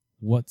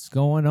What's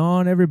going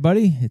on,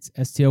 everybody? It's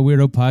STL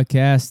Weirdo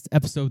Podcast,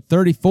 episode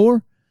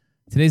 34.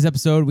 Today's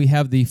episode, we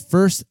have the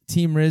first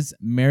Team Riz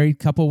married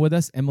couple with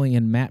us, Emily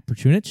and Matt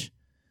Petrunich.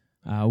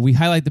 We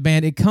highlight the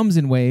band It Comes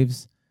in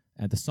Waves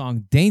at the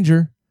song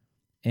Danger,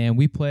 and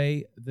we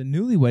play the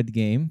Newlywed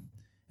Game.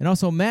 And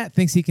also, Matt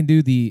thinks he can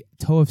do the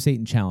Toe of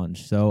Satan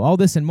Challenge. So all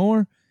this and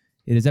more,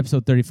 it is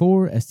episode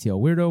 34, STL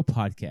Weirdo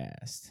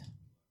Podcast.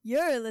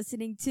 You're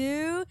listening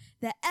to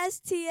the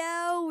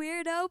STL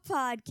Weirdo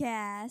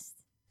Podcast.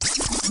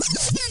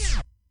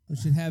 We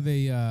should have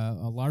a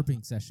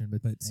LARPing session,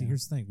 but See,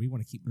 here's the thing. We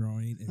want to keep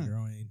growing and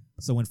growing.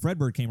 So when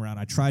Fredbird came around,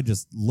 I tried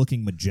just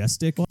looking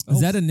majestic.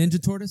 Is that a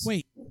Ninja Tortoise?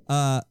 Wait,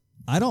 I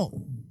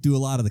don't do a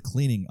lot of the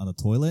cleaning on the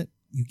toilet.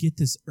 you get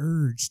this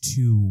urge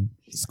to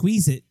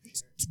squeeze it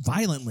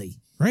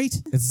violently, right?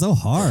 It's so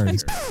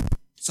hard.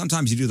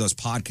 Sometimes you do those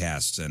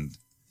podcasts and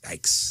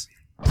yikes.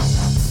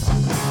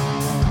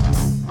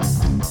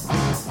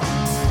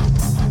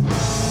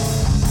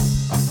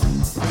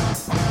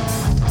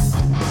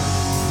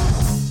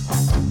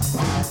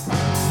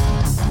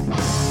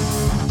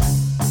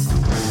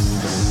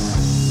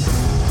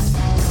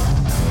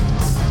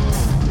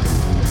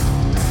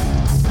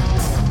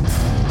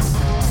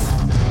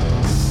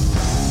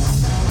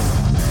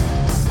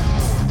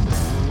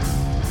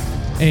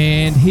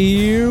 And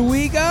here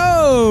we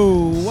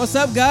go. What's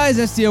up, guys?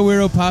 STL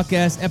Weirdo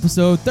Podcast,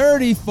 episode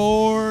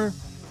 34.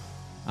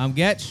 I'm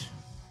Getch.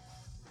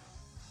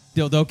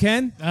 Dildo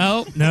Ken.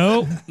 Oh,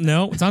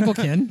 no. It's Uncle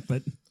Ken,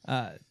 but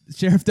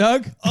Sheriff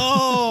Doug.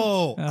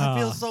 Oh, I Oh.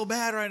 feel so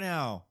bad right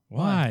now.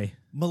 why?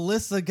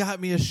 Melissa got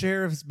me a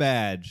sheriff's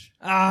badge,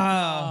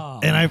 Ah.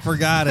 and I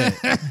forgot it.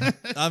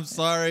 I'm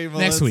sorry, Melissa.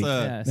 Next week.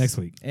 Yes. Next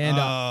week. And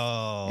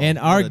And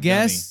our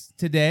guest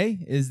today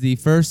is the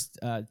first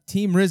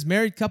Team Riz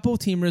married couple,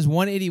 Team Riz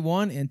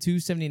 181 and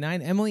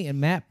 279, Emily and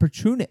Matt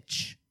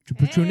Petrunich.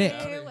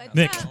 Petrunich.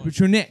 Nick.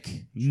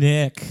 Petrunich.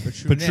 Nick.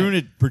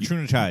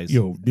 Petrunichize.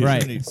 Yo,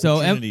 Right. So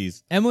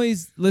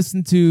Emily's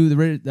listened to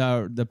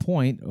the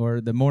Point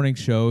or the morning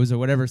shows or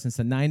whatever since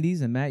the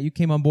 90s, and Matt, you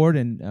came on board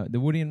and the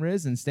Woody and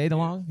Riz and stayed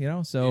along, you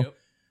know. So,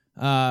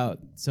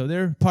 so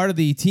they're part of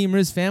the Team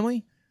Riz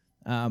family.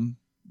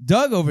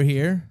 Doug over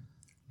here,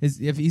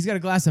 if he's got a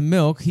glass of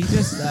milk, he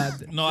just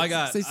No, I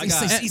got He's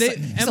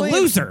Emily- a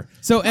loser.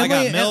 So I Emily,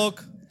 got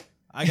milk.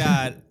 I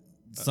got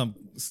some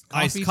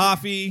iced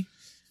coffee.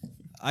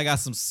 I got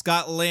some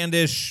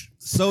Scotlandish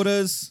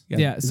sodas.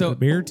 Yeah, Is so- it a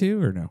beer too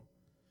or no?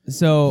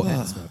 So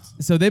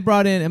they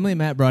brought in Emily and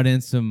Matt brought in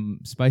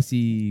some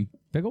spicy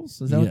pickles.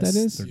 Is that what that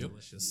is? They're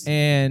delicious.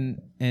 And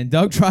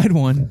Doug tried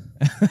one,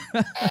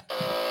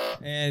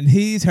 and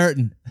he's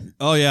hurting.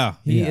 Oh yeah,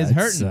 He Yeah, is it's,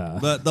 hurting.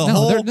 but the no,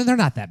 whole they're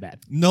not that bad.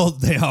 no,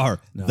 they are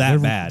No, that they're,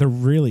 bad. They're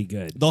really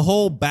good. The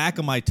whole back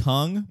of my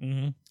tongue.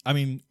 Mm-hmm. I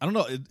mean, I don't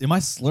know. Am I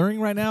slurring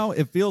right now?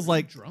 It feels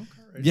like drunk.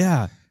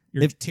 Yeah,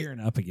 You're tearing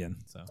up again.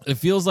 So it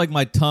feels like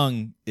my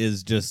tongue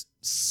is just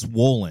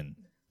swollen,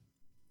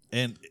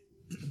 and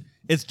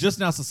it's just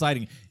now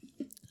subsiding.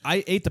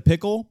 I ate the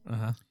pickle,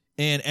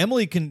 and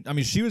Emily can. I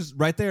mean, she was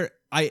right there.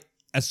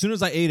 As soon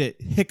as I ate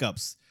it,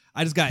 hiccups.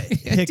 I just got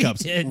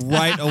hiccups did.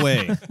 right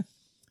away.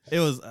 It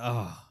was.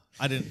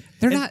 I didn't.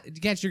 they're and not.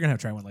 Guys, you're gonna have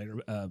to try one later.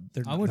 I'm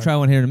gonna try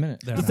one here in a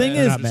minute. The thing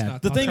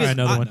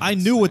is, I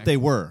knew what they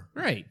were.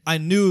 Right. I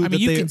knew. I that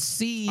mean, you they, can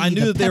see. I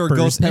knew the that they were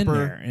ghost peppers in pepper,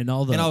 there and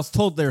all the. and I was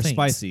told they were things.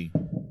 spicy.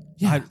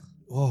 Yeah.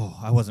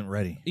 I wasn't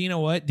ready. You know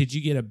what? Did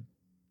you get a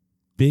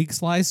big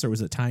slice or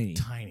was it tiny?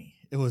 Tiny.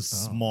 It was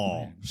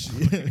small.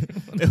 man.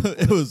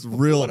 it was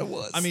real. What it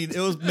was. I mean, it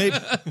was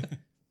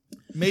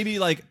maybe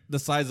like the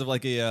size of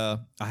like a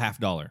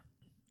 $50.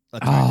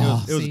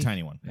 It was a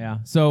tiny one. Yeah.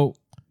 So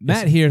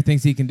Matt here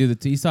thinks he can do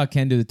you saw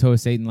Ken do the toe of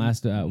Satan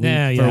last week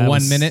Yeah, for it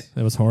 1 minute.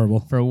 It was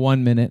horrible. For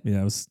 1 minute,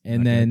 Yeah, it was.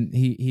 and then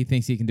he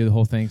thinks he can do the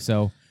whole thing.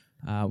 So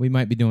we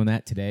might be doing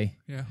that today.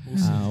 Yeah.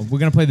 We're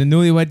gonna play the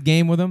Newlywed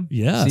Game with them.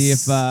 Yes. See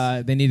if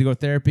they need to go to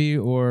therapy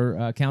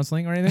or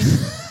counseling or anything.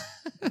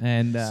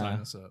 And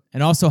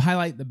and also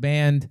highlight the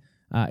band.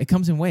 It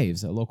Comes in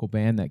Waves, a local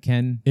band that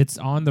Ken. It's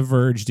on the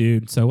verge,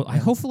 dude. So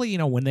hopefully,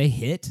 when they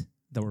hit,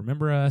 they'll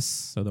remember us.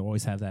 So they'll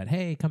always have that.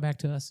 Hey, come back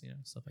to us.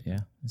 Stuff like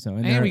that. So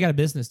And we got a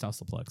business to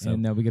also plug. So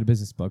we got a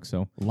business book.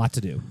 So a lot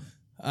to do.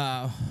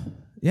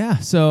 yeah.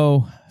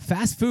 So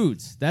fast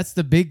foods. That's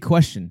the big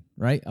question,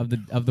 right?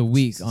 Of the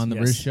week on the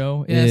yes. Riz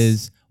Show Yes.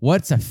 is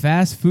what's a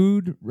fast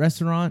food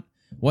restaurant?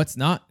 What's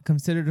not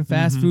considered a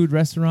fast food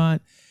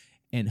restaurant?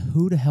 And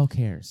who the hell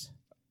cares?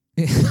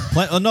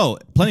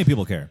 Plenty of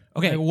people care.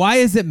 Okay. Like, why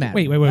does it matter?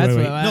 Wait. That's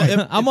wait.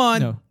 what I'm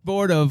on no.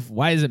 board of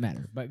why does it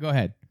matter? But go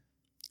ahead.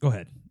 Go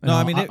ahead. No,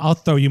 And I mean, I'll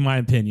throw you my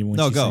opinion. Once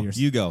No, you go. Say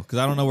yours. You go, because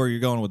I don't know where you're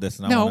going with this.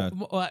 And I No.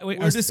 wanna, Wait,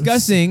 We're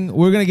discussing.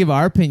 We're gonna give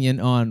our opinion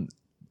on.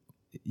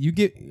 You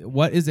get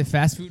what is a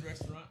fast food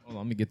restaurant? Hold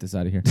on, let me get this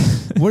out of here.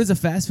 What is a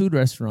fast food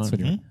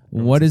restaurant?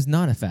 What is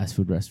not a fast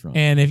food restaurant?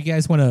 And if you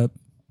guys want to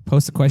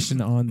post a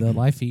question on the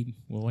live feed,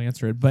 we'll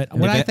answer it. But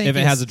what I think if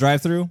it has a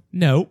drive-through,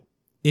 no,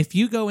 if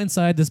you go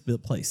inside this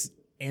place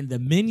and the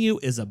menu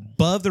is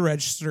above the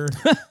register,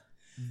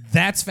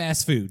 that's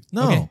fast food.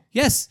 No. Okay?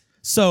 Yes.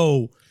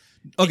 So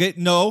Okay,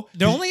 no.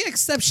 The only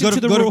exception Go to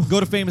the go rule. go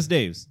to Famous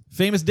Dave's.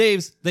 Famous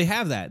Dave's, they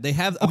have that. They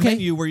have a Okay.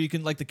 menu where you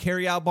can like the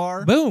carry out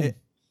bar. Boom.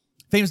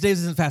 Famous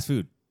Dave's isn't fast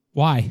food.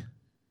 Why?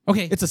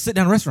 Okay. It's a sit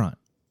down restaurant.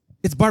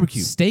 It's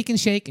barbecue. Steak and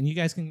Shake, and you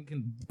guys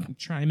can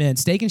chime in.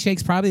 Steak and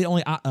Shake's probably the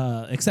only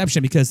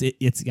exception because you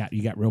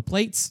got real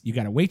plates, you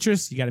got a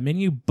waitress, you got a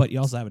menu, but you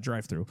also have a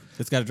drive-through.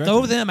 It's got a drive.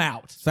 Throw them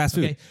out. Fast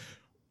food.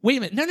 Wait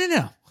a minute.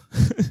 No.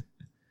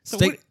 So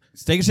Steak,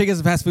 steak and Shake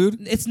isn't fast food.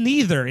 it's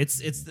neither. It's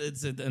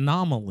an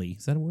anomaly.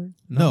 Is that a word?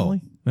 No.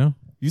 Anomaly? No.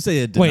 You say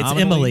a Wait, it's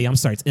Emily. I'm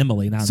sorry, it's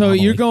Emily, not So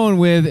anomaly. you're going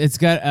with it's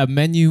got a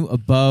menu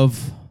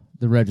above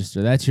the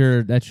register. That's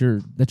your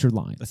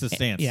line. That's his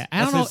stance. Yeah, I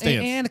That's don't know, his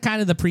stance. and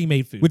kind of the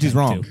pre-made food, Which is thing,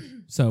 wrong.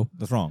 too. So,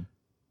 That's wrong.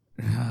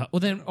 well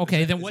then,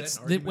 okay, then is what's that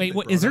an argument wait? they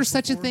What, brought is there up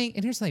such a before? thing?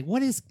 And here's like,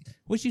 what'd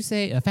you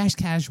say? Fast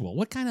casual.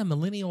 What kind of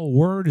millennial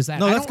word is that?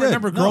 No, I that's don't good.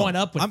 remember No, growing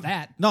up with I'm-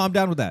 that. No, I'm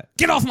down with that.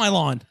 Get off my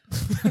lawn.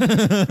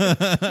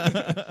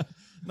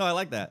 No, I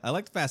like that. I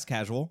like fast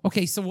casual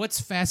Okay, so what's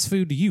fast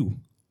food to you?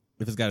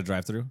 if it's got a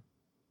drive through.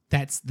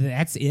 That's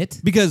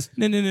it. Because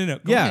No. Go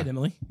Yeah. ahead,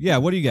 Emily. yeah,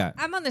 what do you got?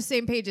 I'm on the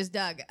same page as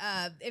Doug.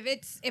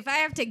 If I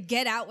have to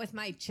get out with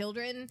my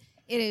children,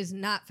 it is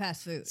not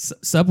fast food.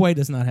 Subway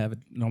does not have it.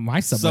 No,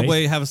 my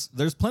Subway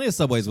there's plenty of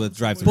Subways with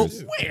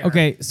drive-throughs. Where?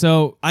 Okay,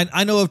 so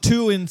I know of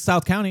 2 in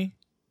South County.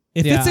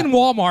 If Yeah. it's in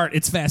Walmart,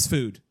 it's fast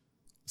food.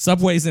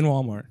 Subway's in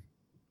Walmart.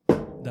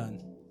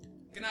 Done.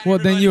 Good night, well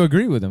then everybody. you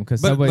agree with them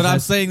because But Subway. I'm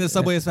saying that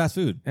Subway is fast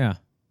food. yeah.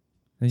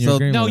 Then you're So-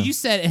 agreeing No, with them. you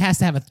said it has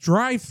to have a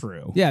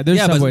drive-through. Yeah, there's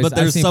Yeah, but- Subways. but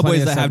there's I've seen Subways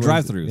plenty of that have Subways.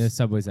 drive-thrus. There's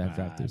Subways that have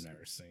drive-thrus.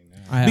 never seen that.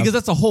 I have. Because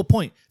that's the whole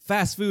point.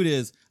 Fast food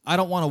is I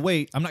don't want to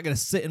wait. I'm not going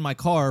to sit in my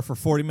car for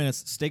 40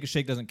 minutes. Steak and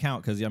Shake doesn't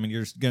count because I mean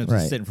you're going to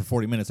Right. be sitting for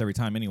 40 minutes every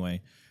time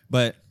anyway.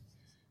 But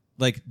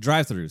like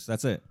drive-throughs,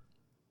 that's it.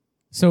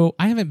 So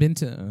I haven't been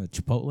to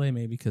Chipotle,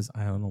 maybe because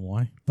I don't know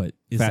why. But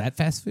is Fa- that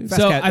fast food?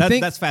 Fast So ca- I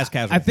think that's fast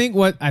casual. I think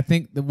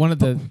one of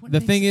the what the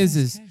makes thing it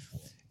is fast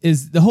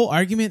is the whole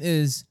argument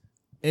is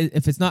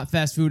if it's not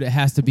fast food, it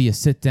has to be a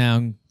sit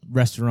down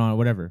restaurant or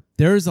whatever.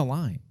 There is a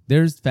line.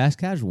 There's fast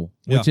casual,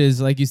 which Yeah. is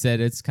like you said,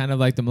 it's kind of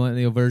like the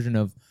millennial version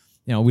of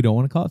we don't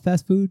want to call it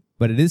fast food,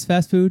 but it is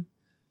fast food.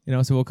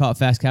 So we'll call it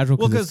fast casual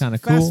well, because it's because kind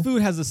of fast cool,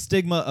 food has a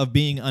stigma of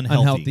being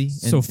unhealthy. unhealthy.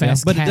 So and-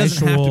 fast but it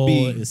doesn't have to casual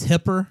be- is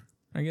hipper,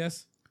 I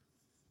guess.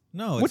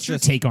 No, it's What's your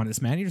just, take on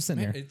this, man? You're just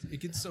sitting Man, there. it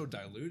gets so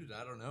diluted.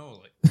 I don't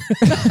know.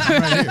 Like,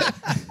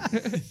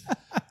 right here.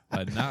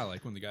 But nah,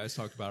 like when the guys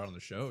talk about it on the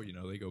show,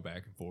 they go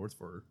back and forth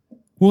for.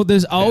 Well,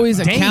 there's always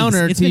a Days.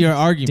 counter It's to been your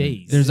argument.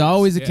 days. There's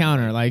always a Yeah.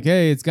 counter. Like,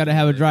 hey, it's got to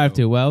have a There you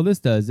drive-to. go. Well, this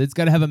does. It's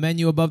got to have a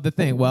menu above the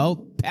thing. Well,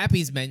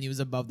 Pappy's menu is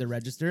above the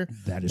register.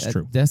 That is That's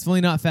true.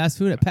 definitely not fast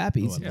food at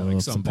Pappy's. Yeah, love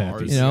like some some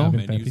bars, Pappies. You know? have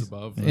Pappies. menus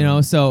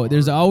above. So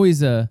there's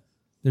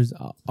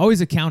bar.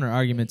 always a counter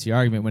argument to your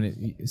argument when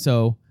it.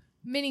 So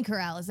Mini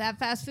Corral, is that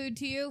fast food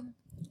to you?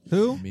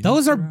 who?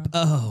 Those are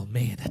oh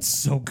man, that's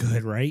so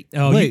good, right?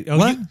 Oh Wait,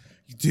 what?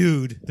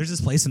 dude, there's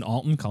this place in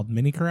Alton called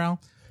Mini Corral,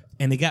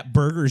 and they got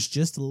burgers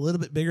just a little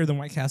bit bigger than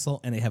White Castle,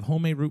 and they have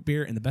homemade root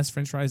beer and the best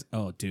French fries.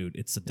 Oh, dude,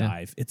 it's a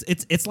dive.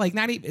 It's like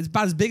not even. It's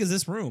about as big as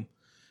this room.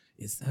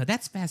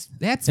 That's fast.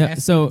 That's yeah,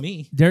 fast so food to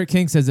me. Derek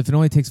King says if it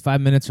only takes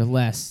 5 minutes or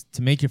less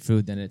to make your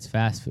food, then it's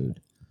fast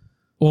food.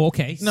 Well,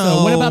 okay. No.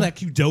 So what about that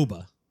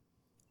Qdoba,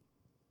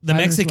 the 5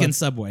 minutes Mexican what?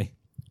 Subway?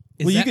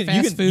 Is Well, that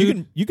fast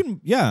food? you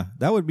can. Yeah,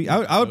 that would be.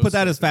 I would put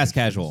that as fast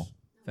casual.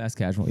 Fast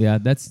casual. Yeah,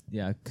 because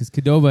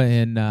Qdoba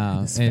and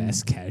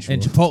fast casual.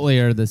 and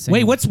Chipotle are the same.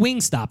 Wait, what's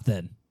Wingstop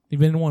then? You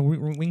been to one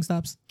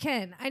Wingstops?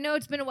 Ken, I know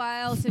it's been a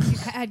while since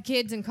you've had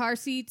kids in car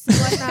seats and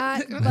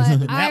whatnot,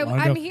 but That long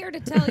I'm ago. here to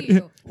tell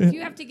you, if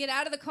you have to get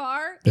out of the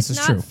car, This it's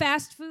is not true.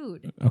 fast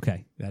food.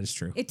 Okay, that is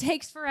true. It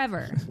takes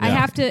forever. I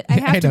have to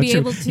know, be true.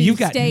 able to You've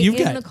got- stay you've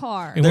in got- the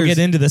car. And we'll There's-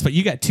 get into this, but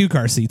you got 2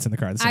 car seats in the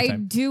car at the same I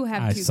time. do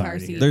have I'm 2 sorry car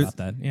to hear seats. about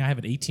that. Yeah, I have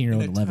an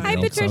 18-year-old and In a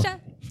 11-year-old. Hi,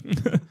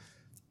 Patricia.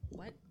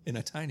 in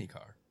a tiny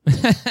car.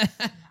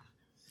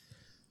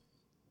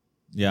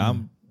 Yeah,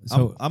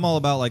 I'm all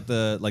about like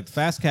the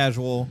fast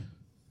casual.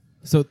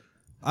 So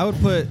I would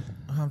put.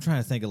 I'm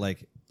trying to think of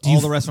like you all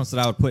f- the restaurants that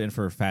I would put in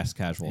for a fast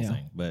casual Yeah.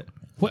 thing. But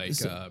what? Like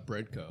so-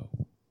 Breadco.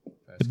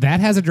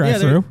 That has a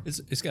drive-through.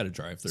 It's got a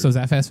drive-through. So is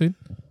that fast food?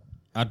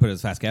 I'd put it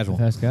as fast casual.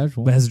 fast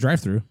casual. But it has a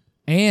drive-through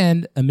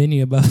and a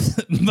menu above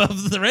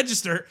the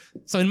register.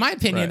 So in my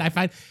opinion, Right. I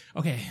find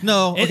okay.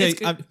 No, It- okay, it's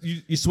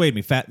good. you swayed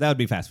me. That would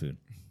be fast food.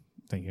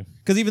 Thank you.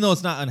 Because even though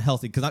it's not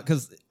unhealthy,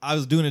 because I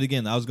was doing it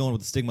again, I was going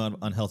with the stigma of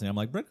unhealthy. I'm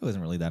like, Breadco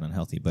isn't really that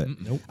unhealthy, but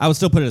Nope. I would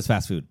still put it as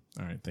fast food.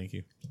 All right, thank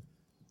you.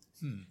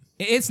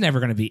 It's never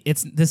going to be.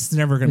 This is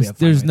never going to be.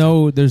 There's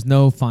no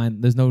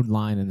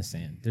line in the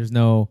sand. There's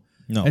no.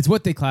 No. It's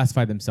what they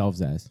classify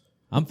themselves as.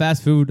 I'm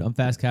fast food. I'm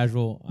fast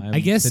casual.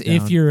 I guess sit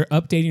if down. you're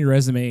updating your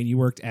resume and you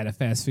worked at a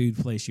fast food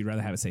place, you'd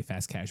rather have it say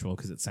fast casual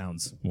because it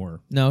sounds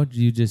more. no,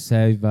 you just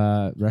say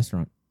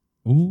restaurant.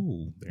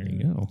 Ooh, there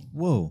you go.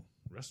 Whoa.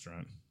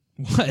 Restaurant.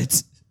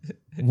 What?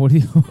 What do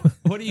you?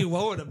 What are you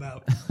woeing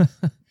about?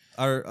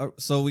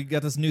 So we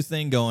got this new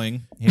thing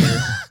going here.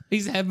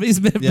 He's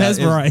been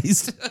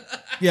mesmerized.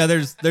 Yeah,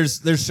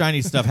 there's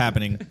shiny stuff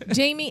happening.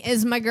 Jamie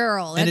is my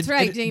girl. And That's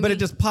right, Jamie. But it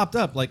just popped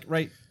up like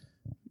right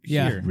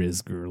here.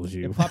 Riz girls,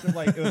 you. It popped up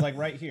like it was like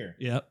right here.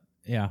 Yep.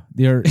 Yeah,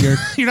 you're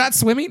You're not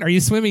swimming? Are you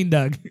swimming,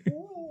 Doug?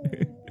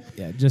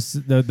 yeah.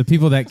 Just the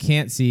people that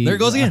can't see. There it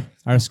goes again.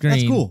 Our screen.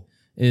 That's cool.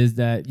 Is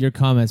that your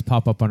comments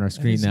pop up on our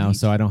screen now,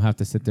 so I don't have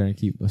to sit there and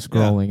keep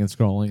scrolling and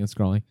scrolling and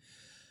scrolling.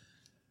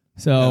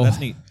 So Yeah, that's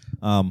neat.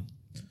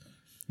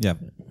 Yeah.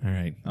 All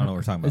right. I don't know what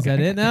we're talking about. is that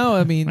it now?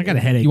 I mean, I got a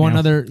headache You want now.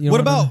 another? You What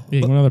want about? Yeah,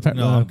 you want another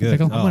No, I'm good.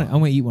 pickle? Oh. I'm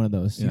gonna eat one of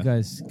those. Yeah. You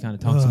guys kind of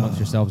talk amongst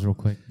yourselves real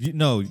quick.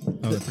 No. Oh,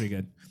 they're pretty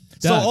good.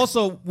 So Doug.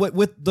 also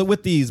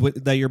with these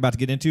that you're about to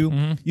get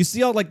into, you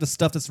see all like the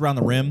stuff that's around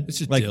the rim. It's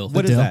just like dill.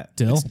 what is Dill. that?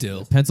 Dill. It's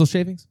dill. Pencil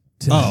shavings?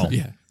 Oh,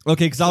 Yeah.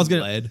 Okay, because I was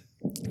gonna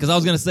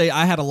Lead. say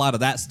I had a lot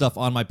of that stuff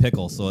on my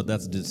pickle, so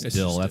that's just It's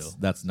dill. just dill.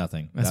 That's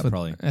nothing. That's That what,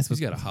 probably. That's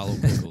He's what, got a hollow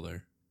pickle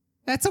there.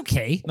 that's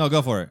okay. No,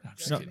 go for it.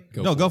 Just No, kidding.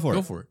 no, go for it.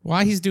 Go for it.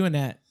 Why he's doing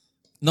that?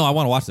 No, I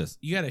want to watch this.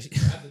 You gotta.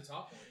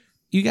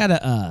 You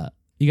gotta.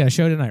 You got a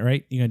show tonight,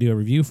 right? You gonna do a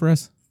review for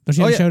us? Don't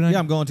you Oh have yeah, a show tonight? yeah.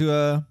 I'm going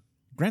to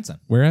Grandson.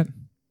 Where at?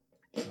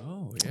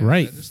 Oh, yeah.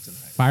 Right. that is tonight.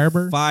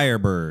 Firebird.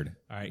 Firebird.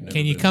 All right. Never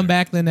Can you been come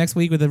back the next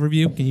week with a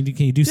review? Can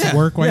you do some Yeah,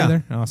 work while yeah.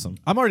 you're there? Awesome.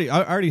 I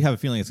already have a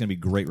feeling it's gonna be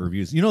great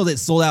reviews. You know that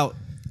sold out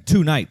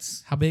 2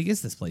 nights. How big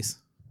is this place?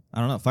 I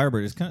don't know.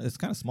 Firebird is kind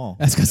of small.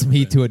 That's got some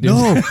heat to it, dude.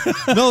 No,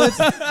 it's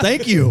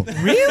thank you.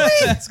 Really?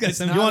 That's got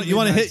some. You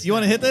want to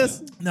hit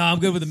this? No, I'm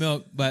good with the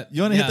milk, but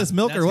You wanna hit this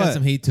milk or that's what? Got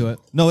some heat to it.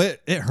 No, it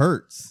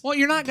hurts. Well,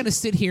 you're not gonna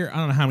sit here. I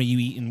don't know how many you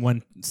eat in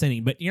one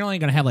sitting, but you're only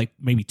gonna have like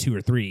maybe 2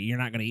 or 3. You're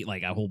not gonna eat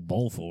like a whole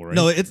bowl full, right?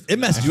 No, it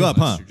messed you up,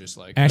 huh? You're just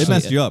like, Actually, It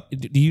messed you up.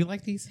 Do you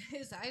like these?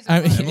 His eyes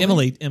are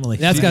wide. Emily.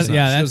 That's got she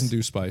that's. doesn't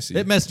do spicy.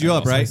 It messed you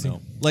up, right?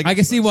 No. Like I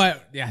can see why.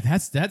 Yeah,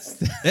 that's.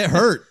 it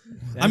hurt.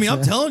 I mean,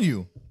 I'm telling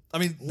you. I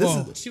mean, this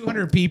is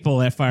 200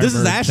 people at Firebird. this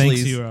is Thanks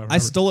Ashley's. to, I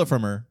stole it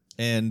from her,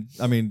 and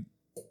I mean,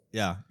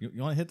 yeah. You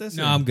want to hit this?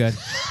 No, or- I'm good.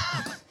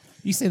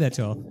 You say that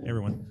to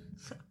everyone.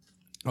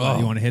 Oh,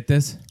 you want to hit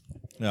this?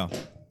 Yeah.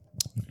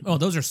 Oh,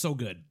 those are so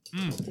good,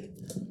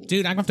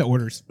 dude. I'm gonna have to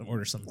order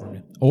some from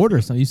you.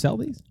 Order some. You sell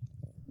these?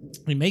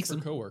 He makes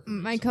them. coworker.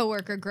 My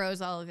coworker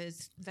grows all of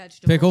his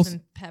vegetables Pickles?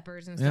 and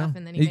peppers and Yeah. stuff,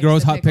 and then He makes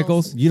grows the hot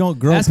pickles. You don't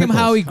grow. Ask him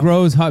how he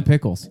grows hot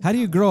pickles. How do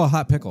you grow a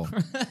hot pickle?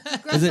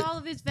 Grows it- all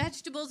of his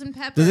vegetables and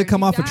peppers. Does it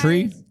come you off a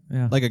tree, guys.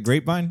 Yeah. like a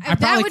grapevine? I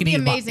probably That would can be eat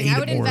about amazing. 8 I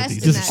would more of invest these.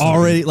 in Just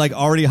that.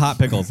 already hot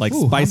pickles, like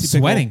Ooh, spicy.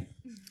 I'm sweating.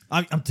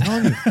 Pickle. I'm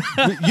telling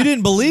you, you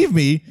didn't believe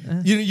me.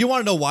 You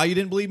want to know why you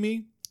didn't believe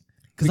me?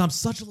 Because I'm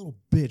such a little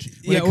bitch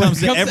when it comes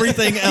to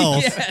everything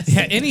else.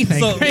 Yeah, anything.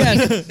 So-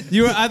 Yes.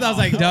 You were, I thought it was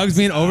like Doug's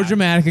being over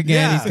dramatic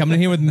again. Yeah. He's coming in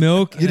here with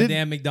milk and a didn't-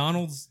 damn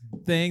McDonald's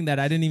thing that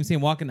I didn't even see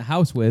him walk in the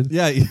house with.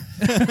 Yeah.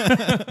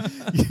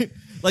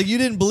 Like you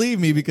didn't believe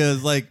me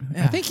because like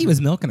I think he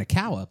was milking a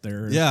cow up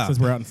there. Yeah. since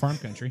we're out in farm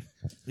country,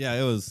 yeah,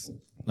 it was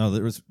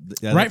there was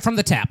right from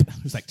the tap.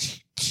 It was like,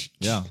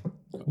 yeah.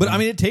 But I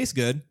mean, it tastes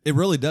good. It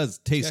really does It's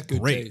taste got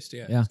good great. taste.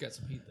 Yeah. Yeah. It's got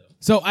some heat though.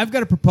 So I've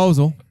got a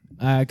proposal.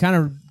 I kind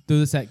of threw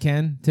this at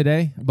Ken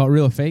today about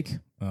real or fake.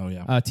 oh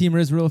yeah. Team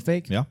Riz, real or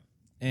fake. Yeah.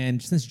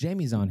 And since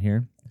Jamie's on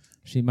here,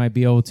 she might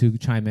be able to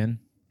chime in.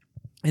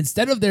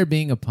 Instead of there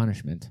being a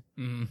punishment,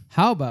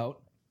 how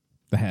about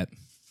The hat,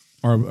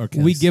 or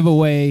we give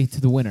away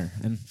to the winner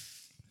and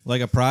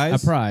Like a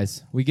prize. a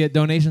prize? We get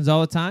donations all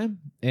the time,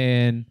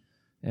 and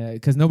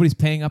because nobody's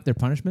paying up their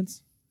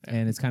punishments,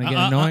 and it's kind of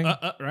getting annoying.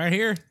 right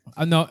here.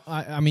 No,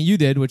 I mean you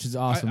did, which is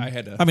awesome. I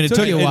had to. I mean, it Took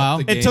took you a while.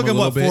 the It game took a him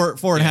what little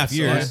bit. 4.5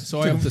 years.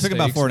 So I upped the took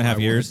about stakes 4.5 when I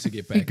wanted years. to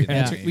get back in.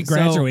 Yeah. We So-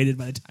 graduated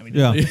by the time we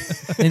did.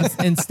 Yeah.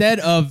 Instead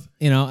of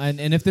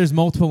and if there's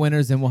multiple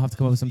winners, then we'll have to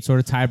come up with some sort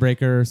of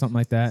tiebreaker or something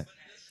like that.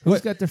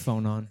 Who's got their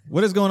phone on?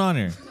 What is going on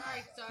here?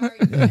 Sorry.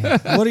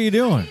 I What are you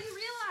doing? didn't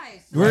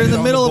realize. We're in the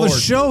on middle the of a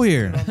board. show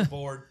here.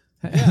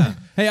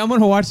 Hey, I'm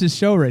gonna watch this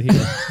show right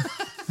here.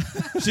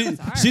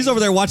 She's over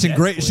there watching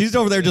She's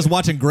over there just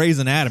watching Grey's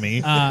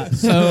Anatomy.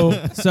 So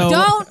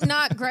Don't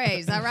not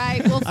graze, all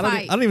right? We'll I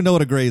fight. don't even know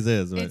what a Grey's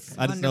is, but It's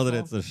I just know that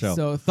wonderful. it's a show.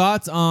 so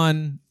thoughts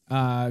on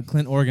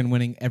Clint Oregon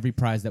winning every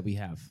prize that we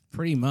have?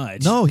 Pretty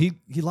much. no, he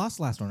lost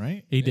last one,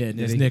 right? he did.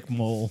 It's he? Nick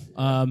Mole.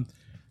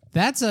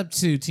 That's up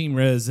to Team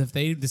Riz if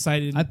they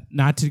decided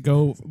not to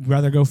go,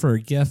 rather go for a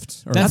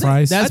gift or a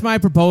prize. That's my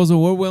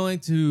proposal. We're willing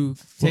to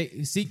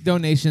seek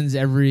donations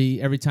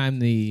every time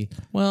the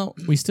well,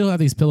 we still have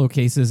these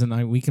pillowcases,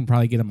 and we can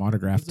probably get them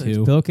autographed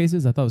too.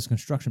 pillowcases. I thought it was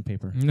construction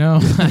paper. No,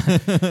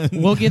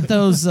 we'll get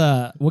those.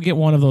 We'll get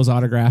one of those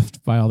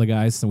autographed by all the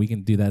guys, so we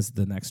can do that as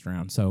the next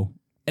round. So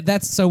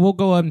we'll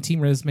go on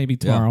Team Riz maybe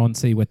tomorrow and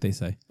see what they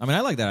say. I mean,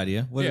 I like that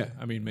idea. Yeah,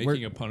 I mean,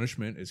 making a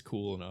punishment is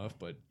cool enough,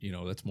 but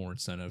that's more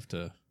incentive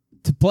to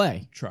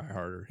play. try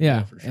harder.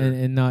 Yeah, for sure.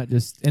 and not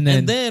just and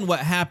then what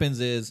happens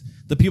is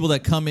the people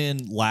that come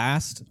in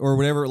last or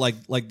whatever, like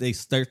they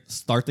start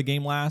the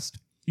game last.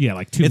 Yeah,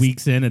 like 2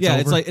 weeks in, it's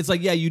over. it's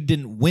like yeah, you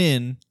didn't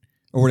win,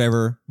 or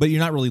whatever, but you're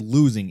not really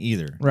losing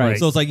either. Right.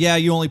 So it's like, yeah,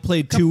 you only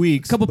played 2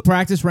 weeks. couple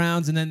practice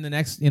rounds, and then the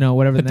next,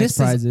 whatever the But next this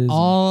prize is is.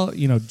 all,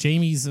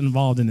 Jamie's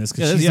involved in this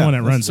because Yeah, she's yeah. the one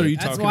that runs So it. you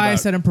That's talking why I about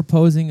said I'm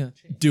proposing a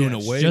doing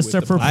away just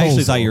with a the I actually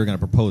proposal. thought you were going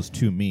to propose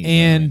to me.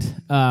 and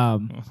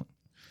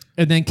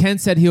then Ken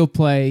said he'll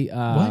play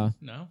What?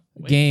 No.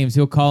 Wait. games.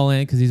 He'll call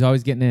in because he's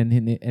always getting in.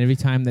 And every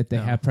time that they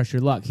have pressure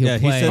luck, he'll Yeah,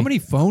 he play said- How many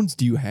phones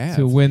do you have?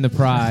 to win the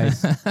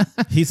prize.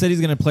 He said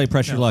he's going to play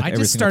Pressure Luck I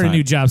every just single started time. a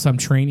new job, so I'm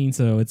training,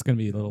 so it's going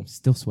to be a little.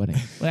 Still sweating.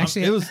 Well,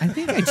 actually, it was- I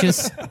think I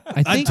just. I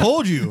I think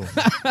told you.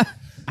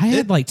 I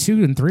had like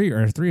 2 and 3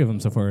 or 3 of them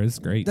so far. It's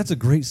great. That's a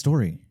great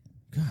story.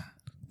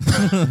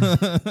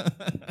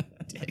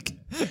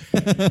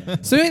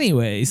 So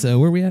anyway, so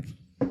where we at?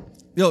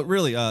 Yo,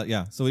 really,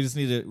 yeah. So we just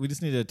need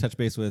to touch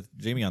base with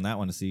Jamie on that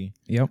one to see.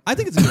 Yep. I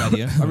think it's a good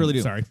idea. I really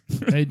do. Sorry.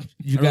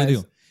 You I really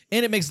do.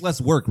 And it makes less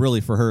work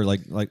really for her.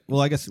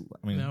 Well, I guess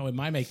I mean, No, it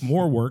might make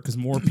more work because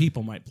more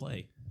people might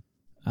play.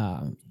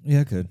 yeah,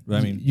 it could. But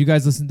I mean, you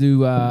guys listen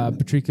to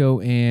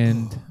Patrico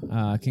and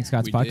King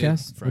Scott's We did,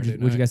 podcast. Friday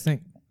What'd you guys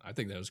think? I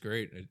think that was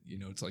great.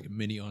 It's like a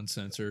mini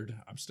uncensored.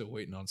 I'm still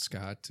waiting on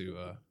Scott to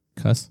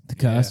Cuss. The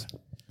cuss.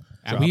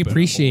 And drop we in a whole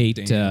appreciate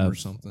damn or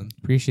something.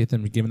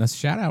 them giving us a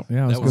shout out.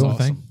 Yeah, it was That was cool.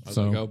 awesome. I was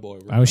So, like, oh boy,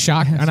 we're I was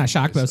back. shocked. I'm not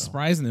shocked, but I was So,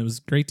 surprised, and it was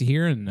great to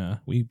hear. And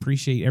we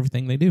appreciate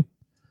everything they do.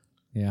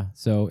 Yeah.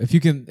 So if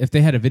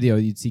they had a video,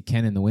 you'd see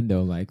Ken in the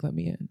window, like, let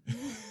me in.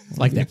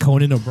 Like that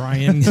Conan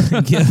O'Brien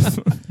gif.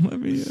 Let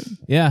me in.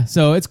 Yeah.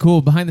 So it's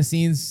cool. Behind the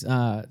scenes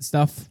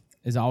stuff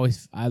is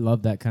always, I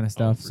love that kind of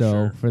stuff. for So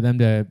sure. for them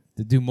to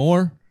do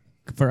more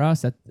for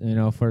us,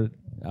 for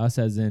us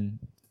as in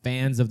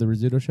fans of the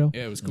Rizzuto show.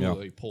 Yeah, it was cool. Yeah.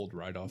 They pulled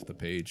right off the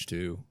page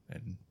too,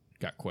 and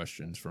got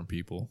questions from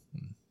people.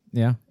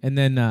 Yeah. And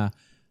then,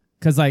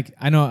 cause like,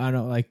 I know,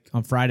 like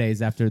on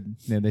Fridays after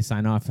they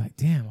sign off, like,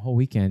 damn, a whole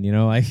weekend,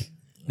 like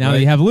now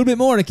you have a little bit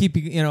more to keep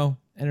you,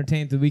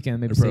 entertained through the weekend.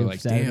 Maybe They're probably save like,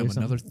 Saturday damn, or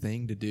something. another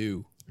thing to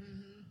do.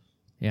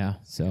 Yeah.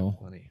 So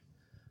Funny.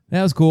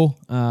 that was cool.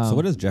 so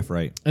what does Jeff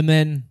write? And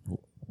then,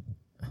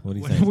 What do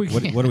you What think? are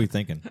we- What are we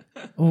thinking?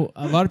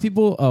 a lot of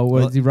people, what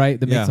Well, does he write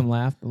that yeah. makes them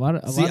laugh? A lot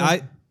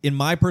of, In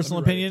my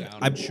personal Let me write it opinion,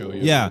 down and show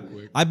you yeah, real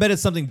quick. I bet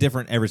it's something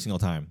different every single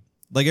time.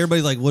 Like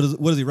everybody's like, what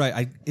does he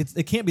write?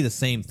 It can't be the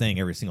same thing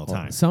every single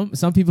time.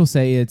 some people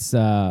say it's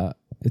the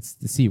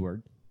C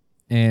word,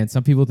 and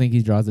some people think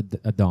he draws a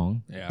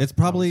dong. Yeah, It's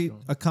probably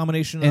a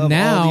combination And of all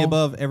now- the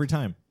above every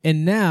time.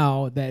 And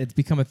now that it's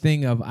become a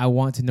thing of I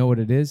want to know what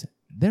it is,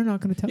 they're not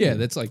going to tell you. Yeah,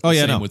 that's like Oh, the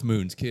yeah, same no. with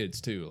Moon's kids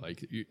too.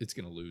 Like it's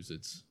gonna lose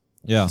its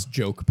Yeah,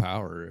 joke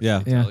power. If Yeah.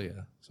 I tell you.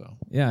 So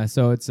yeah.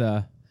 So it's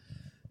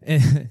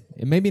it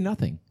may be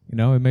nothing. It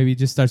maybe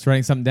just starts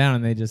writing something down,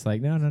 and they just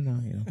like no.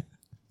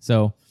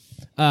 So,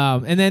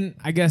 and then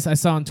I guess I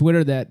saw on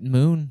Twitter that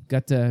Moon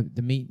got to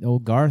meet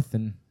old Garth,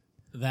 and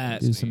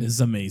That Do some- is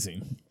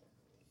amazing.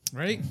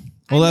 Right?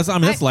 well, that's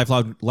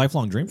a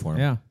lifelong dream for him.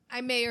 yeah. I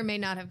may or may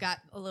not have got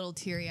a little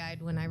teary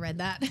eyed when I read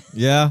that.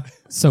 Yeah.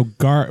 So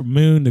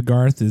Moon to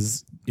Garth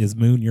is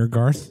Moon your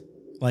Garth?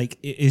 Like,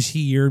 is he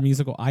your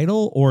musical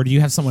idol, or do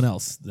you have someone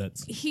else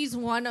that's He's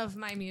one of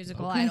my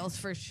musical idols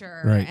for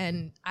sure, Right.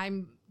 and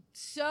I'm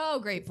so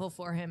grateful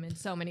for him in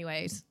so many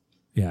ways.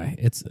 yeah?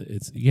 It's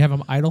you have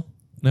an idol?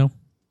 No.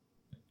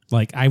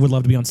 Like, I would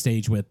love to be on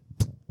stage with.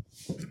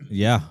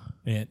 Yeah.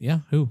 And yeah,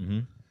 who?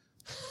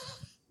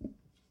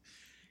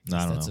 No,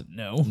 I don't That's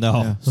know. a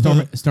no.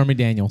 No. Stormy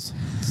Daniels.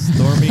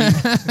 Stormy. she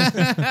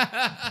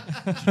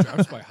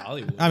drops by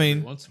Hollywood. I mean-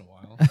 every once in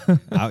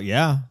a while.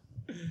 Yeah.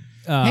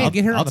 Hey,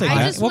 get her I'll on the take I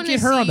that. podcast. just We'll want to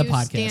get her on the see you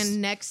podcast.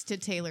 stand next to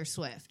Taylor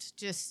Swift,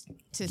 just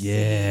to Oh,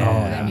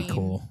 Yeah. that'd be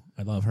cool.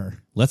 I love her.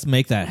 Let's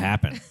make that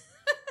happen.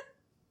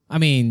 I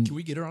mean, Can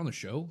we get her on the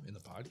show in the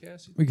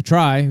podcast? we could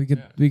try. We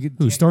could.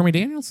 Who? Stormy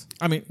Daniels?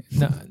 I mean,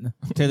 No,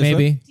 Taylor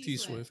maybe. T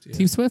Swift. Yeah.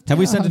 T Swift? have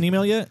we sent an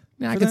email yet?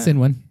 Yeah, I for can that? send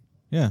one.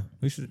 Yeah,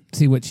 we should.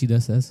 See what she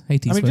does says. Hey,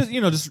 T I Swift.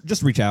 mean,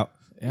 just reach out.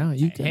 Yeah,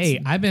 you can.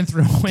 Hey, I've been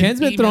throwing. Ken's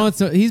been emails. throwing.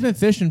 So he's been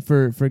fishing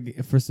for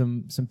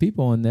some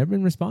people, and they've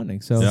been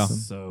responding. So Yeah.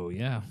 So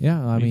yeah,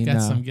 yeah, I We've mean,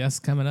 got some guests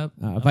coming up.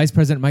 Vice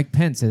President Mike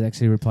Pence has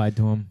actually replied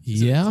to him.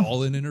 Is it a Yeah,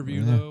 call-in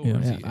interview though. Yeah. Or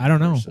is Yeah, he I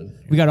don't in know. person?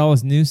 We got all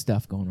this new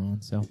stuff going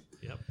on. So,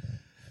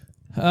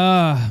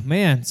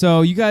 man.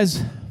 So you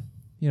guys,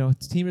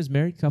 Team is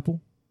married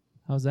couple.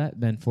 How's that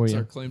been for It's you?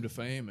 our claim to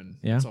fame, and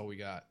Yeah. that's all we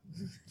got.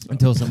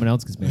 Until someone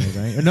else gets married,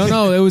 right? Or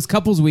no, it was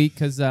couples week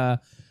because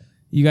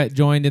you got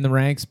joined in the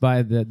ranks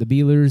by the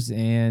Bealers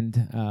and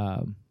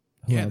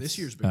who Yeah, else? this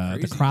year's been the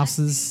crazy.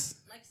 Krauses.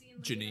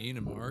 Janine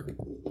and Mark.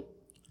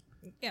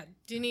 Yeah,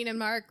 Janine and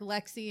Mark,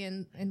 Lexi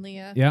and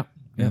Leah. Yeah,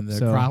 And the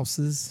so,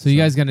 Krauses. So you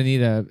guys gonna need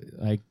to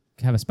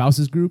have a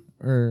spouses group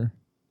or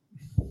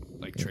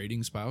Like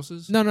trading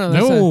spouses. no?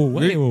 That's No,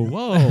 wait,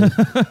 whoa.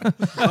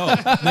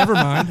 Oh, never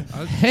mind.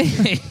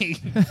 Hey.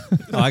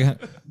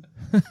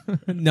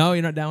 no,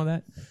 you're not down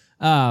with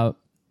that.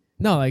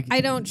 No, like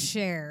I don't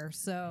share,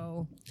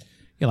 so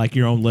Yeah, like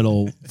your own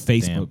little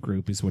Facebook Damn.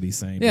 group is what he's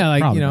saying. yeah,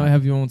 like Probably not.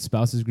 have your own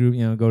spouses group.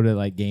 Go to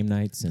like game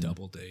nights and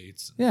Double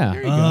dates. yeah.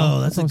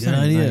 Oh, that's a what good I'm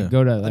saying. idea. Like,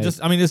 go to like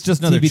It's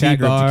just another TBD chat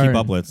group to bar keep and-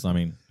 up with. So, I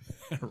mean,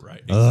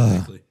 Right.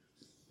 Exactly.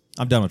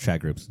 I'm done with chat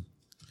groups.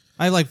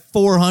 I have like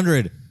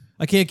 400.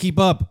 I can't keep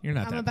up. You're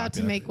not I'm that about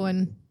to popular. make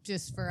one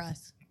just for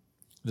us.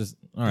 Just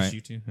all right.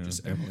 You two? Yeah.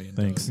 Just Emily and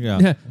Thanks.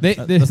 Doug. Yeah, they,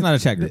 that's not a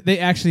chat group. They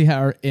actually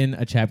are in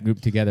a chat group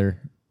together.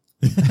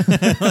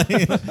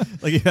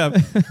 like you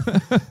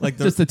have, like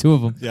Just the two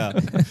of them. yeah.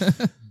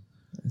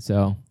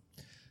 So,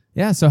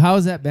 yeah. So how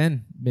has that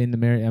been being the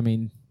married? I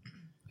mean,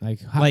 like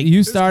Like, you It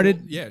was started.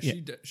 cool. Yeah,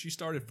 she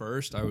started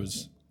first. I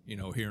was,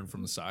 hearing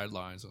from the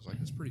sidelines. I was like,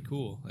 that's pretty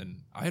cool.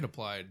 And I had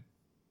applied,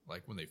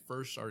 like when they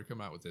first started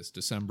coming out with this,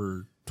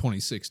 December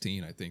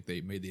 2016. I think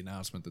they made the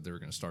announcement that they were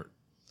going to start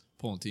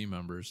pulling team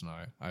members, and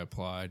I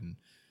applied, and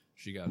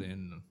she got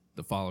in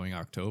the following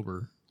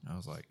October. I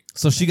was like,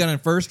 So she got in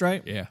first,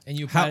 right? yeah. And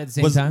you applied at the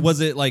same was time.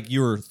 was it like you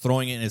were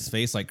throwing it in his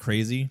face like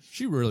crazy?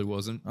 She really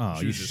wasn't. Oh,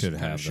 she you was just should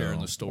kinda have, sharing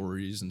though. the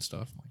stories and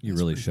stuff. I'm like, You "That's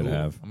really pretty should cool.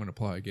 have." I'm going to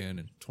apply again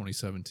in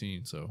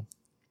 2017. So,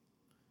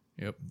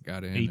 yep,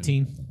 got in. and-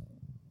 18.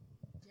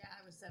 Yeah,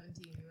 I was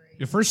 17. You were 18.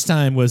 Your first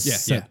time was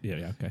Yeah,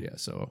 yeah. Okay. Yeah,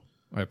 so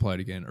I applied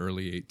again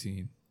early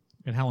 18,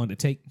 And how long did it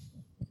take?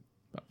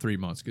 about 3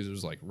 months, because it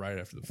was like right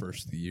after the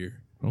first of the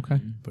year. Okay.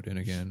 Put in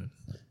again.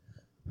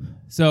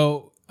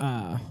 So,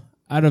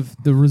 out of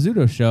the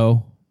Rizzuto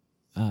show,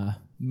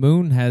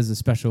 Moon has a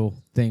special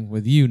thing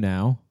with you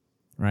now,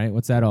 right?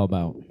 What's that all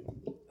about?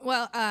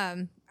 Well,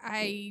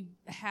 I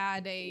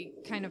had a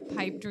kind of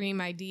pipe dream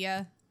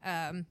idea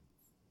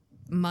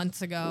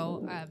months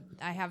ago.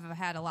 I have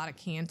had a lot of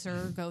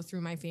cancer go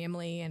through my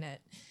family, and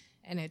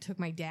it took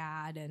my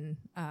dad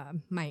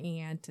and my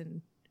aunt.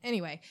 And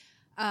anyway,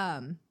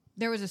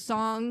 there was a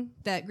song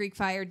that Greek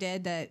Fire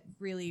did that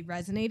really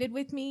resonated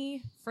with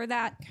me for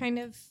that kind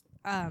of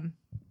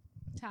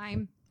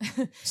time.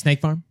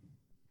 Snake Farm?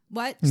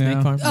 What?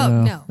 Snake Farm?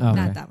 Oh, no, Oh,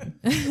 not okay. that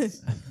one.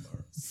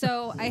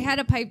 So I had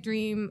a pipe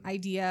dream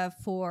idea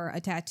for a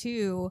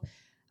tattoo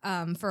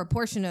for a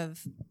portion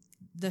of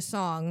the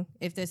song,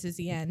 If This Is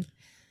the End.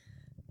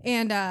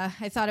 And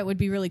I thought it would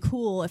be really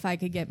cool if I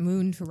could get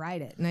Moon to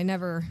write it. And I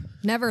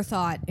never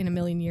thought in a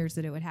million years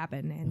that it would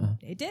happen. And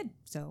it did.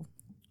 So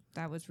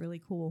that was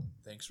really cool.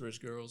 Thanks,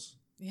 Rich Girls.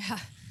 Yeah.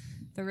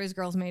 The Riz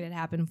Girls made it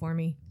happen for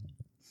me.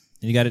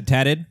 You got it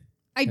tatted?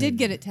 I did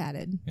get it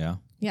tatted. Yeah.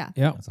 Yeah.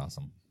 Yep. That's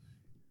awesome.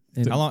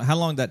 And- How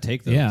long did that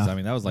take though? Yeah. 'Cause, I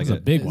mean that was like It was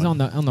a big It's one.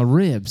 on the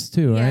ribs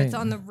too, Yeah, right? it's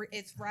on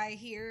it's right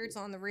here. It's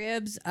on the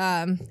ribs.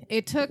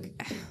 It took,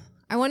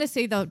 I want to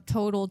say the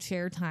total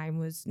chair time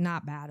was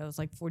not bad. It was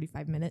like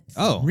 45 minutes.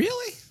 Oh,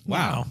 Really?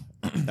 wow.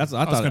 That's I I thought it was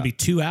thought going to be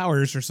 2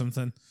 hours or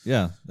something.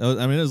 Yeah,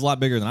 I mean it was a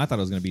lot bigger than I thought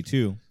it was going to be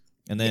too.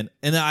 And then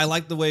I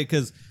like the way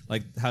because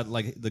like how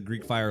like the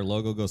Greek Fire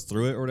logo goes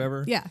through it or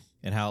whatever. Yeah.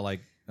 And how like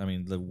I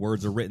mean the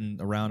words are written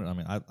around it. I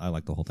mean I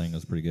like the whole thing. It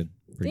was pretty good.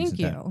 Pretty Thank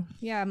decent you.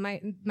 Yeah,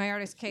 my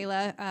artist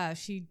Kayla,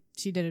 she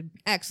did an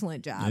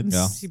excellent job.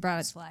 Yeah. She brought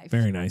it to life.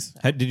 Very nice.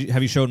 Have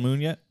you showed Moon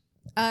yet?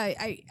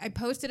 I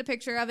posted a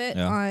picture of it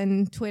Yeah.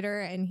 on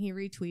Twitter and he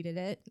retweeted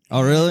it.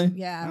 Oh really?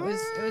 Yeah, it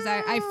was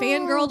I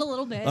fangirled a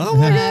little bit. Oh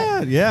my but,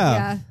 god! Yeah,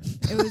 Yeah,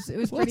 it was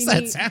pretty What's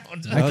that neat.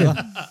 sound?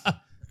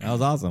 that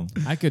was awesome.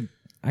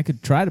 I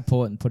could try to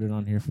pull it and put it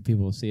on here for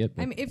people to see it.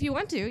 But I mean, if you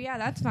want to, yeah,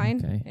 that's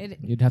fine. okay.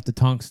 You'd have to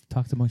talk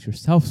amongst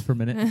yourselves for a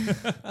minute.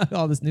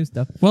 All this new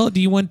stuff. Well,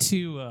 do you want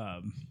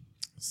to?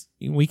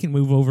 We can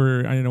move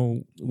over. I don't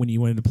know when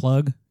you wanted to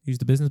plug. Use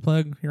the business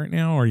plug here right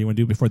now, or you want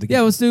to do it before the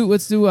Yeah, let's do.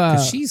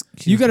 'Cause she's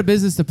You got a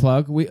business to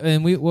plug.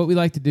 What we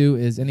like to do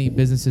is any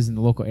businesses in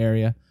the local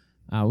area,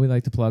 we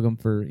like to plug them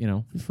for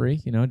free.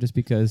 Just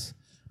because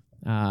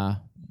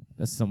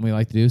that's something we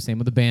like to do. Same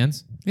with the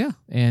bands. Yeah.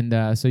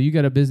 And so you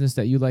got a business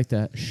that you'd like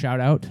to shout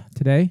out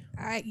today?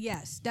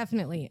 Yes,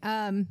 definitely.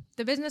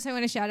 The business I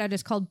want to shout out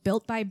is called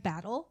Built by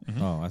Battle.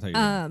 Oh, I thought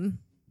you.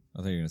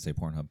 Were gonna say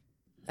Pornhub.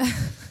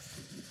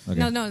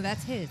 Okay. No,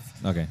 that's his.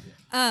 Okay.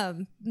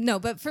 No,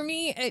 but for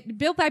me,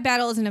 Built by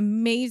Battle is an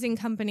amazing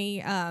company.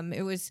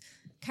 It was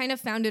kind of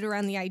founded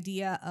around the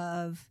idea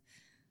of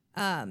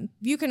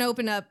you can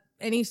open up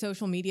any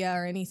social media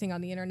or anything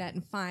on the internet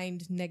and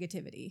find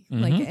negativity,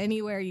 like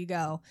anywhere you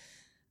go.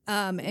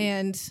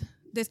 And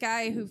this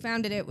guy who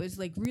founded it was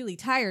like really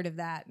tired of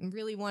that and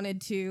really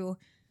wanted to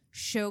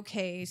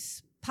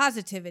showcase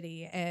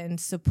positivity and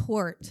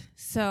support.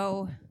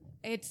 So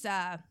it's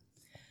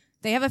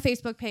they have a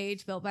Facebook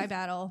page, Built by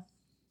Battle,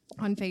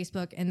 on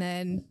Facebook, and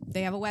then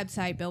they have a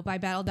website,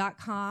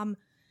 builtbybattle.com,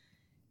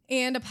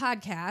 and a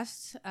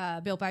podcast,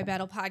 Built by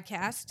Battle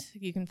Podcast.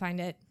 You can find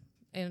it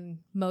in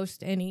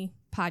most any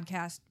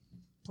podcast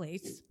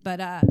place.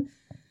 But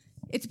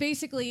it's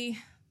basically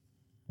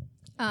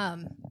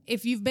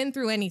if you've been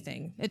through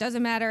anything, it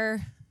doesn't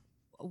matter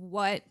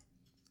what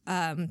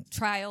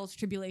trials,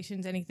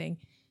 tribulations, anything,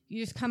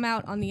 you just come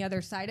out on the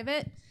other side of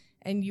it.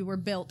 And you were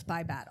built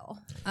by battle.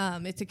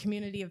 It's a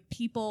community of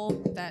people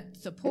that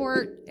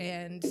support,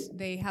 and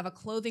they have a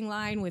clothing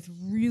line with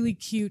really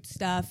cute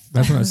stuff.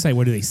 That's what I was saying.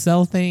 What do they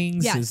sell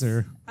things? Yes. Is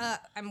there?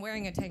 I'm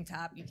wearing a tank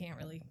top. You can't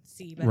really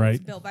see, but Right.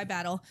 it's Built by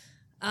Battle.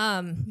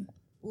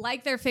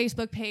 like their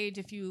Facebook page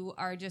if you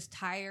are just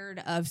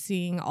tired of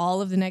seeing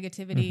all of the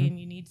negativity and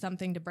you need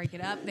something to break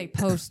it up. They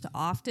post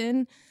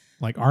often.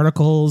 Like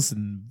articles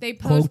and They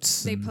post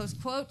quotes. they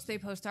post quotes, they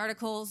post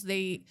articles,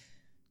 they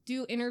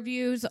do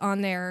interviews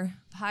on their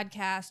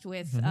podcast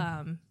with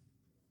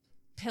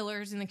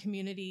pillars in the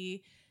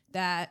community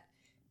that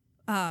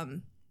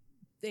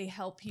they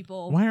help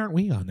people. Why aren't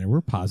we on there?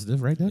 We're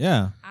positive, right? Deb?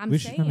 Yeah, I'm we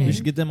should. saying. We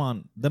should get them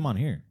on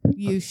here.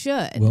 You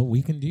should. Well,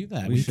 we can do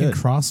that. We We can should.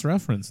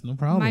 cross-reference, no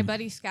problem. My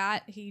buddy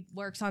Scott, he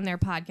works on their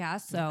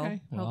podcast, so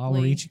Okay. Well, I'll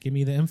hopefully, give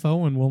me the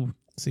info, and we'll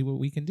see what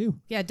we can do.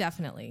 yeah,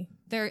 definitely.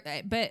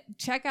 But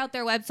check out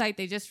their website.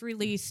 They just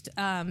released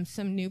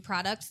some new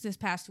products this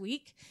past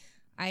week.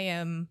 I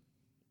am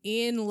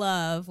in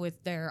love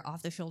with their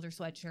off-the-shoulder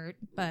sweatshirt,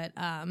 but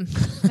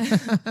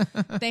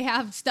they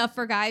have stuff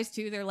for guys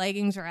too. Their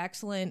leggings are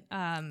excellent.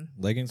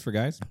 Leggings for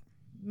guys.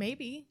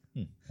 Maybe,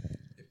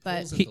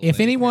 but If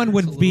anyone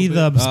would be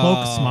the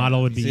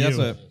spokesmodel, would be See, you. that's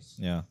what-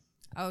 yeah.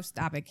 oh,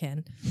 stop it,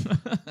 Ken.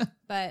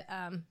 But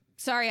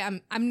sorry,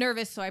 I'm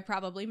nervous, so I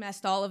probably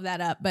messed all of that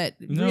up. But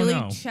really,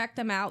 no. check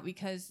them out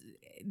because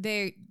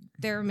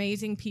they're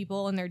amazing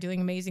people and they're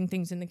doing amazing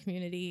things in the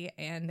community,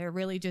 and they're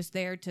really just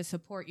there to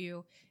support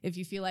you if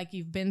you feel like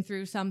you've been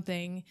through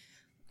something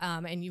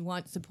and you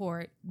want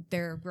support.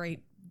 They're a great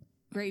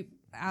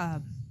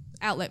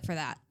outlet for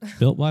that.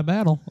 Built by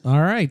Battle.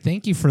 All right,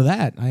 thank you for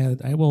that.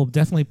 I will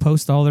definitely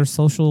post all their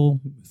social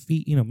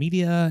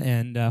media,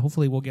 and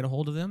hopefully we'll get a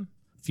hold of them.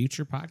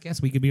 Future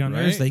podcasts, we could be on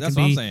theirs. They That's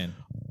can what I'm be saying.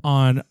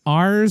 on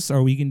ours,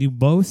 or we can do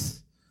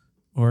both.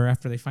 Or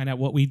after they find out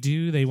what we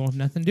do, they won't have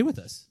nothing to do with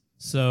us.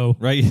 So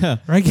Right? Yeah.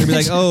 Right, They'd be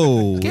like, guys?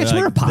 oh, Guys,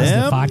 like we're a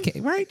positive them?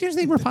 podcast, right? Do you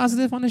think we're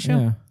positive on the show?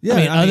 Yeah. Yeah, I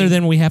mean, I other mean-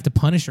 than we have to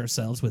punish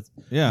ourselves with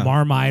Yeah.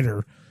 Marmite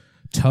or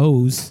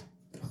toes.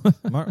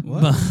 What?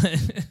 But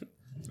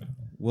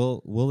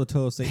Will the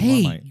toe say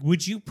hey, Marmite?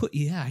 would you put?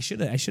 Yeah, I should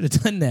have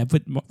done that.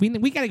 But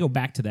we got to go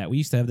back to that. We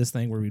used to have this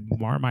thing where we'd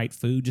Marmite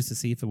food just to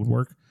see if it would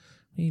work.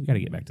 We got to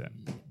get back to that.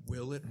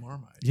 Will it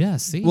Marmite? Yeah.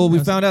 See. Well, we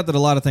found out that a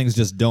lot of things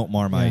just don't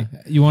Marmite. Yeah.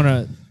 You want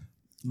to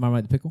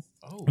Marmite the pickle?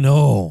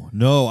 No,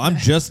 I'm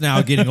just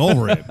now getting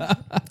over it.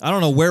 I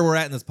don't know where we're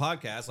at in this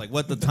podcast, like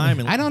what the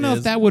timing. I don't know is.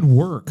 if that would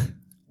work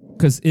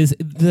because is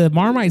the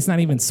Marmite's not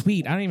even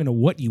sweet. I don't even know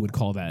what you would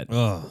call that.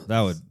 Oh,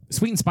 that would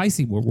Sweet and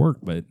spicy would work,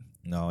 but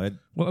no. It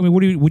well, I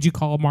mean, would you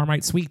call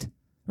Marmite sweet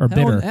or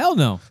bitter? Hell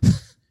no.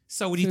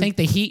 So, would you think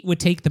the heat would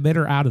take the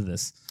bitter out of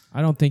this?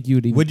 I don't think you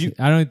would even. would you?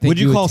 I don't think would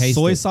you call taste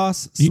soy it.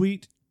 sauce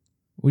sweet?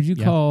 Would you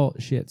Yeah. call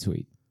shit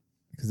sweet?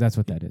 Because that's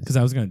what that is. Because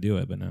I was going to do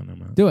it, but no.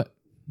 Do it.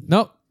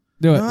 Nope.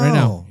 Do it right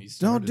now. He Don't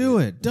started do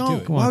it. it.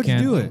 Don't. Come Why on, would you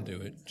Ken. do Don't it?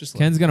 do it. Just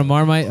Ken's gonna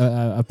Marmite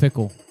a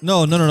pickle.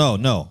 No.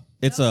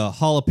 It's a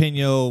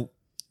jalapeno.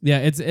 Yeah,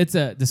 it's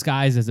a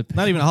disguise as a.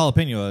 Not even a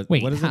jalapeno.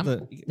 Wait, what is how- it?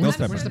 The where's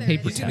ghost the pepper.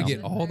 paper He's gonna towel?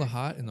 get all the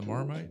hot in the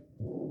Marmite.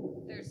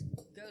 There's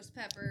ghost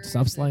peppers.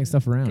 Stop sliding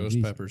stuff around. Ghost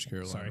Jeez. peppers,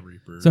 Carolina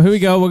Reapers. So here we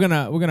go. We're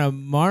gonna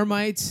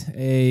Marmite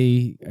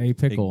a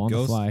pickle A on the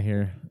ghost- fly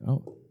here.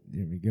 Oh,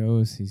 here he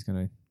goes. He's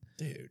gonna.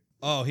 Dude,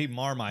 Oh, he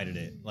Marmited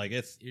it. Like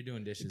it's. You're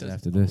doing dishes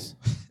after this.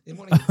 it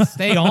won't even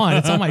Stay on.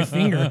 It's on my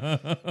finger.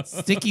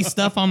 Sticky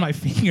stuff on my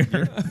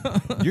finger.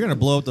 You're gonna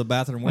blow up the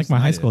bathroom. Like my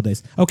high school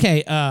days.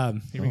 Okay,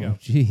 here we Oh, go.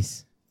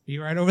 jeez.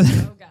 You right over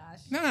there? Oh gosh.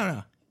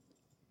 No.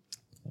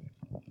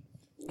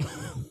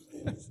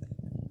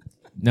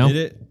 No. Did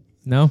it?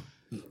 No.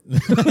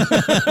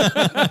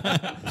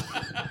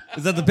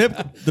 Is that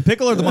the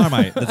pickle or the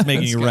Marmite that's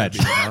making you red?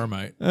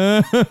 Marmite.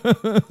 No,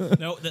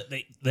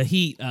 the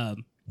heat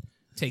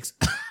takes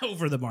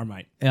over the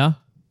Marmite. Yeah.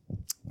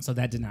 So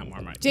that did not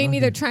Marmite. Jamie,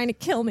 they're trying to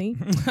kill me.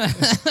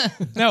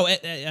 No,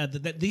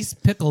 these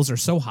pickles are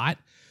so hot.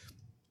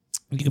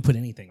 You can put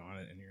anything on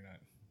it, and you're not.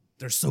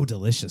 They're so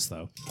delicious,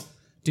 though.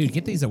 Dude,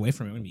 get these away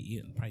from me. I'm gonna be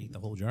eating. Probably eat the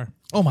whole jar.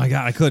 Oh my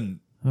god, I couldn't.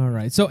 All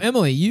right. So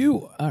Emily,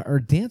 you are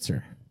a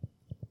dancer,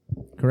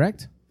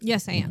 correct?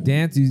 Yes, I am.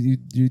 Dance.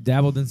 You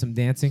dabbled in some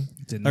dancing.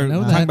 Didn't We're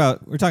know talking that.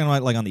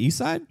 about like on the east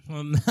side.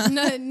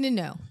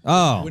 No.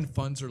 Oh, When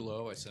funds are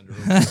low, I send her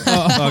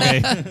over.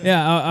 okay.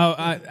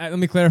 Yeah. Let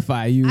me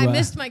clarify. You. I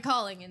missed my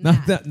calling in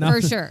not that, not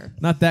for sure.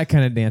 Not that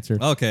kind of dancer.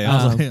 Okay.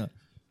 I was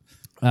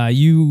like,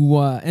 You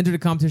entered a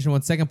competition,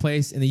 won second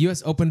place in the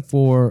U.S. Open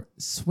for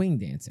swing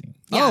dancing.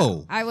 Yeah,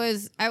 Oh. I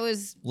was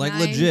Like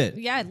 9 legit.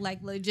 Yeah,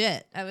 like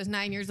legit. I was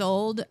 9 years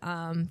old.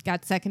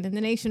 Got second in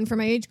the nation for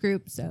my age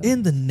group. So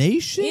in the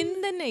nation.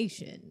 in the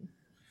nation.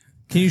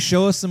 Can you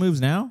show us some moves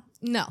now?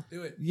 No.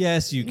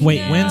 Yes, you can. Wait,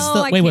 No, when's the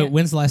I can't.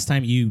 when's the last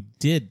time you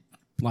did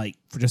like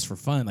for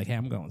fun? Like, hey,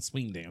 I'm going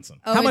swing dancing.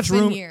 Oh, How it's much been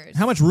room? Years.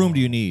 How much room do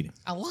you need?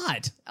 A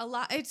lot. A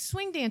lot. It's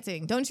swing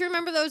dancing. Don't you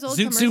remember those old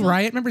Zoot commercials? Suit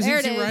Riot. Remember There Zoot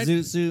it Suit is. Riot?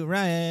 Zoot Suit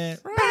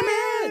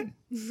Riot.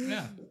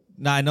 Yeah.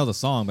 Nah, I know the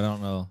song, but I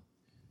don't know.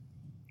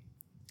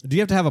 Do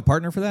you have to have a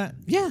partner for that?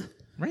 Yeah.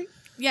 Right.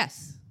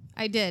 Yes,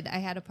 I did. I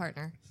had a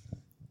partner.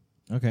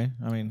 Okay,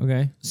 I mean,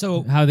 Okay.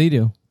 So How they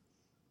do?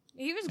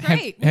 He was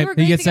great. We Have- were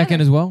he great gets second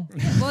together. as well.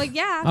 Well,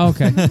 yeah. Oh,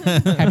 okay.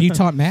 Have you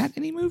taught Matt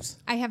any moves?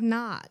 I have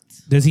not.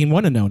 Does he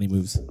want to know any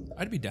moves?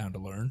 I'd be down to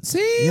learn.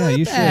 See, Yeah, look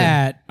you at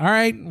that. All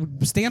right,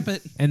 stamp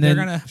it, And they're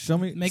then gonna Show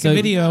me. make So- a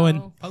video No.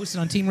 and post it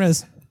on Team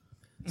Riz.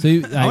 So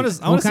you, I want to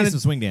what see kind some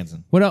of swing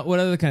dancing. what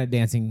other kind of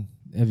dancing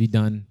have you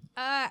done?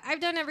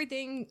 I've done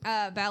everything: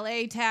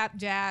 ballet, tap,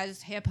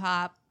 jazz, hip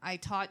hop. I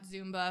taught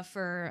Zumba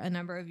for a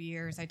number of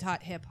years. I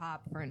taught hip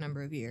hop for a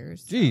number of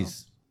years. so-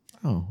 Jeez.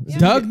 Oh,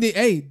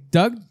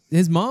 Doug.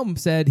 His mom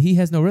said he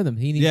has no rhythm.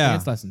 He needs Yeah.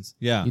 dance lessons.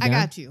 Yeah. You I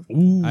down? got you.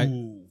 Ooh, I-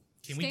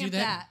 can we do Stamp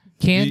that?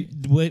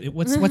 You-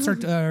 What's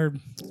our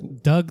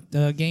Doug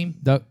game?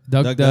 Doug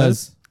Doug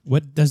does.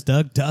 What does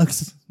Doug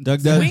does?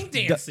 Doug does. Swing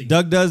dancing.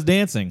 Doug does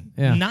dancing.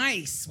 Yeah.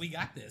 Nice, we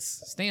got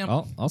this. Stamp.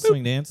 I'll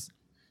swing dance.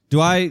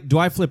 Do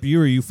I flip you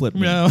or you flip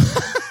me? No.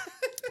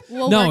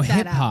 We'll No, work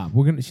that hip out.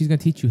 hop. She's gonna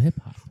teach you hip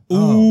hop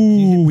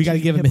Ooh, we got to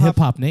give him a hip-hop? hip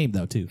hop name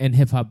though too. and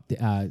hip hop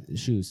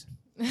shoes.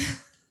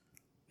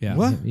 Yeah.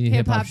 What? You need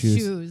Hip hop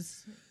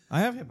shoes.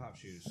 I have hip hop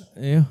shoes.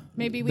 Yeah.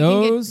 Maybe we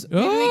Those. can get.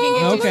 Maybe we can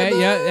get you Okay. some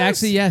of Yeah. those.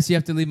 Actually, yes. You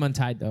have to leave them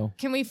untied though.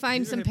 Can we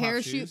find These are some hip-hop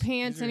parachute shoes.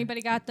 pants?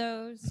 Anybody got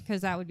those?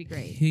 Because that would be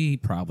great. He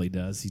probably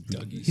does.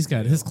 Dougie He's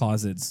got stale. his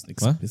closet's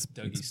What?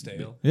 Dougie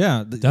stale.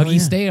 Yeah. Dougie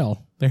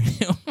stale. There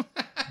you go.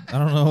 I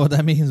don't know what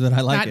that means, but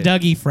I like Not it.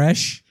 Dougie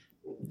fresh.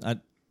 I-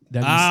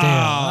 Dougie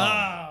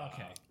Ah.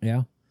 stale. Oh, okay.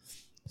 Yeah.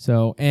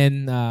 So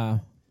and I'm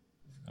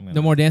gonna-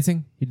 no more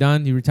dancing. You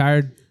done? You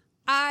retired?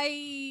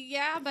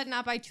 Yeah, but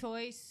not by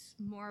choice.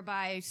 More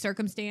by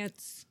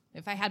circumstance.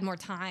 If I had more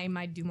time,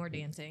 I'd do more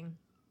dancing.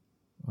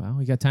 Well,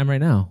 we got time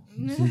right now.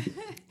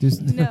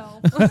 Just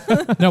No.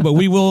 No, but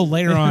we will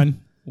later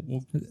on.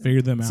 We'll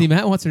figure them out. see.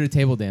 Matt wants her to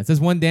table dance.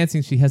 There's one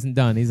dancing she hasn't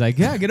done. He's like,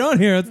 yeah, get on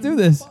here. Let's do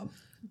this.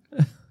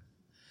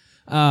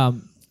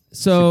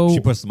 So She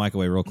puts the mic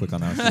away real quick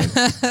on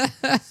that.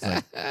 It's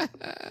like,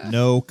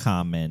 no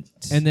comment.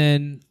 and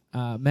then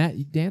Matt,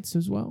 you danced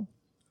as well.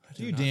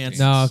 Do you dance?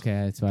 No, okay,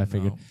 that's what I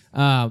figured.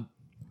 What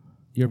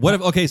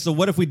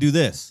if we do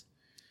this?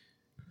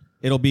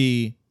 It'll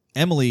be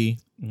Emily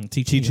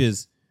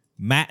teaches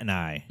Matt and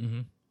I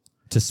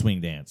to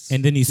swing dance.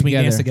 and then you swing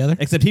dance together.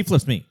 Except he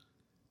flips me.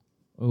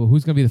 Oh,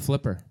 who's gonna be the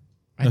flipper?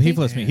 No, he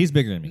flips me. He's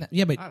bigger than me.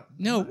 Yeah, but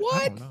no,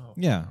 what? I don't know.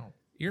 Yeah.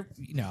 You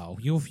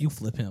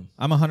flip him.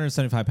 I'm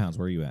 175 pounds.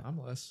 Where are you at? I'm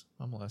less.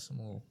 I'm a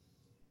little.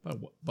 About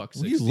buck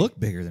Well, 60. you look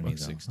bigger than me, Buck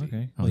though. 60.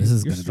 Okay. Oh, this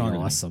is You're going to be stronger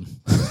than me. awesome.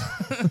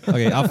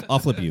 Okay, I'll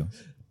flip you.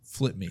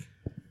 Flip me,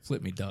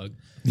 Doug.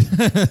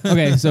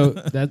 Okay, so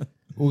that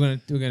we're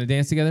gonna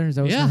dance together. Is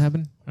that what's Yeah. gonna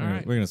happen? All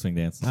right. We're gonna swing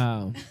dance.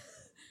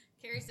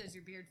 Carrie says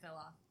your beard fell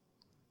off.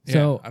 Yeah,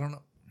 So- I don't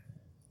know.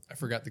 I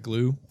forgot the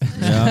glue.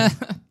 Yeah.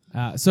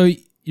 So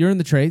you're in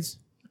the trades.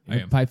 I You're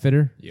a am. pipe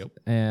fitter. Yep,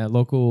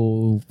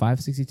 Local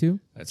 562.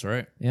 that's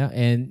right. Yeah,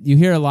 and you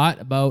hear a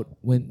lot about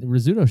when the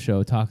Rizzuto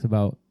show talked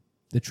about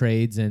the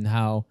trades and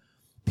how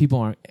people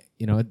aren't,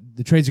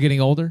 the trades are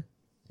getting older,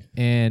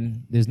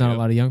 and there's not a Yep.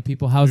 lot of young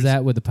people. How's There's-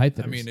 that with the pipe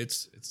I fitters? mean,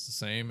 it's the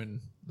same in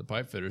the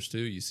pipe fitters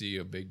too. You see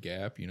a big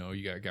gap. You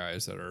got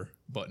guys that are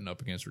butting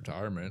up against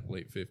retirement,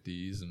 late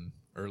 50s and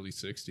early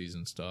 60s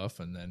and stuff,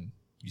 and then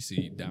you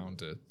see down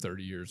to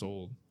 30 years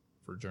old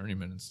for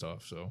journeymen and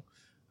stuff. So,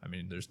 I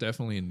mean, there's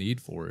definitely a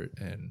need for it.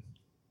 And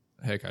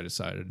heck, I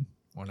decided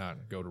why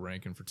not go to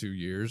Rankin for 2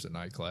 years at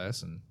night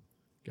class and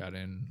got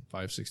in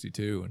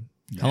 562.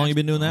 And How long you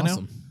been doing that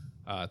Awesome.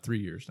 now? 3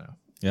 years now.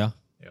 Yeah.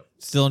 Yep.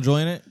 Still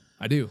enjoying it?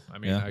 I do. I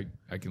mean, Yeah.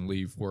 I can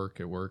leave work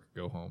at work,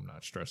 go home,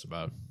 not stress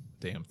about a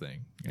damn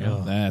thing.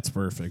 Oh, that's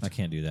perfect. I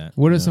can't do that.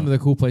 what are some of the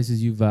cool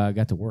places you've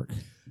got to work?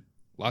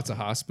 Lots of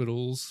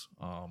hospitals.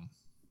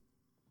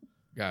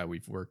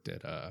 We've worked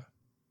at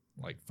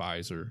like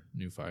Pfizer,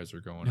 new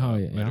Pfizer going Oh, up,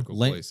 yeah. medical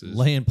Lay, places.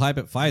 laying pipe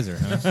at Pfizer.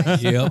 Huh?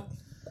 Yep.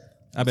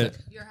 I bet.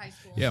 Your high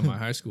school. Yeah, my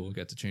high school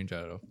got to change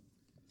out of.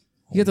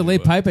 You got to lay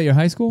pipe at your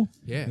high school?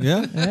 Yeah.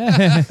 Yeah.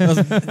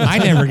 I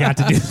never got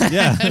to do that.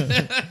 Yeah.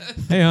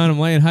 Hey, hon, I'm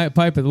laying pipe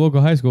at the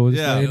local high school.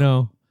 Just Yeah. so you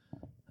know.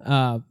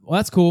 Well,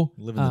 that's cool.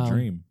 Living the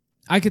dream.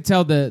 I could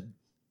tell that,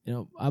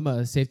 I'm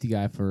a safety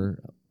guy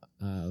for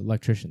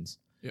electricians.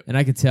 Yep. And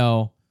I could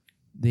tell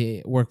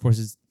the workforce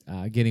is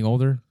getting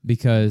older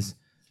because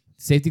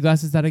safety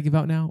glasses that I give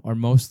out now are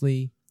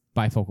mostly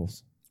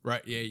bifocals.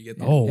 Right. Yeah, you get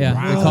that. Oh, Yeah,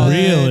 wow.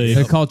 Really?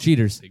 They're called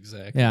cheaters.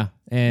 Exactly. Yeah.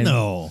 And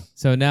No.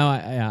 so now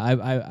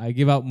I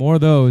give out more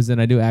of those than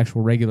I do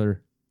actual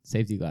regular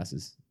safety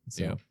glasses.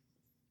 So Yeah.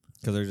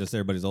 Because they're just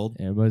everybody's old.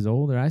 everybody's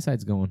old, their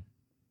eyesight's going.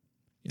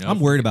 I'm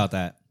worried about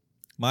that.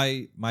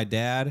 My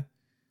dad,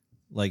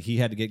 like he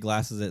had to get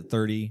glasses at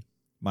 30.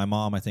 My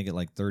mom, I think at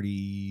like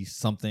 30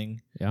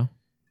 something. Yeah.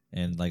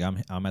 And like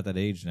I'm at that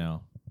age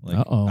now. Like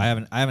Uh-oh. I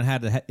haven't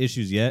had the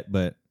issues yet,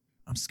 but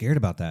I'm scared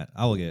about that.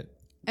 I will get.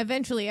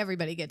 Eventually,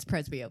 everybody gets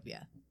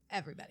presbyopia.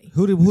 Everybody.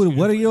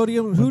 What are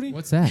you?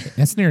 What's that?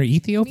 That's near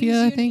Ethiopia, Means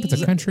I you think. It's a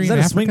need- country Is in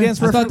that a Africa. swing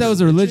dance I reference? thought that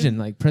was a religion,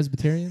 like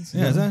Presbyterians.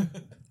 Yeah, is that?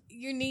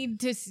 You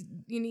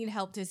need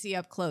help to see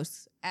up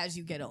close as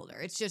you get older.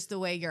 It's just the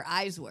way your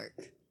eyes work.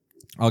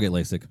 I'll get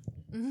LASIK.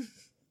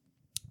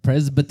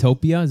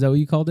 Presbytopia, is that what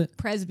you called it?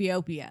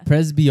 Presbyopia.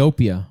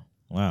 Presbyopia.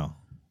 Wow.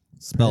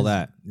 Spell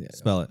that.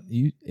 Spell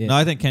it. No,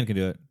 I think Ken can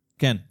do it.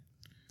 Ken.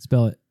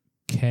 Spell it.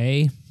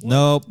 K.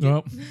 Nope.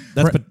 Nope.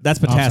 That's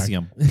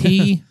potassium.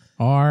 P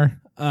R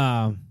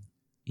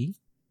E.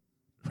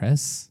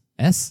 Press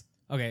S.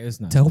 Okay, it's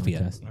not.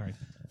 Topia. All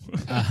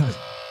right.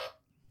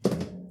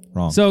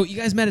 Wrong. So you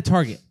guys met at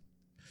Target.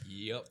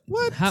 Yep.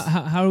 What?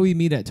 How do we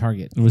meet at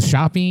Target? It was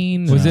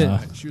shopping. Was it?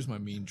 She was my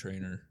mean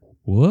trainer.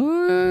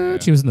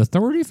 What? She was an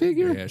authority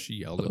figure? Yeah, she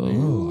yelled at me. A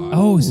lot.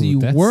 Oh, so you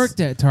that's- worked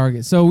at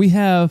Target. So we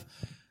have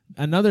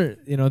another,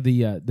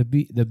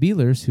 the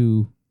Beelers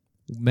who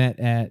met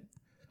at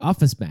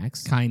Office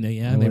Max, Kind of,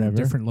 yeah. Or They were whatever.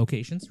 different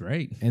locations,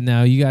 right? and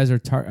now you guys are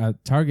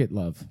Target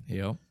love.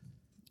 Yep.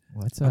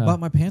 What's I bought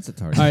my pants at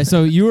Target. All right,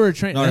 so you were a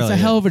trainer. Not That's really, a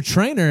hell of a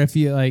trainer. If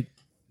you like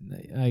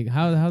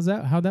how'd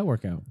that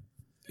work out?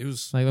 It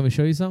was Like, let me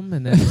show you something,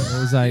 and then it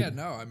was like, yeah,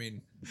 no, I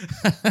mean, she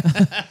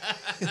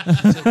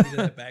took me to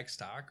the back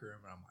stock room,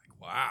 and I'm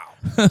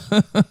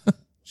like, wow.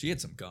 She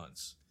had some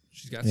guns.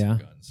 She's got Yeah.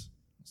 some guns.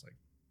 I was like,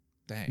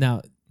 dang.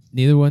 now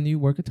neither one of you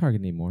work at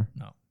Target anymore.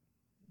 No.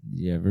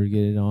 You ever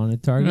get it on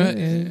at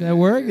Target at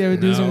work? You ever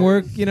do some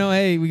work?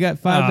 Hey, we got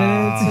 5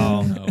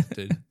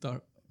 minutes.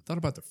 No, thought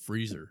about the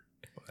freezer.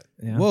 But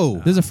Yeah. Whoa.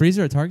 There's a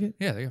freezer at Target?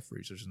 yeah, they got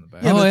freezers in the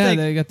back. Yeah, oh but yeah, think-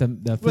 they got the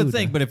food. But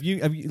think, but if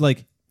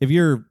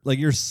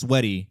you're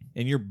sweaty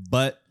and your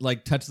butt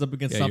like touches up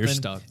against Yeah, you're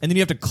something, stuck. and then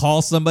you have to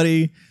call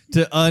somebody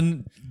to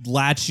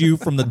unlatch you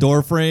from the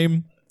door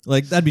frame,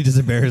 like that'd be just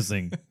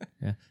embarrassing.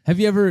 Yeah. Have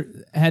you ever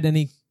had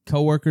any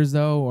coworkers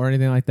though, or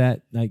anything like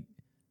that? Like,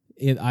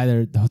 it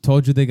either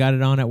told you they got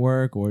it on at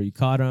work, or you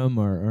caught them,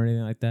 or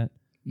anything like that?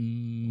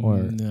 Or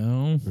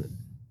no.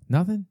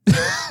 nothing?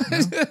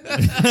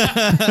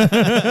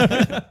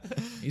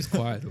 He's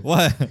quiet.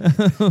 What?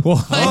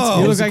 What?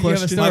 You look like you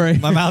have a story.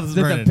 My mouth is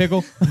that burning.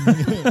 pickle?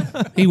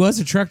 He was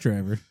a truck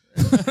driver.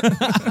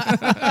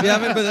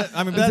 Yeah, but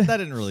that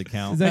didn't really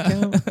count. Does that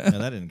count? No,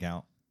 that didn't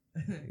count.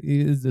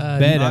 Is the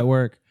bed not- at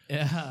work?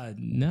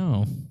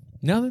 No.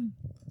 Nothing.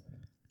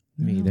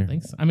 Me I don't either.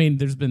 think so. I mean,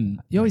 there's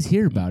been You always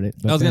hear about it.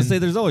 But I was gonna then- say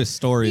there's always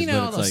stories, you know,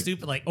 but it's those like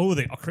stupid like, oh,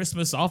 the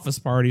Christmas office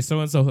party, so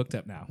and so hooked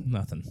up now.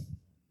 Nothing.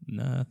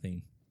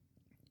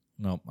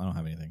 no, I don't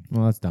have anything.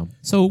 Well, that's dumb.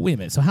 So wait a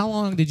minute. So how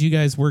long did you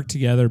guys work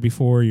together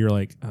before you're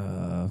like,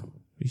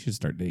 we should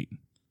start dating?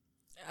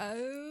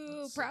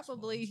 Oh,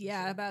 probably,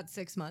 yeah, about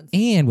 6 months.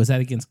 And was that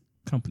against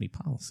company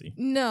policy?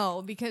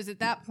 No, because at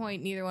that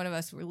point, neither one of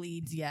us were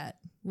leads yet.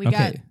 We Okay.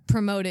 got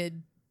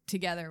promoted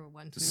together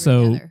once we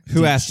So- were together.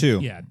 Who asked who?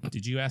 Yeah.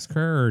 Did you ask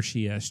her or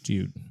she asked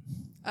you?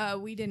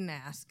 We didn't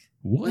ask.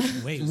 What?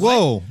 Wait.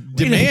 Whoa,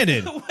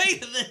 demanded.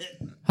 Wait a minute.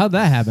 How'd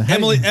that happen?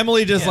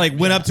 Emily just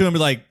went up to him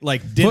and be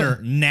like dinner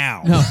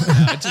now. No.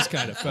 I just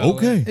kind of fell.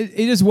 in.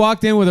 He just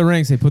walked in with a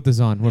ring. Say, put this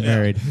on. We're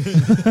married.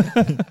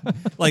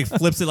 Like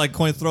flips it like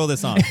coin throw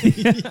this on.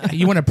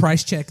 You want to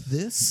price check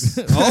this?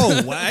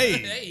 Oh,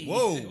 wait.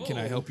 Whoa. Can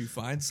I help you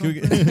find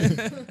something?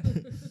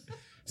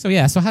 So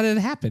yeah. So how did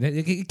it happen?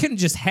 It couldn't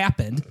just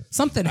happen.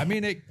 Something. I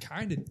mean, it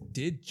kind of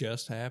did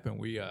just happen.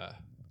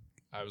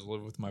 I was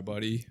living with my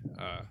buddy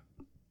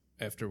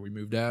after we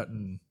moved out,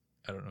 and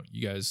I don't know.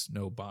 You guys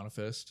know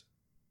Bonifest?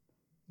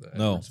 The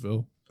No.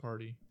 Edwardsville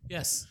party.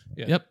 Yes.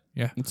 Yeah. Yep.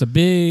 Yeah. It's a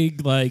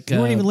big like. You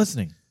weren't even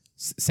listening.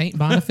 Saint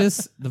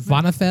Boniface, the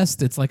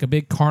Bonifest. It's like a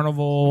big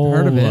carnival. I've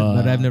heard of it,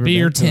 but I've never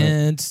beer been to it.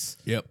 tent,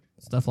 Yep.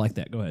 stuff like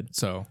that. Go ahead.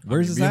 So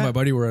Where's this me and at? my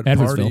buddy were at a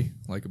Edwardsville. party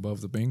like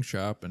above the Bing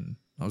shop, and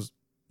I was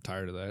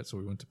tired of that, so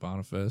we went to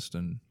Bonifest,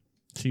 and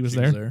She was she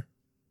there. was there.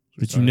 So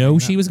we Did you started know hanging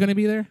she out. was going to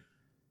be there?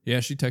 Yeah,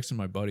 she texted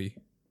my buddy.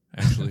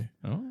 Actually,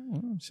 Oh.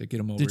 she said, "Get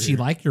him over." Did she here."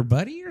 like your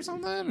buddy or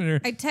something?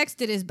 Or? I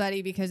texted his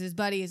buddy because his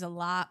buddy is a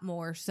lot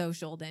more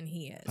social than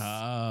he is.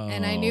 Oh.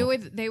 And I knew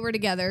they were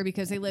together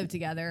because they lived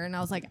together. And I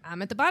was like,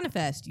 I'm at the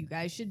Bonifest. You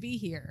guys should be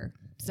here.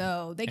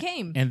 So they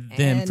came. And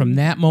then from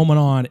that moment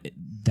on,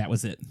 that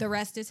was it. the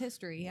rest is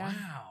history. Yeah.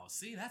 Wow.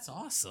 See, that's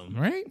awesome,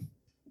 right?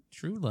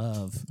 True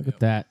love. Look at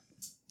that.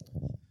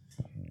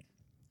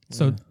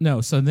 So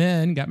no. So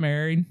then got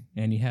married,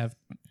 and you have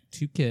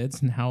 2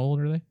 kids. And how old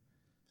are they?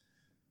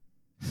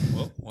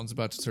 Well, one's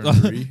about to turn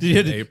 3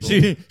 in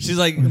April. She's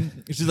like,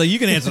 you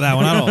can answer that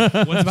one. I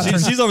don't.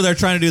 She's over there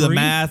trying to do the 3?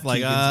 math.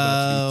 Like, Keegan's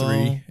about to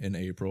be 3 in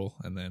April,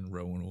 and then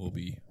Rowan will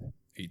be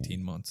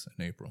 18 months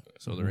in April.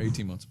 So they're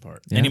 18 months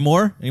apart. Any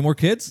more? Any more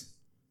kids?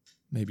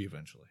 Maybe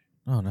eventually.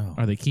 Oh no.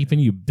 Are they keeping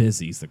you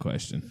busy? Is the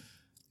question.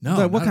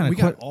 No, What kind of we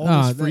got que- all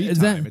Oh, this free is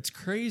time. that- It's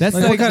crazy. That's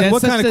Like, like-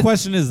 what kind that's of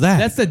question is that?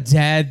 That's the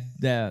dad.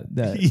 The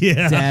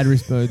Yeah. dad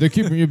response. They're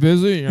keeping you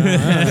busy.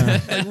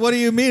 Like, what do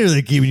you mean? Are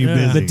they keeping you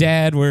busy? The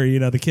dad, where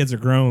the kids are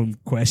grown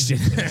question.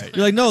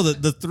 You're like, no,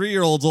 the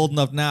 3-year-old's old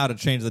enough now to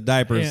change the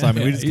diapers. So I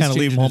mean, we just He's kind of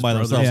leave them home changing by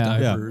his themselves.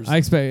 brother's Yeah.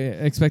 diapers.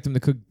 I expect them to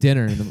cook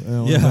dinner by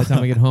the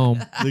time I get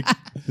home.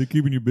 They're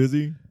keeping you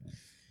busy.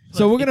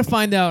 So we're gonna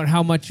find out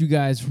how much you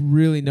guys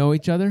really know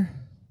each other.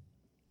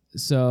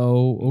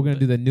 So we're gonna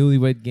do the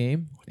newlywed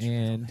game.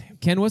 And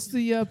Ken, what's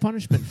the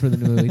punishment for the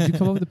newlywed? Did you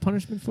come up with a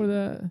punishment for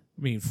the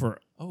I mean,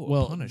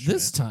 Oh,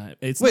 this time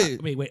it's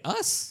Wait. not, wait,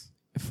 us?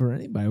 for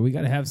anybody? We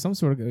gotta have some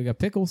sort of. We got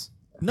pickles.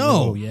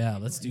 No. Oh, yeah,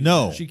 let's do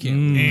No. that. She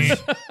can't.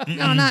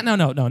 No,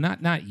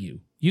 not you.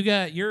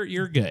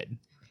 You're good.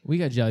 We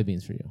got jelly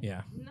beans for you.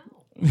 Yeah.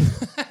 You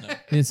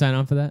didn't sign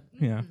on for that?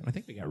 Yeah. I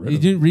think we got rid You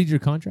of it. didn't read your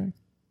contract?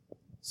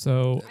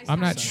 So I'm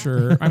not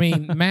sure. I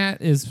mean,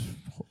 Matt is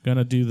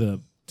gonna do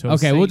the.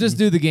 Okay, we'll just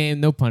do the game.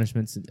 No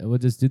punishments. We'll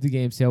just do the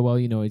game. See how well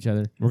you know each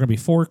other. We're gonna be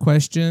 4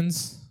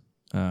 questions.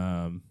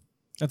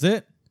 That's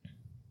it.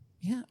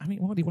 Yeah. I mean,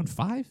 what do you want?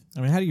 5?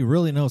 I mean, how do you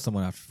really know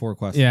someone after 4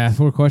 questions? Yeah,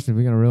 4 questions.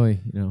 We're gonna really,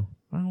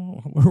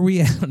 Well, where are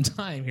we at on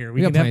time here?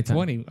 We got can have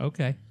plenty of 20.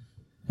 Okay.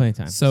 plenty of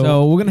time. So-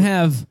 So we're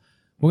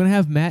gonna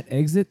have Matt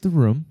exit the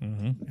room,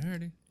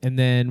 Alrighty. and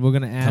then we're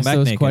gonna ask back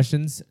those naked.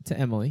 questions to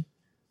Emily.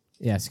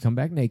 Yes, come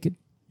back naked,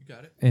 You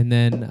got it. and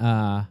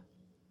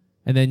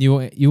then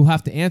you'll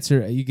have to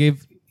answer. You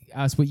gave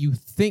us what you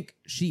think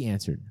she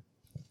answered.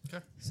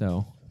 Okay.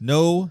 So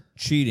No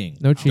cheating.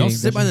 no cheating. Don't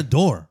sit by the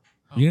door.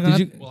 You Did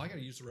you? Well, I got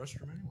to use the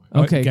restroom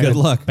anyway. Okay, gotta good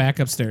luck. Back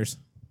upstairs.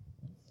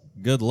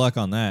 Good luck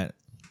on that.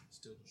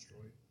 Still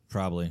destroyed.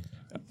 Probably.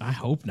 I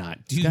hope not,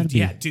 gotta dude. be.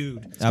 Yeah,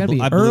 dude. gotta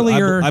be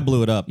earlier- I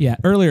blew it up. Yeah,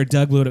 earlier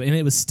Doug blew it up, and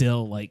it was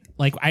still like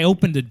I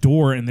opened a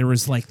door and there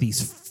was like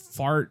these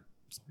fart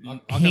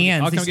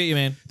hands. I'll come these- get you,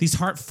 man. These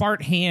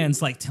fart hands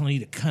like telling you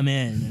to come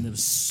in, and it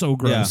was so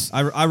gross.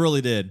 Yeah, I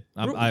really did.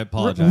 I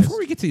apologize. Before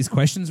we get to these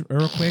questions,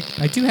 real quick,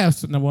 I do have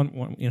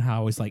one. You know how I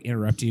always like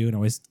interrupt you and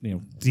always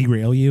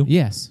derail you.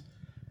 Yes.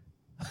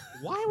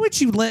 Why would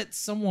you let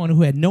someone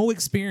who had no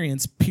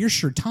experience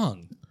pierce your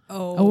tongue?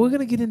 Oh, we're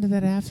gonna get into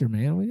that after,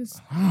 man. We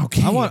just.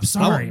 Okay, I'm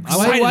sorry. I'm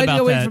excited Why do about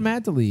you wait that. for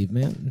Matt to leave,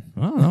 man?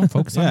 I don't know.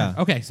 Focus on Yeah. that.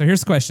 Okay, so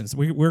here's the questions.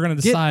 We're gonna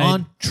Get decide.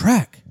 on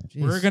track.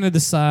 We're gonna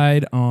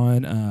decide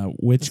on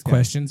which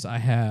questions I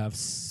have. like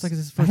it's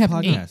his I first have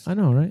podcast. I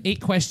know, right?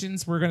 8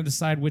 questions. We're gonna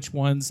decide which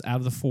ones out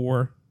of the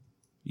 4.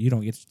 You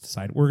don't get to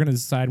decide. We're gonna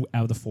decide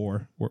out of the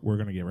 4. We're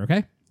gonna give her.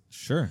 Okay.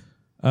 Sure.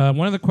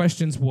 One of the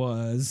questions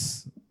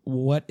was,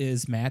 "What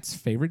is Matt's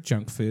favorite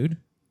junk food?"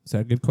 Is that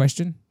a good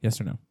question? Yes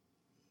or no?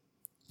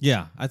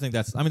 Yeah, I think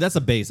that's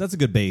a base. That's a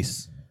good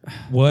base.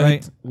 What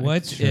Right.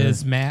 What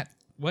is Matt?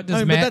 What does I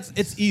mean, Matt? but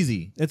it's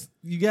easy.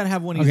 You gotta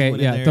have one easy Okay, one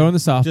yeah. in there. Throw in the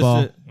Just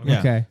softball. to- yeah.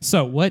 Okay.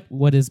 So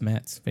what is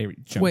Matt's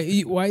favorite junk?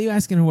 Wait, why are you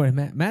asking her what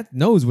Matt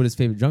knows what his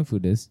favorite junk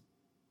food is?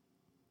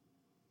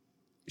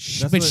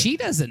 But she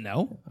doesn't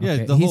know. Yeah,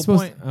 Okay, the he's whole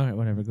supposed point. all right,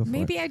 whatever. Go for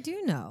Maybe it. I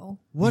do know.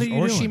 What are you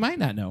or doing? she might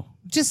not know.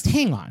 Just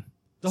hang on.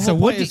 The So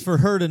whole what point is do- for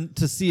her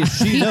to see if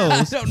she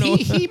knows.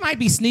 He might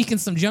be sneaking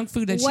some junk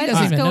food that What she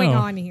doesn't is even going know.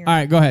 on here? All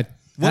right, go ahead.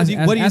 What ask, do you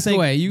ask think-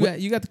 away. You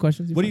what- got the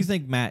questions. What do you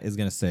think Matt is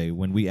gonna say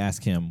when we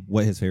ask him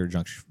what his favorite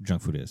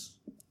junk food is?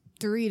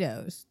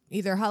 Doritos,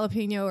 either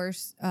jalapeno or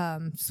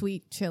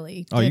sweet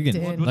chili. Oh, you dipped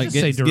can in, like just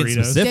say get Doritos.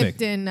 specific.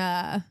 dipped in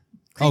cream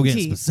Oh,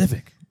 getting cheese.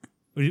 specific.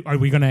 Are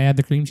we going to add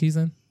the cream cheese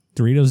then?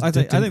 Doritos. I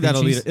dipped think in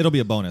that'll cream be cheese? it'll be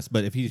a bonus.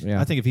 But if he, Yeah.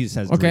 I think if he just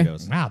has Okay.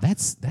 Doritos. Wow,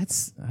 that's.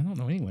 I don't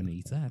know anyone who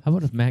eats that. How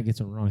about if Matt gets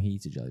it wrong, he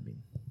eats a jelly bean?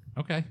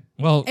 Okay.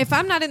 Well, If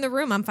I'm not in the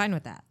room, I'm fine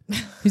with that.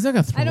 He's not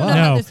gonna throw I don't up.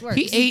 know how no, this works.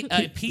 he ate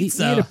a He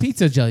pizza. ate a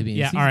pizza jelly beans.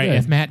 Yeah. He's All right. good.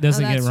 If Matt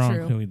doesn't Oh, get it that's wrong,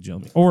 true. he'll eat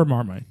jelly bean. Or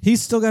Marmite.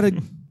 He's still got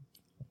to.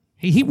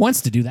 He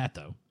wants to do that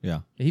though. Yeah.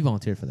 he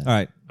volunteered for that. All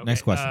right. Okay,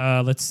 Next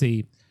question. Let's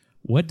see.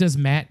 What does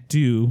Matt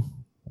do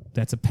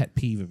that's a pet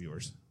peeve of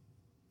yours?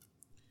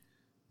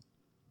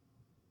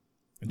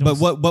 But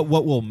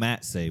what will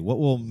Matt say? What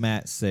will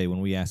Matt say when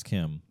we ask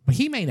him? But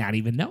he may not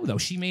even know though.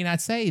 She may not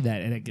say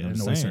that, and it I'm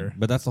annoys saying. her.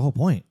 But that's the whole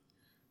point.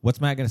 What's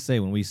Matt going to say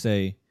when we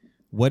say,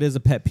 "What is a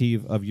pet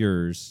peeve of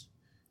yours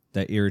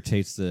that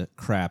irritates the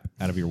crap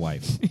out of your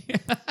wife?"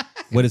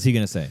 What is he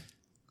going to say?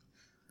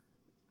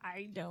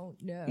 I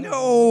don't know.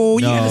 No,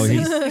 you No, gotta say,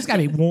 he's- there's got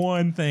to be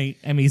one thing.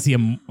 I mean, is he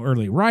an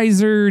early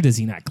riser? Does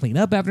he not clean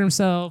up after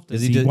himself?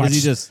 Does Is he watch-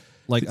 just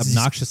like does he-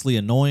 obnoxiously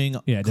annoying?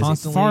 yeah? Does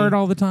constantly he fart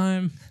all the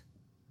time?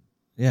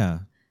 Yeah.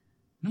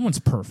 No one's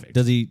perfect.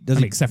 Does he? I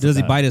mean, except for Does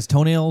he Doug. bite his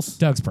toenails?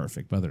 Doug's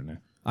perfect, but other than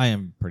that, I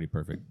am pretty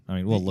perfect. I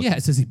mean, we'll look. yeah.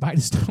 Does he bite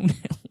his toenails?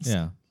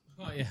 Yeah.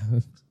 Oh yeah.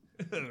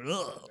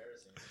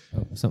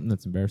 Oh, something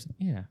that's embarrassing.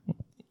 Yeah.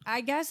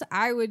 I guess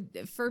I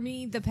would. For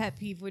me, the pet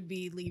peeve would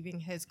be leaving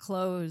his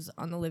clothes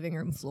on the living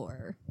room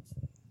floor.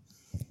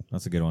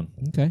 That's a good one.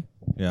 Okay,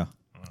 Yeah.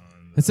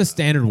 that's a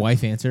standard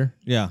wife answer.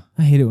 Yeah.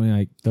 I hate it when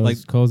like those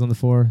Like- clothes on the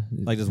floor.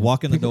 Like just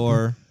walk in the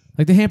door,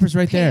 Like the hamper's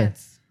right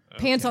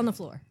Pants on the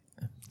floor.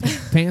 there.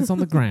 Pants on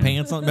the ground.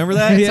 pants on. Remember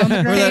that? Yeah.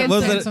 Remember that?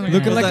 Was Pants that, on the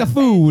Looking was like that, a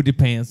fool with your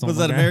pants on. was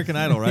the that ground. American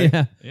Idol, right?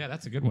 Yeah. Yeah,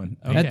 that's a good one.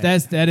 Okay.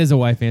 That is a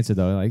wife answer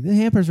though. Like the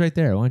hamper's right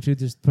there. Why don't you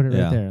just put it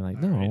Yeah. right there? Like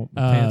no,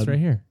 pants right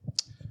here.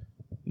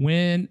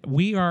 When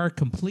we are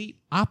complete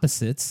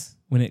opposites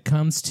when it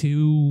comes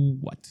to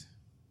what?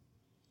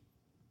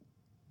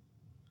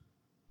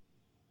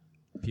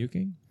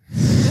 Puking.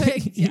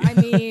 I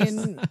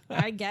mean,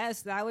 I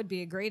guess that would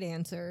be a great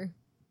answer.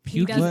 He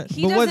Puking? doesn't,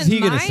 he But what's doesn't he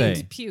gonna mind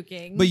say?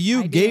 puking. But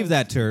you I gave do.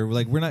 that to her.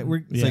 Like we're not. We're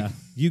it's Yeah. like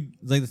you.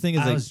 Like the thing is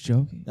I like was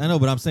joking. I know,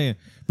 but I'm saying.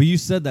 But you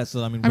said that,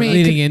 so I mean. I we're mean, not-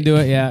 Leading into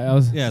it, yeah. I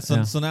was. yeah.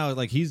 So now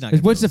like he's not.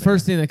 What's the gonna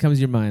first thing that comes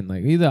to your mind?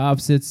 Like either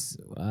opposites.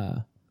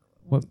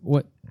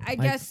 What? I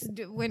like- guess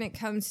when it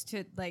comes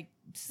to like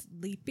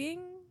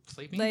sleeping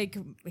Sleeping? Like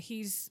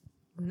he's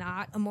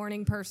not a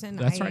morning person.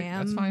 That's I right.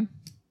 am. That's fine.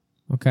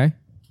 Okay.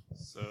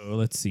 So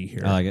let's see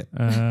here. I like it.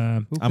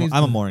 Um, I'm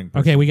a morning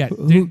person. okay, we got.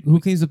 Who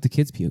cleans up the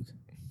kids' puke?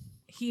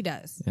 He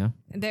does. Yeah.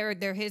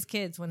 They're his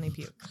kids when they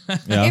puke.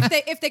 Yeah.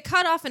 If they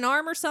cut off an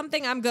arm or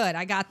something, I'm good.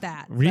 I got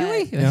that.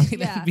 Really? But- That'd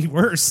yeah. be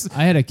worse.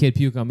 I had a kid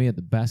puke on me at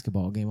the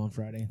basketball game on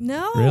Friday.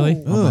 No. Really?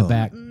 On my Ugh.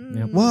 back. Mm.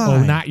 Yep. Why?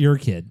 Oh, not your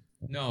kid.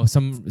 No,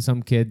 some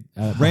kid.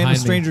 Random behind me.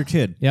 stranger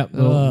kid. Yep.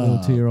 Little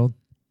 2-year-old.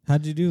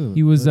 How'd you do?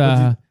 He was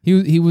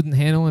he wasn't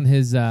handling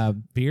his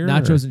Beer?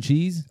 nachos and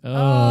cheese,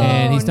 Oh.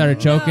 and he started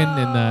choking,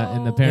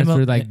 and the parents Emma-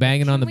 were like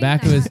banging on the Can we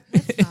back of his. not?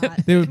 Let's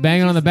not. They were Can we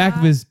banging on the just back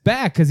of not? his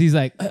back because he's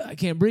like, I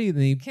can't breathe,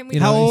 and he, Can we you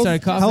know, How he old?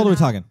 started coughing. How old are we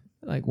talking?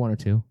 Like 1 or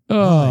 2.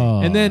 Oh.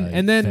 And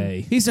then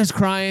Faye. he starts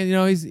crying. You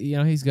know, he's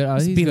good. Oh,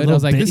 He's he's being a good. I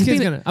was little like, bit- this he's kid's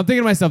being gonna. I'm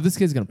thinking to myself, this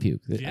kid's gonna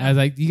puke. Yeah. I was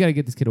like, you got to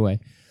get this kid away.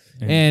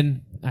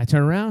 And I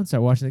turn around,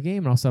 start watching the game,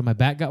 and all of a sudden my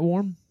back got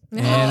warm.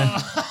 And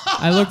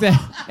I looked at,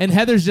 and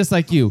Heather's just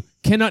like you,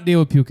 cannot deal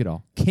with puke at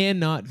all.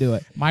 Cannot do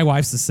it. My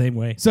wife's the same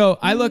way. So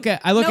I look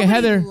at Nobody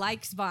Heather.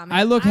 likes vomit.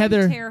 I look I'm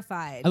Heather-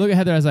 terrified. I look at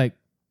Heather. I was like,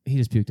 he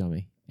just puked on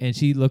me. And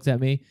she looked at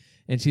me,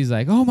 and she's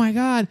like, oh my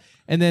god.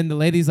 And then the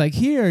lady's like,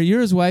 here,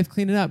 you're his wife.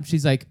 Clean it up.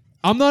 She's like,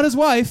 I'm not his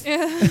wife.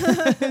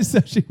 So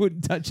she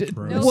wouldn't touch it.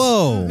 Nope.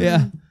 Whoa.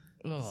 Yeah.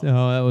 So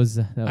that was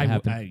that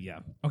happened. Yeah.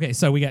 Okay,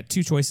 so we got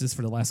 2 choices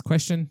for the last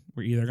question.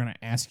 We're either going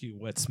to ask you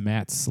what's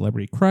Matt's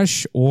celebrity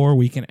crush, or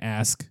we can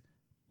ask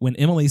when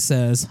Emily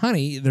says,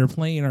 honey, they're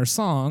playing our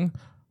song,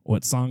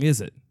 what song is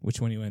it? Which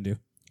one do you want to do?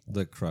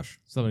 The crush.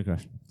 Celebrity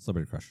crush.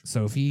 Celebrity crush.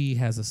 So if he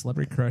has a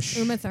celebrity crush.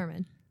 Uma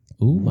Thurman.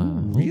 Ooh,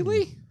 wow.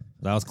 Really?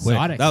 That was quick.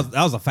 Exotic. That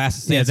was the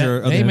fastest Yeah, answer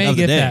of they the, may of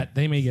the get day. that.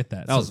 They may get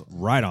that. That was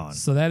right on.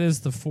 So that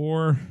is the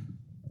 4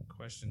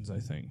 questions, I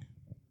think.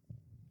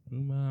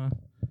 Uma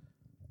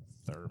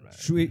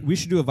Thurman. We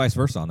should do a vice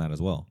versa on that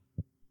as well.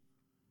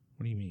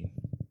 What do you mean?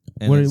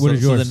 And What then- is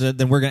so yours?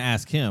 then we're gonna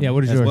ask him. Yeah,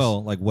 what is as yours?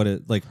 well? Like what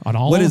is like On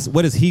all what of is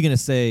what is he gonna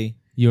say?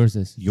 Yours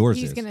is. Yours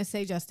He's is gonna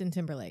say Justin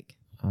Timberlake.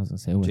 I was gonna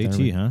say with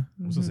JT, huh?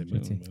 I was gonna say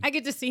Moon, I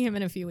get to see him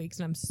in a few weeks,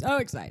 and I'm so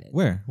excited.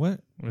 Where? What?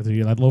 Whether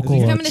you like local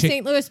He's or coming to chick-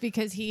 St. Louis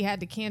because he had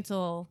to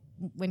cancel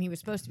when he was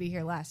supposed to be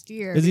here last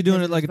year. Is he doing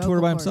because it like a of his tour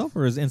vocal by cords. himself,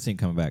 or is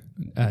Instinct coming back?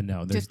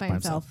 No, there's Just by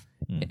himself.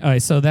 All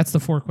right, so that's the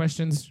 4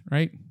 questions,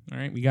 right? All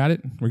right, we got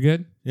it. We're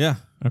good. Yeah,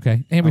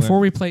 Okay. And before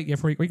we play,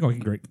 before we go,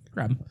 great,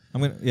 grab 'em.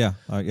 I'm gonna.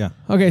 Yeah.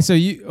 Okay, so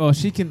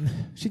she can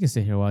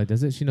stay here while he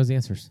does it. She knows the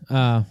answers.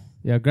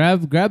 Yeah,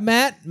 grab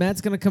Matt.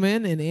 Matt's gonna come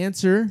in and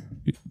answer.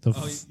 The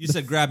Oh, f- you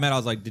said grab Matt. I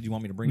was like, did you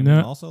want me to bring him No.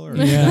 in also? Or?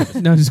 yeah.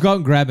 No, just go out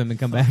and grab him and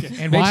come back.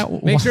 And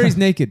make sure he's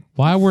naked.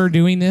 While we're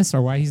doing this,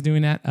 or while he's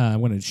doing that, I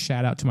want to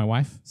shout out to my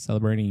wife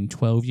celebrating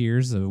 12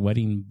 years of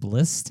wedding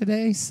bliss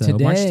today. So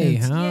March Today,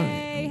 10th. huh?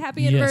 Yay!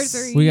 Happy Yes.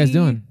 anniversary! What are you guys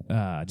doing?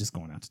 Just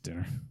going out to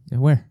dinner. Yeah,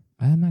 where?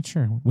 I'm not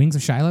sure. Wings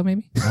of Shiloh,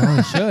 maybe? Oh,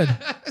 you should.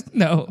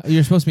 No.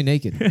 You're supposed to be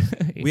naked.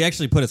 We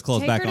actually put his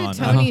clothes Take back her to on.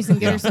 Tony's and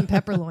get her some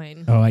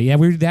pepperloin. Oh yeah,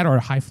 we did that. Or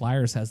High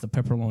Flyers has the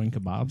pepperloin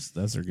kebabs.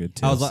 Those are good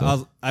too.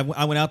 I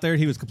went out there.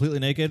 He was completely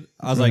naked.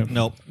 I was like,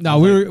 nope. No, I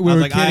was we like- were I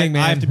was kidding, I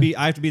man. have to be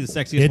the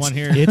sexiest it's one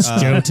here. It's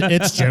Joe.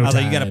 It's Joe. I was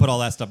like, you got to time. put all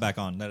that stuff back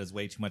on. That is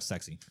way too much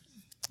sexy.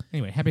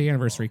 Anyway, happy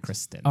anniversary,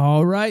 Kristen.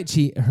 All right,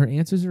 her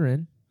answers are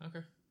in.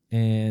 Okay.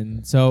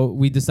 And so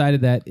we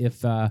decided that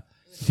if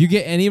you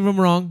get any of them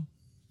wrong,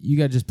 you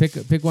got to just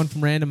pick one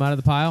from random out of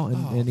the pile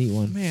and eat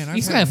one. Man,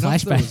 He's gonna have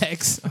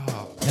flashbacks.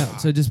 Yeah,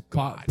 so just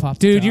pop. The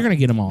Dude, top. you're gonna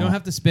get them all. You don't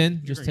have to spin.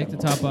 Just take the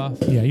top off.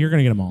 Yeah, you're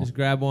gonna get them all. Just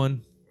grab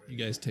one. You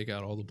guys take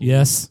out all the blue.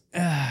 Yes. So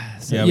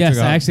Yeah, we yes,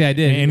 took out- actually I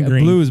did. And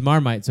green. Blue is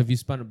Marmite. So if you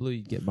spun a blue,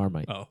 you'd get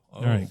Marmite. Oh.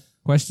 All right.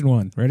 Question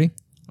 1. Ready?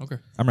 Okay.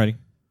 I'm ready.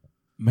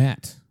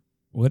 Matt,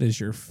 what is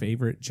your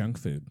favorite junk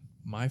food?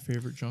 My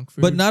favorite junk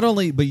food. But not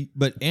only,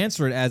 but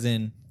answer it as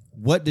in,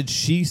 what did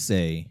she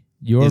say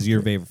Your is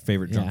your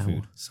favorite junk Yeah.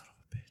 food? Son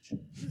of a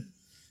bitch.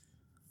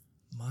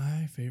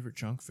 My favorite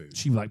junk food.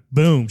 She like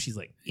boom. She's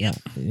like, Yeah.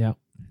 Yeah.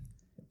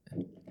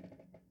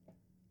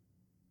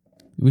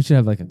 We should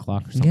have like a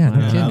clock or something. Yeah, I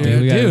don't no know.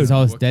 kidding, We got dude. it's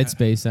all this What dead kind-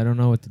 space. I don't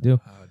know what to do.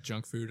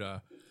 Junk food.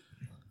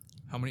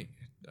 How many?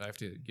 I have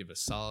to give a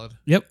solid.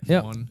 Yep.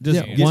 Yep. One.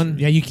 Just- and- one.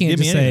 Yeah, you can't Give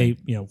me just say,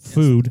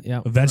 food,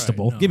 Yeah. a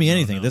vegetable. Right, no. Give me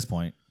anything at this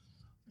point.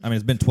 I mean,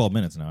 it's been 12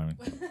 minutes now. I mean,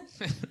 All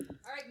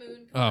right,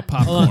 Moon.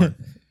 Popcorn.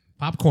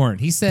 Popcorn.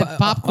 He said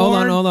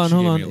popcorn. Hold on. She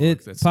gave me a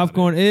look. That's not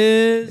Popcorn it.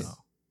 is. No.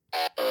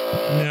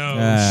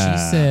 Ah.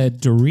 She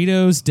said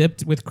Doritos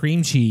dipped with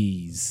cream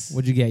cheese.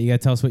 What'd you get? You got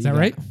to tell us what Is you that got.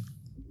 right?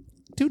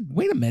 Dude,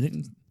 wait a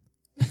minute.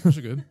 Those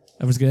are good.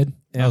 That was good.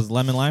 that was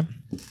lemon lime.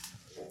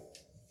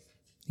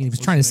 He was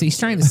trying to see. He's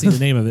trying to see the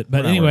name of it. But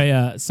We're not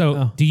anyway, so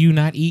Oh. do you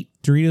not eat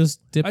Doritos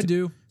dipped? I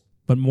do.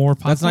 But more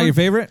popcorn. That's not your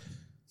favorite?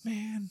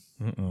 Man.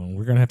 Uh-oh,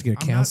 we're gonna have to get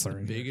a I'm counselor.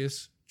 not in the here.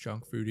 biggest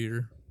junk food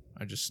eater.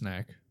 I just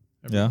snack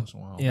every Yeah. once in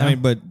a while. Yeah. I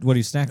mean, but what do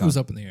you snack It on? goes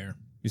up in the air.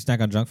 You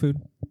snack on junk food?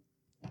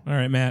 All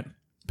right, Matt.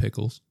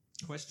 Pickles.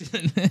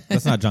 Question.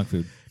 That's not junk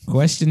food.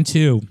 Question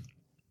 2.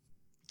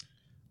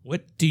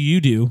 What do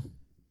you do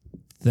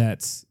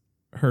that's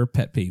her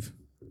pet peeve?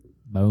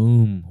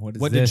 Boom. What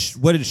is What did this?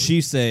 what did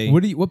she say?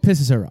 What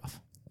pisses her off?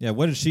 Yeah,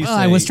 what did she say? Well,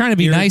 I was trying to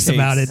be nice irritates-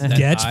 about it, That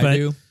Getch, I but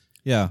do.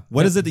 Yeah,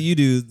 what is it that you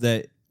do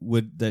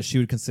that she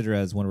would consider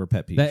as one of her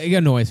pet peeves? That it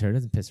annoys her. It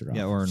doesn't piss her off.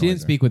 Yeah, or she annoys didn't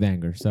her. speak with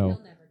anger, so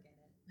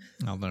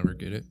I'll never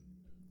get it.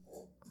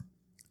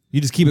 You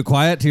just keep it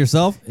quiet to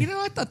yourself? you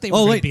know, I thought they Oh, were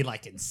going wait. to be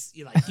like,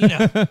 you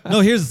know, No,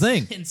 here's the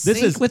thing. in This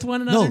sync is with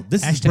one another. No,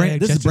 this is Hashtag brand.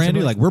 This is Chester brand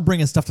new. Chevrolet. Like we're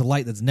bringing stuff to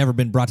light that's never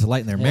been brought to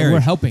light in their marriage. we're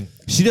helping.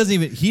 She doesn't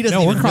even. He doesn't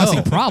No, even we're causing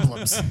know.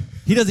 problems.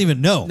 He doesn't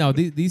even know. No,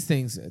 these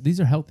things, these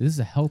are healthy. This is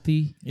a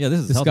healthy Yeah, this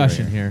is healthy right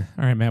discussion here.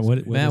 All right, Matt.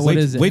 What Matt, is what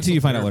it? is it? Wait till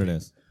you find out what it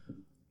is.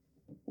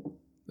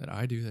 That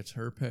I do. That's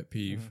her pet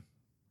peeve.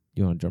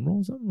 You want a drum roll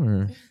or something?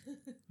 Or?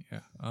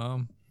 Yeah.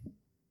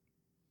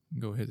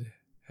 Go ahead.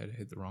 Had to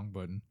hit the wrong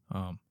button.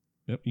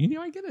 Yep, you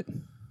know I get it.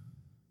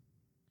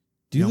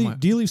 Do you Be on leave, my-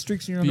 do you leave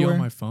streaks in your Be underwear? on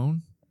my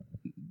phone.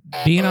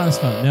 Being on his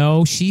phone.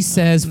 No, she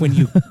says when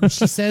you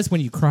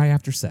cry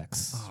after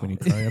sex. When you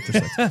cry after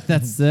sex.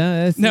 That's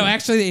No,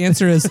 actually the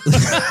answer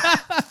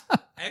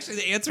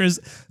is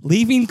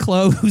leaving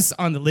clothes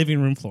on the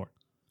living room floor.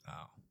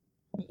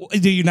 Oh.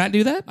 Do you not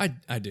do that?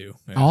 I do.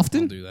 Yeah,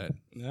 Often? I'll do that.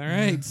 All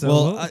right. So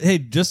well, hey,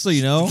 just so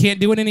you know, can't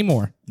do it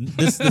anymore.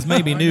 this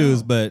may be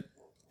news, but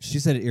she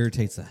said it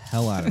irritates the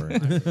hell out of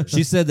her.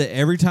 She said that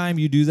every time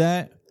you do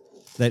that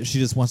she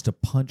just wants to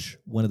punch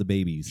one of the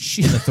babies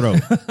in the throat.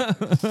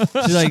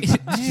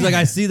 she's like,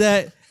 I see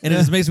that, and it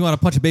just makes me want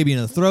to punch a baby in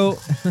the throat.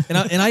 And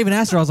I even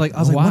asked her, I was like,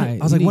 Why? You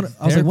one need of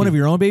therapy.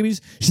 your own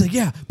babies. She's like,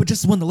 yeah, but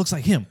just the one that looks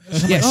like him.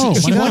 I'm Yeah, like, oh,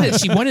 she my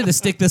God. wanted to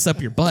stick this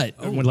up your butt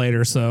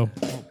later. So,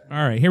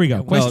 all right, here we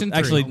go. Question no, three.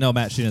 actually, no,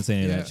 Matt. She didn't say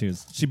any of that. She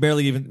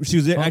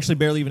was actually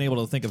barely even able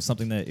to think of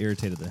something that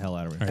irritated the hell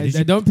out of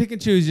her. Don't pick and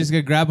choose. Just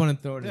gonna grab one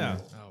and throw it. Yeah. In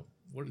there. Oh,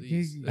 what are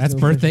these? That's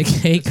birthday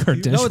cake or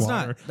dishwater. No, it's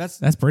not.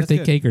 That's birthday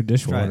good. cake or Try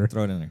dishwater. it.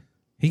 Throw it in there.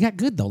 He got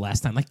good though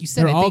last time, like you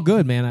said. They're I all think-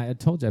 good, man. I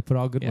told you. I put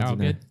all good Yeah, ones all in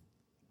there. good.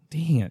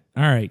 Dang it!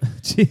 All right,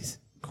 Jeez.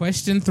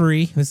 question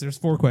 3. There's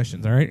 4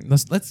 questions. All right,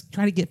 let's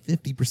try to get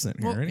 50%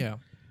 here. Well, Ready? yeah.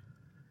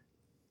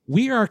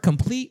 We are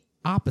complete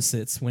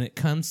opposites when it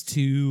comes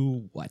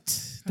to what?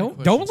 Don't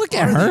questions look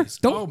at are her. these?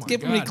 Don't Oh my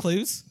give me God.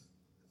 clues.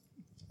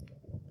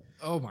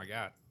 Oh my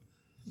God.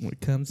 When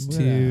it comes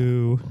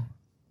to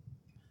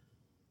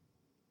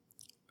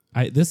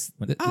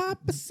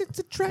opposites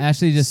attract.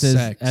 Ashley just says.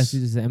 Sex.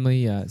 Ashley just says,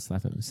 Emily,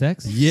 slap him.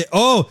 Sex. Yeah.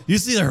 Oh, you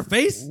see her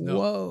face? No.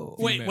 Whoa.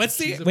 Wait, Female. what's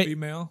the She's a wait?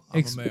 female.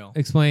 I'm a male.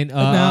 Explain. No.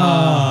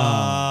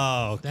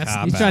 Oh, That's-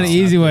 cop He's out. trying the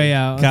easy way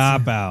out.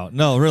 Cop out.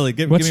 No, really.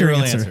 Give What's me a your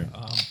real answer? answer.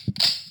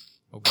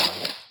 Oh God.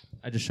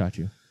 I just shot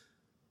you.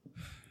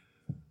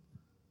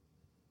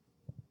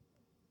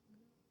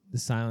 The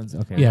silence.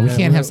 Okay. Yeah, we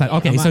can't have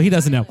silence. Okay, so he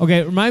doesn't know.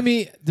 Okay, remind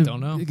me. Don't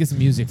know. Get some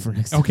music for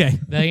next. Okay,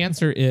 the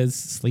answer is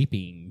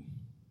sleeping.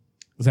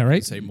 Is that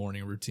right? Say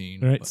morning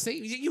routine. All right. but See,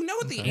 you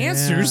know the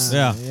answers.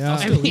 Yeah. Yeah. I'll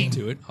I still mean- eat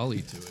to it. I'll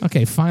eat to it.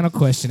 Okay, final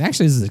question.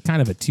 Actually, this is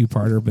kind of a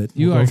 2-parter, but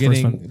You we'll are go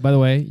first getting. one. By the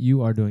way,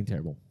 you are doing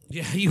terrible.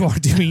 Yeah, you are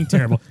doing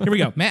terrible. Here we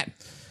go, Matt.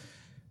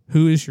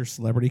 Who is your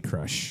celebrity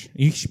crush?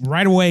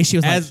 Right away, she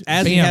was As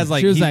like, he bam. has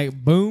like She was he, like,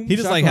 boom. he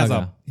just like has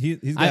shakalaka.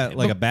 he's got I-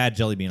 like a bad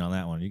jelly bean on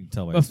that one. You can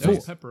tell by But his That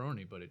face. was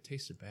pepperoni, but it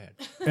tasted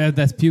bad.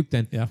 That's puke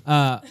then. Yeah.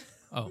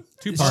 Oh,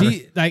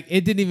 She like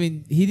it didn't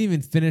even. He didn't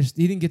even finish.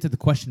 He didn't get to the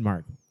question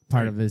mark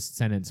part of his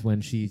sentence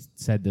when she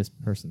said this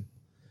person.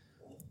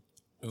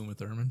 Uma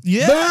Thurman.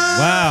 Yeah.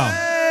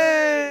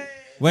 Wow.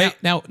 Wait.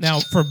 Now,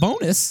 for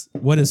bonus,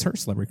 what is her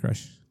celebrity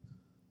crush?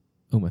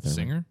 Uma Thurman.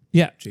 Singer.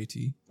 Yeah,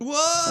 JT. Oh,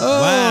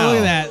 Wow.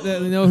 look at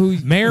that. We know who.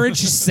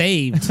 marriage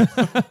saved.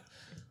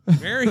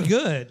 Very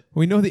good.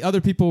 We know the other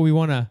people we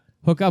want to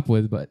hook up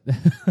with, but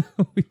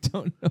we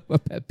don't know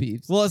about pet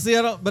peeves. Well, see,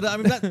 I don't. But I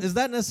mean, is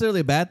that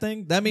necessarily a bad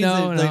thing? That means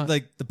No, that, no.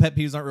 like the pet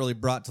peeves aren't really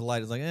brought to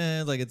light. It's like,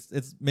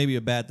 it's maybe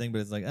a bad thing, but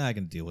it's like I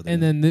can deal with it.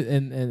 And then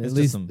and It's at just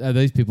least some-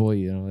 these people,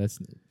 you know, that's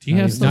you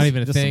have not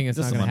even a just thing. some- It's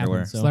just not some going to underwear.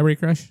 happen. So. Celebrity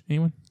crush?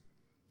 Anyone?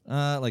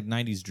 like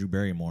 '90s Drew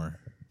Barrymore.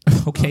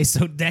 Okay,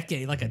 so like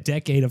a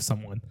decade of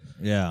someone.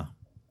 Yeah.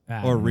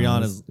 I Or don't know.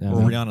 Rihanna's Yeah.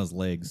 or Rihanna's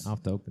legs. I'll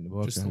have to open the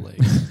book. Just the then.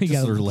 legs. You Just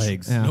got her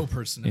legs. Yeah. No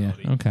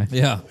personality. Yeah. Okay.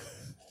 Yeah.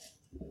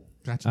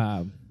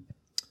 Gotcha.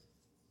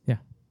 Yeah,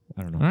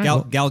 I don't know. All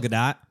right. Gal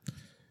Gadot.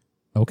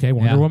 Okay.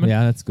 Wonder yeah, Woman.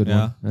 Yeah, that's a good Yeah.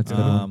 one. That's a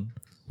good one. Um,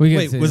 We get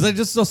wait, to- was that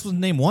just supposed to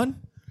name one?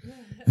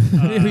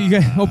 you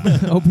guys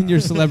open your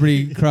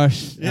celebrity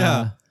crush?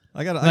 Yeah.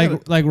 I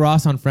got like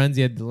Ross on Friends,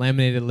 he had the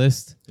laminated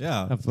list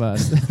yeah. of.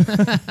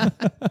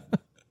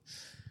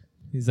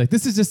 He's like,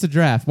 this is just a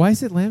draft. Why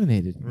is it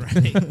laminated?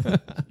 Right.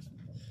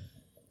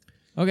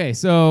 Okay,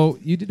 so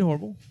you did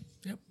horrible,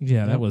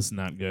 Yeah, that was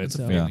not good. It's a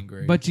So- failing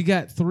grade. but you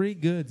got 3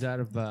 goods out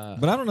of.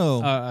 But I don't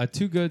know.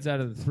 2 goods out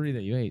of the 3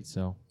 that you ate.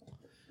 So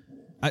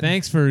I-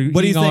 thanks for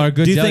what do you eating all our think?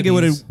 good Do you think it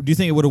would jellies. have? Do you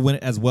think it would have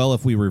went as well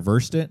if we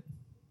reversed it?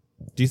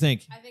 Do you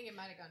think? I think it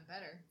might have gone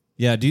better.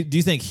 Yeah. Do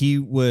you think he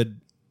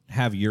would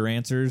have your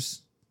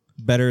answers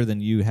better than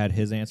you had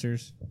his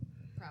answers?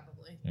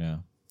 Probably. Yeah.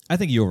 I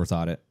think you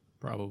overthought it.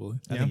 Probably.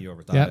 I think you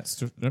overthought Yeah, it.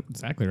 that's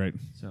exactly right.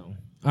 So all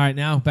right,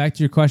 now back to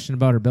your question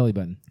about her belly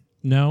button.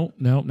 No,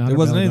 not There a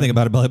wasn't belly anything button.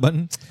 about a belly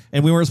button,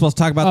 and we weren't supposed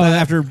to talk about that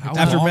after How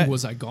after long Matt,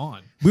 was I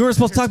gone? we weren't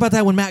supposed to talk about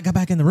that when Matt got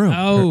back in the room.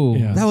 Oh,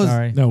 Yeah. That was-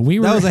 sorry. No, we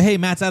were. That was a hey,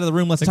 Matt's out of the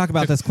room. Let's talk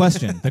about this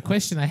question. The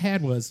question I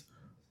had was,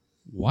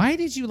 why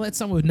did you let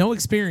someone with no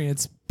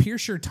experience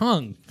pierce your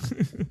tongue?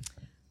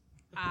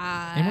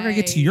 And we're gonna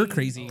get to your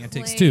crazy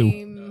antics,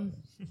 too.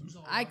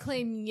 I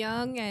claim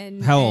young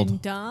and, How old?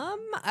 and dumb.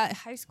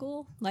 High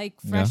school, like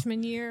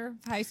freshman year of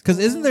high school. Because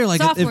isn't there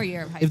like sophomore if,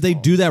 year of high if they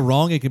school. do that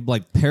wrong, it could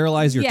like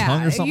paralyze your yeah,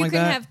 tongue or something you like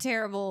can that? have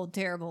terrible.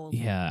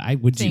 Yeah, I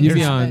would. Things You'd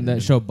be happen. on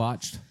that show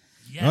Botched.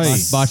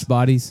 Yes. Botched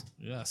Bodies.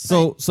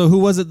 So who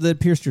was it that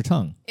pierced your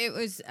tongue? It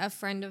was a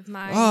friend of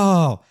mine.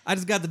 Oh, I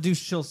just got the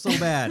douche chill so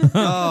bad.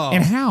 Oh.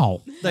 And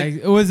how?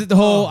 Like, was it the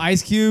whole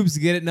ice cubes to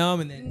get it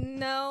numb and then?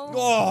 No,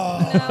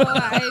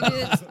 I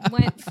just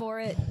went for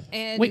it.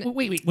 And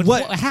Wait.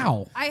 What?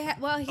 How?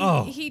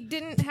 He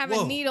didn't have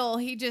a needle.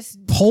 He just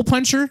Hole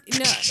puncher?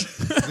 no.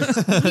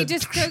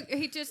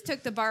 he just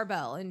took the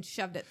barbell and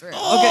shoved it through.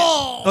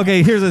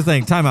 Okay, here's the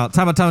thing. Time out.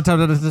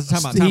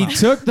 He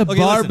took the Okay,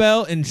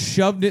 barbell and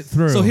shoved it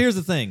through. So here's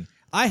the thing.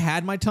 I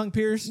had my tongue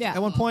pierced Yeah.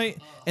 at one point,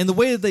 and the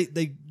way that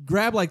they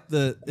grab like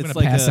the I'm it's gonna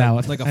like pass a,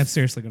 out. like a I'm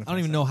seriously gonna. I don't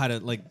even know how to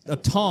like a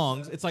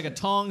tongs. It's like a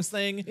tongs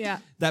thing. Yeah.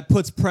 That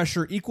puts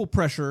pressure, equal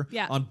pressure,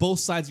 Yeah. on both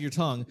sides of your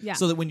tongue. Yeah.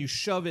 So that when you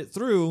shove it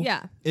through,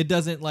 Yeah. it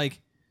doesn't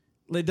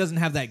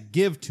have that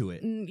give to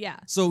it. Yeah,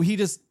 So he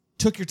just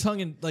took your tongue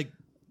and like.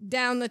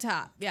 down the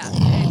top. Yeah.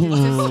 How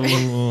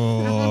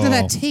did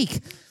that take?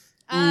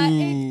 It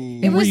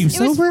And were was you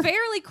sober?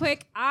 fairly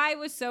quick. I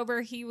was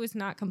sober. He was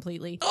not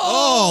completely.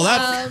 Oh,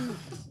 that's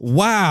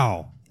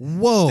wow.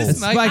 Whoa.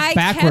 it's like I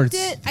backwards.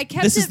 kept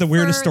it. This is the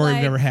weirdest for, story like,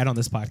 we've ever had on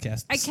this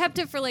podcast. I kept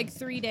it for like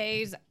 3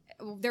 days.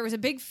 There was a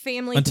big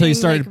family Until you thing,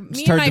 started like, me and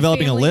started my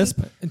developing family- a lisp.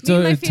 Until me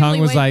and my your tongue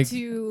family was went like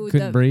to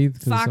couldn't the breathe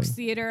 'cause Fox it's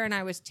Theater, and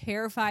I was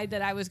terrified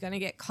that I was going to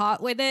get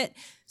caught with it.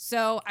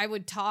 So I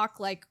would talk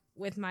like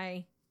with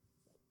my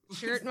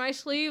shirt in my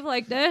sleeve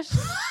like this,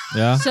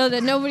 Yeah. so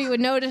that nobody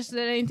would notice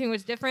that anything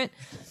was different.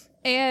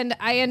 And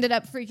I ended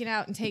up freaking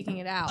out and taking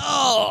it out.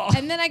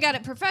 And then I got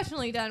it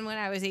professionally done when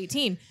I was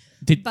 18.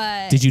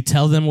 Did you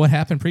tell them what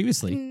happened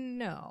previously?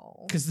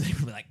 No, Because they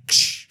were like,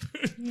 Ksh.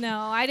 no,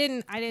 I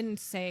didn't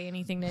say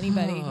anything to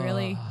anybody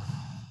really.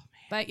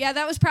 But yeah,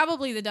 that was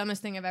probably the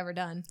dumbest thing I've ever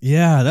done.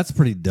 Yeah, that's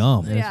pretty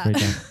dumb. Yeah. Pretty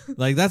dumb.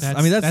 Like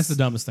that's the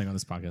dumbest thing on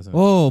this podcast.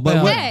 Whoa, but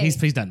Well, what, Hey.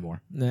 he's done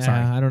more. Nah, Sorry.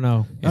 I don't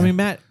know. I mean,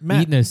 Matt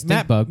Eating a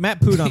stink bug. Matt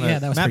pooed on a Yeah,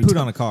 that was Matt pretty pooed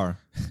dumb. on a car.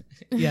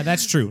 Yeah,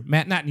 that's true.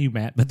 Matt, not you,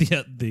 Matt, but the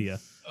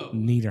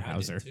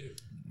Niederhauser.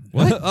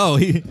 What? Oh,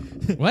 he.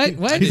 What?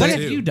 What did have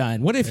too. you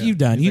done? What have you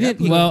done? You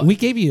didn't. Well- we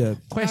gave you a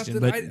question,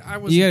 Not but that I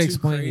wasn't You gotta too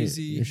explain your-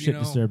 crazy, your shit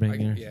know, disturbing I-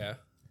 here. Yeah.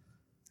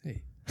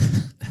 Hey.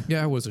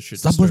 Yeah, I was a shit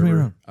Stop pushing me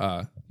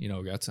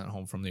disturber. Got sent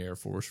home from the Air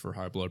Force for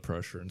high blood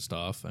pressure and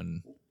stuff,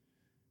 and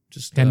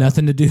just had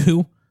nothing to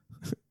do.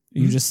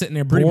 You just sitting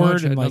there Pretty bored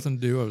much had and like, nothing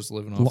to do. I was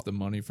living off the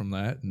money from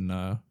that,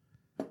 and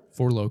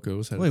Four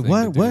Locos had. a Wait, thing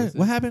what? to do What? with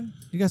What it. happened?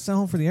 You got sent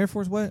home for the Air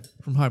Force? What?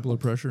 From high blood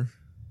pressure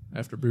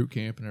after boot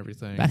camp and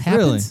everything. that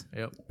happens.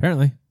 Yep.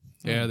 Apparently.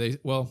 Yeah, they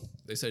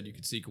said you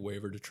could seek a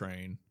waiver to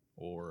train,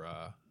 or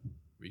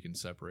we can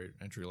separate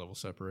entry level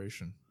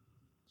separation.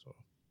 So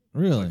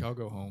Really? like, I'll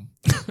go home.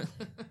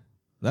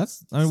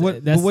 That's. I mean, So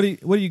what? that's-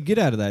 What do you get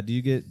out of that? Do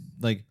you get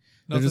like?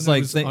 They're Nothing just that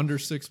like was under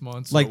 6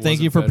 months. like, so it thank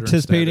you wasn't for veteran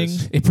participating?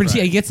 status.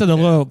 It gets to the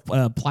little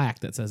plaque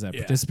that says that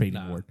Yeah, participating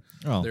nah. award.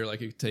 Oh, They're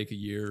like, it could take a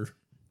year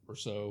or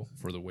so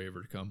for the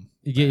waiver to come.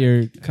 You get back, your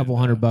and, couple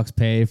 $100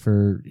 pay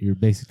for your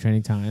basic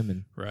training time,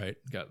 and Right.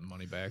 Got the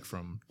money back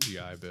from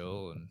GI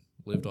Bill and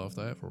lived off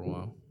that for a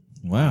while.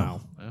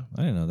 wow! Yeah.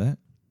 I didn't know that.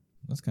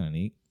 That's kind of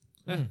neat.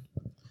 I Well,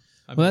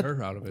 made that-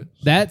 her out of it.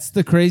 that's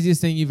the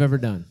craziest thing you've ever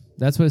done.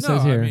 That's what it No,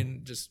 says here. I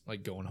mean, just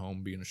like going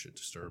home, being a shit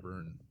disturber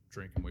and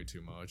drinking way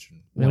too much.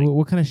 And Man,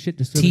 what kind of shit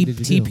disturbing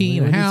did you do? TP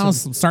in What a did you house,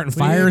 say? starting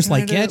fires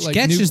like Kinda,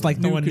 Getch just like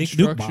new throwing nuke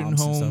construction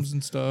bombs and homes stuff.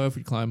 and stuff.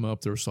 We climb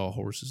up, there were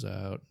sawhorses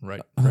out,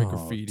 write Oh,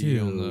 graffiti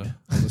on dude.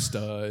 the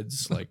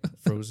studs, like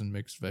frozen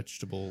mixed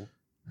vegetable.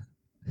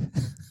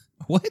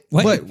 What?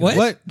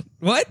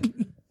 What?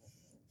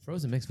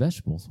 Frozen mixed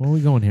vegetables. Where are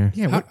we going here?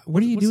 Yeah.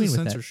 What are you What's doing the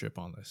with that? censorship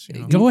on this? You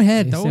know? Go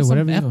ahead. They Throw say some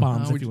whatever you want.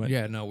 F-bombs No, if you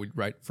want. we'd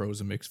write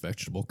frozen mixed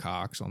vegetable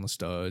cocks on the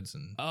studs,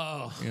 and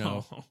Oh. you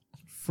know,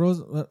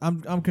 Frozen.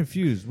 I'm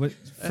confused. What?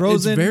 Frozen.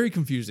 Frozen. It's very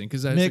confusing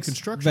because as a mixed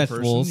construction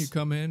vegetables. person, you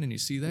come in and you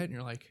see that, and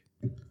you're like,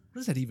 "What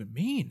does that even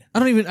mean?"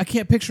 I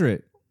can't picture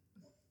it.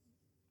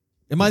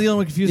 Am I the only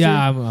one confused?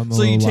 Yeah, here? I'm a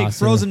So you little take lost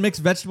frozen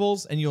mixed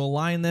vegetables and you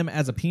align them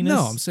as a penis?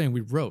 No, I'm saying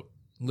we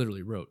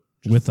literally wrote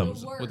With them.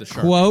 with a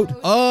sharp. Quote,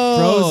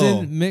 Oh,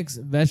 frozen mixed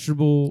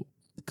vegetable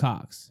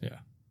cocks. Yeah.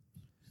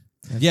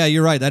 Yeah,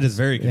 you're right. That is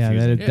very Yeah,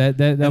 confusing.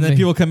 that and then make-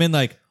 people come in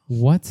like,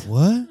 What?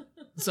 what?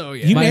 So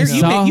yeah, You, By married, a you,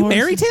 sawhorse? you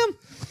married him?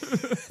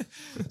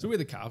 So we had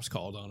the cops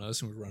called on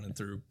us, and we were running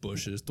through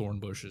bushes, thorn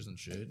bushes, and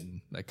shit.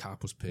 And that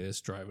cop was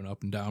pissed, driving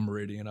up and down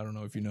Meridian. I don't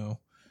know if you know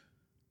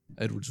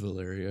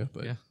Edwardsville area,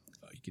 but you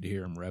could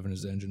hear him revving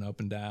his engine up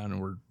and down, and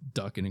we're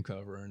ducking and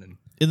covering. And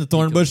In the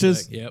thorn he comes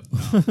bushes? back.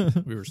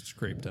 Yep, we were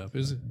scraped up. It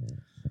was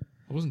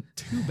I wasn't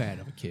too bad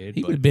of a kid.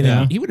 He but would have been.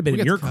 Yeah. He would have been We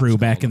in got your the crew cops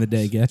back in the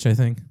calling day, Getch. I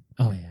think.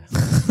 Oh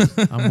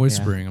yeah, I'm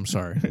whispering. I'm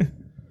sorry.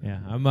 yeah.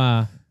 I'm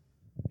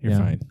You're yeah.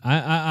 fine.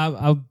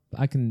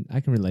 I can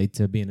relate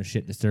to being a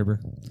shit disturber.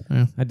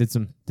 Yeah. I did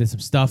some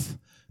stuff.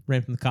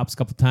 Ran from the cops a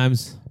couple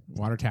times.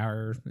 Water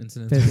tower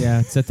incidents.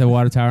 Yeah, set the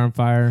water tower on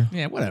fire.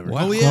 Yeah, whatever.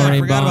 Oh yeah, I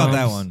Chlorine forgot about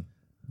that bombs. one.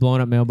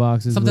 Blowing up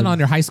mailboxes. Something with- on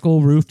your high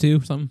school roof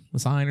too. A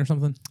sign or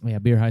something. Yeah,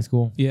 Beer High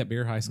School. Yeah,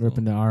 beer high school.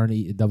 Ripping the R and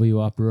E W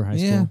off Brewer High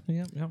Yeah, School.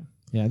 yeah.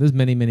 Yeah, there's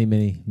many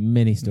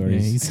Yeah,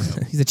 stories.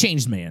 he's a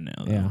changed man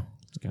now. Though. Yeah.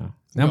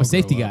 Now I'm a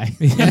safety grow guy.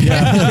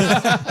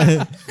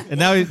 And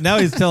now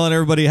he's telling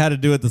everybody how to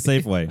do it the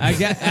safe way. I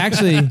get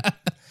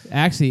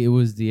actually it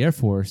was the Air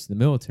Force, the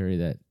military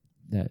that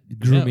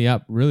grew Yeah. me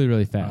up really,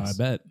 really I fast.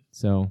 bet.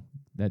 So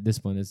that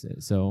discipline is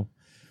it. So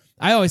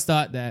I always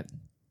thought that,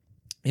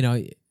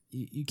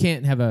 you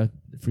can't have a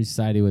free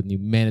society when you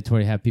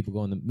mandatory have people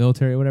go in the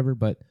military or whatever,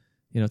 but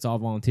it's all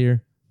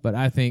volunteer. But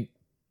I think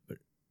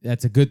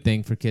that's a good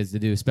thing for kids to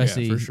do,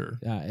 especially for sure.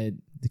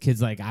 The kids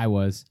like I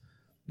was.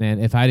 Man,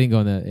 if I didn't go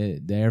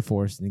in the Air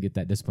Force and get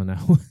that discipline,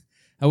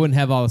 I wouldn't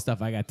have all the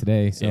stuff I got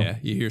today. So Yeah,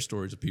 you hear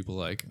stories of people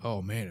like,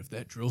 "Oh man, if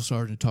that drill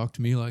sergeant talked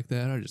to me like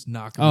that, I'd just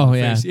knock him Oh, in the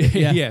yeah. face."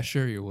 Yeah. Yeah,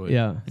 sure you would.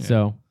 yeah.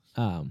 So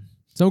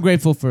I'm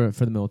grateful for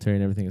the military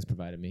and everything it's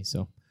provided me.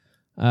 So,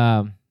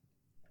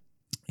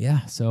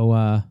 yeah. So,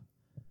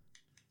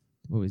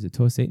 what was it?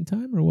 Toast Satan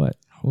time or what?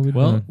 What we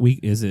Well, doing?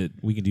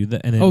 we can do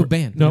that. And then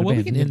band. No, We got a well,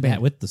 we band. can We got a end that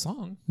band. with the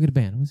song. We got a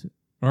band. What's it?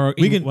 Or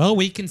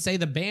We can say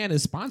the band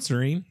is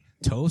sponsoring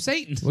Toe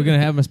Satan. We're gonna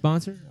have a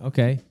sponsor.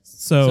 Okay.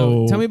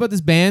 So, tell me about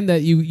this band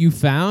that you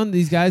found.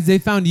 These guys, they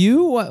found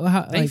you. What?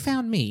 How, They like-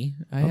 found me.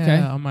 Okay.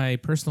 On my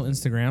personal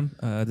Instagram.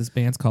 This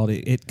band's called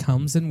It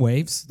Comes in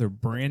Waves. They're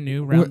brand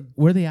new.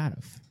 where are they out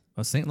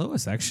of? St.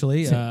 Louis,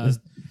 actually. St.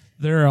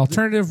 They're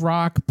alternative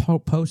rock,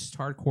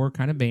 post-hardcore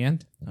kind of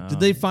band.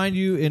 Did they find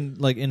you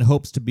in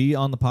hopes to be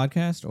on the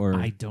podcast, or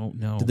I don't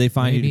know. did they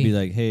find you to Maybe. be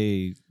like,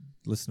 hey,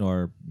 listen to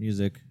our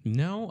music?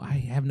 No, I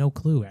have no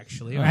clue,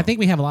 actually. Oh. I think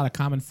we have a lot of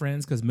common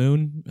friends because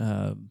Moon,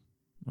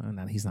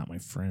 he's not my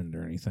friend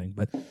or anything,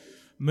 but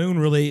Moon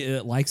really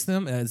likes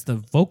them. As the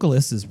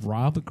vocalist is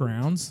Rob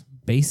Grounds,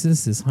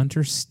 bassist is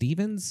Hunter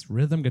Stevens,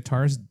 rhythm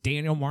guitarist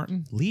Daniel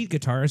Martin, lead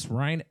guitarist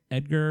Ryan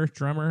Edgar,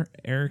 drummer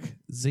Eric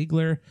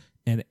Ziegler,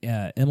 and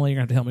Emily, you're going to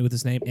have to help me with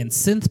this name, and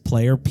synth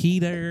player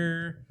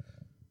Peter,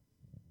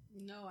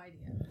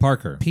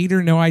 Parker.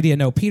 Peter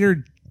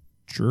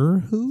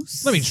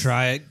Jerhus? Let me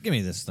try it. Give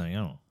me this thing. I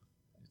don't.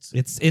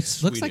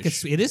 It's looks like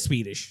Swedish. it is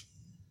Swedish.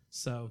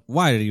 So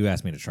Why did you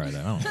ask me to try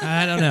that?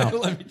 I don't know. I don't know.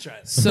 Let me try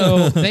this.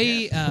 So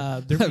they their I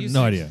have music,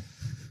 no idea.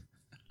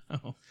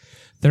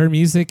 Their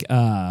music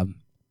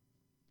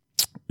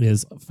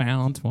is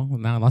found. Well,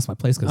 now I lost my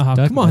place because Oh,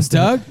 Doug. come on, messed it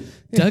up.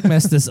 Doug. Doug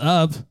messed this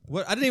up.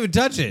 What? I didn't even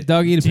touch it.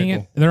 Doug, eat a Dang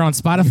pickle. it. They're on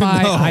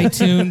Spotify, No.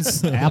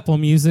 iTunes, Apple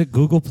Music,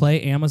 Google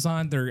Play,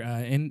 Amazon. They're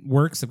in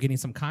works of getting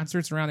some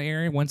concerts around the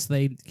area. Once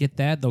they get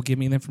that, they'll give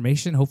me the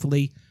information.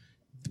 Hopefully,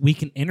 we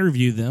can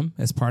interview them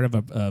as part of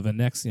a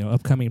next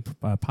upcoming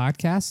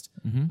podcast.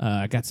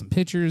 I got some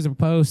pictures of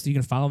posts. You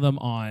can follow them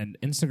on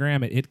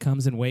Instagram at It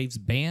Comes in Waves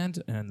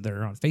Band, and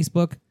they're on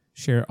Facebook.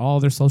 Share all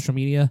their social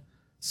media.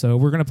 So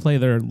we're gonna play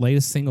their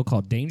latest single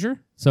called Danger.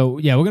 So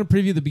yeah, we're gonna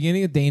preview the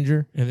beginning of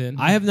Danger. And then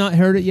I have not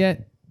heard it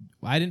yet.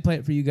 I didn't play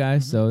it for you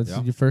guys, so this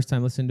is your first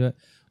time listening to it.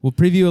 We'll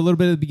preview a little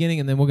bit of the beginning,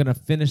 and then we're gonna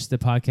finish the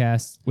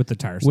podcast with the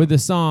tires. with the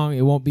song.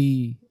 It won't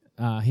be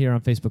here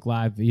on Facebook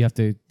Live. You have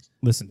to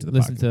listen to the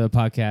listen podcast. to the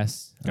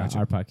podcast, Gotcha.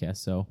 our podcast.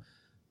 So,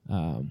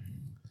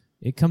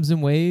 It Comes in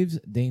Waves,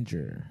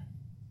 Danger.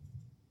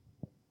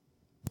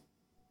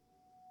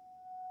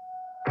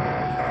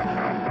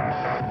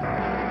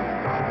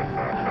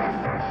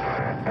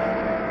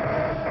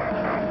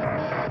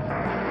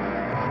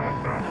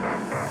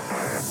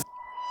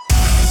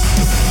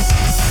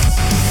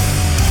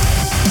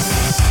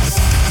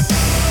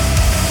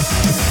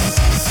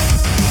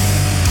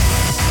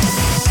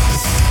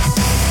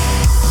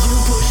 You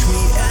push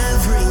me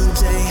every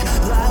day,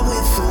 lie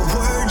with the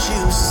words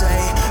you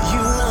say.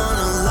 You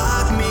wanna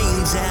lock me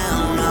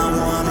down, I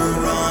wanna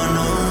run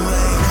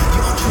away.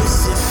 Your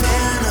twisted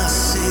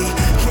fantasy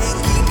can't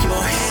keep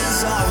your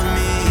hands off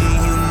me.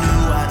 You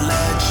knew I'd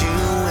let you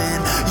in,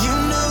 you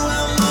knew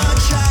how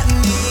much I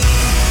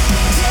need.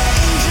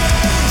 Danger,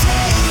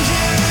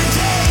 danger,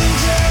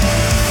 danger.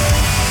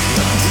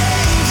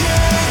 Danger,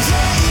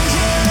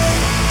 danger,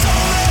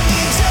 don't let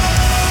me down.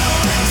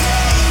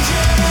 Danger,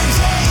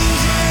 danger, danger.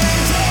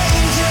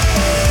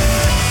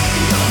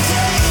 You're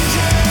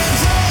danger,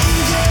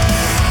 danger,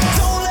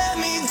 don't let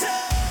me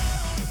down.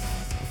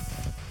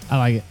 I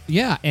like it.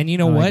 Yeah, and you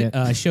know I like what? it.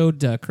 I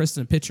showed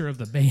Kristen a picture of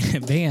the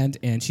band,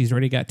 and she's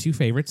already got two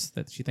favorites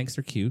that she thinks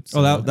are cute.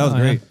 Oh, that was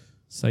great.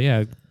 So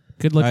yeah,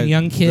 good-looking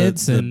young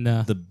kids, and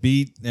the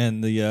beat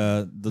and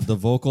the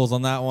vocals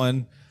on that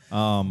one.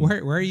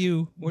 where are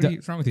you?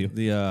 What's wrong with you?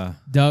 The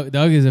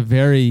Doug is a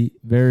very,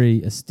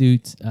 very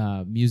astute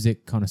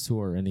music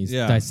connoisseur, and he's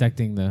Yeah.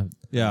 dissecting the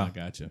Yeah. I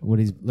gotcha. what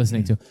he's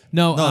listening to.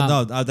 No,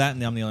 No, that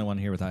and I'm the only one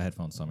here without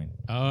headphones. So I mean,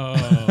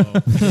 Oh,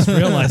 just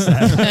realized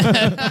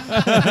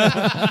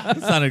that.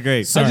 it sounded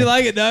great. How'd you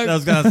like it, Doug? That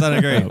was kind of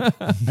sounded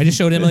great. I just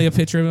showed Emily a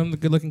picture of them, the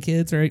good-looking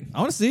kids, right? I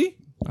want to see.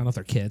 I don't know if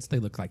they're kids. They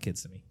look like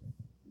kids to me.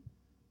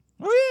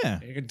 Oh yeah,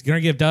 You're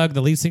gonna give Doug,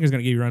 the lead singer's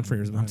gonna give you a run for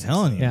your money. I'm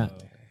telling you. Yeah.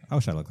 I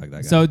wish I looked like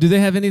that guy. So, do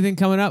they have anything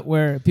coming up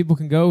where people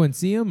can go and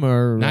see them,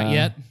 or Not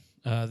yet.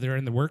 They're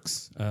in the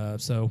works.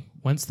 So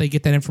once they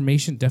get that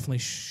information, definitely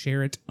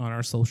share it on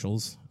our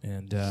socials,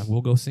 and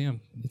we'll go see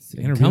them.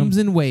 It comes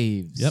in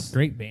waves. Yep,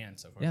 great band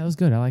so far. Yeah, it was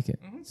good. I like it.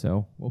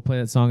 So we'll play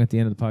that song at the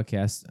end of the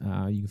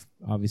podcast. You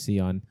obviously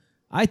on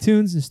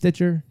iTunes and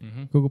Stitcher,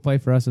 Google Play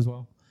for us as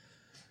well.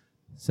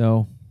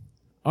 So,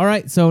 all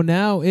right. So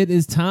now it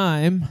is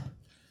time.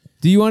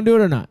 Do you want to do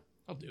it or not?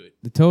 I'll do it.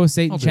 The Toe of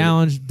Satan I'll do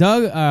challenge.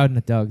 Doug,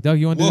 not Doug. Doug,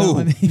 you want to do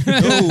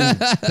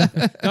that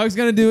one? Doug's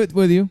gonna do it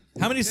with you.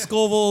 How many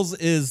Scovilles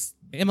is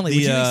Emily, the,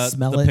 would you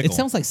smell the it? It pickle?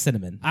 sounds like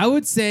cinnamon. I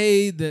would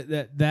say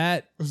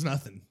that There's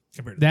nothing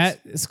compared to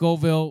that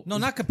Scoville. No,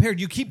 not compared.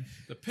 You keep.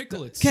 The pickle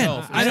Ken,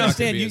 itself. I is not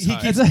understand. gonna be He as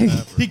keeps high as like- the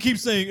pepper. he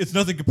keeps saying it's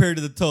nothing compared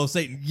to the toe of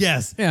Satan.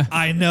 Yes, Yeah.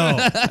 I know.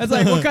 That's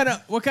like what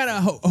kind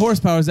of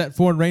horsepower is that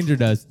Ford Ranger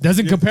does?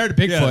 Doesn't compare to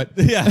Bigfoot.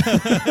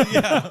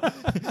 Yeah.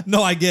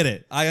 No, I get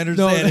it. I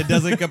understand. It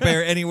doesn't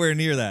compare anywhere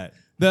near that.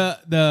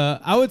 The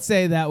I would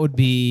say that would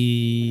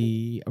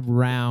be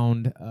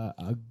around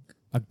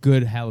a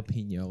good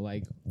jalapeno,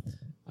 like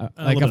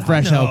a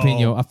fresh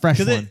jalapeno, a fresh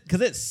one,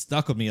 because it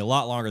stuck with me a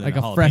lot longer than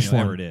like a a fresh jalapeno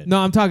one. ever did. No,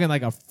 I'm talking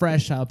like a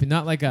fresh jalapeno,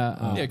 not like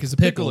a Yeah, because the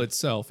pickle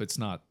itself, it's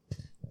not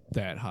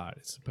that hot.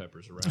 It's the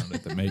peppers around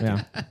it that make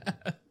yeah.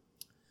 it.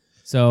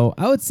 So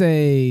I would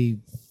say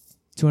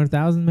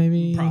 200,000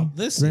 maybe.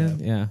 This,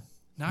 grand? Yeah.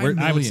 9 million.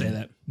 I would say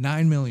that.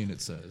 9 million,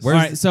 it says. All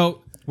right.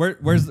 So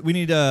Where's we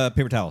need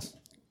paper towels.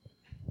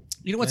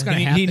 You know what's going to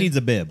He happen? needs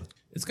a bib.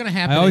 It's going to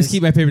happen. I always is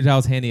keep my paper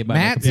towels handy by my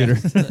Matt's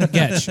computer.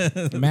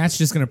 Getch. Matt's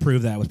just going to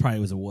prove that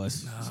was a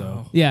wuss.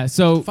 So Yeah.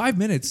 So 5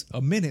 minutes.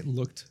 A minute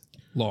looked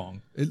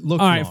long. It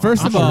looked all right. long.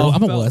 First of all,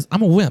 I'm a wuss.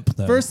 I'm a wimp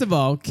though. First of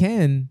all,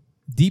 Ken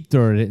deep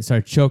throated it and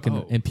started choking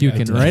Oh, and puking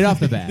yeah, I did. right off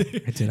the bat.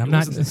 I did. I'm It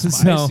not. wasn't so-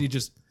 spicy,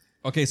 just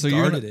Okay, so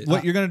Guarded it.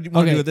 what you're gonna want to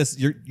Okay. do with this?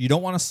 You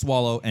don't want to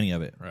swallow any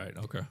of it. right.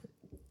 Okay.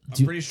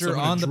 I'm pretty sure So I'm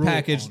gonna on the drool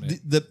package, on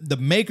it. the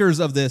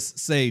makers of this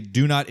say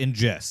do not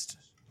ingest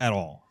at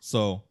all.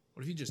 So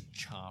What if you just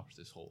chopped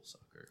this whole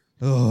sucker?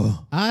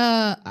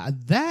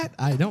 That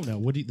I don't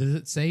know. Does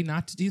it say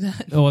not to do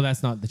that? Oh, well,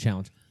 that's not the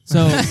challenge.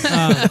 So,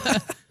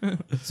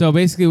 so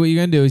basically, what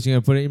you're gonna do is you're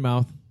gonna put it in your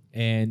mouth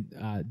and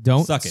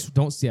don't Suck it.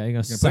 Don't yeah, you're gonna you're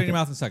gonna suck put it in your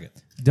mouth and suck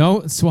it.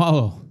 Don't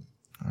swallow.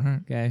 All right.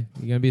 Okay,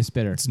 you're gonna be a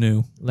spitter. It's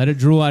new. Let it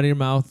drool out of your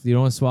mouth. You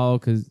don't want to swallow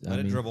because Let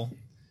it dribble.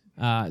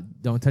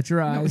 Don't touch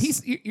your No,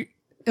 eyes.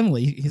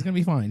 Emily. He's gonna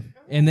be fine.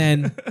 And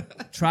then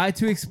try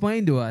to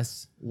explain to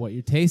us what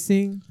you're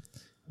tasting,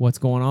 what's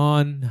going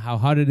on, how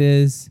hot it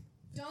is,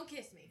 Don't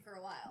kiss me for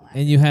a while.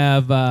 and you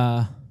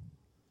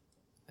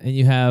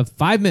have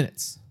 5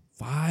 minutes.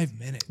 5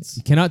 minutes.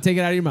 You cannot take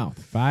it out of your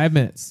mouth. 5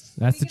 minutes.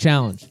 That's the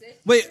challenge.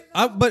 Wait,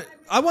 but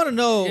I want to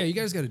know. Yeah, you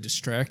guys got to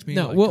distract me.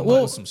 No, like, we'll come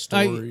up with some I-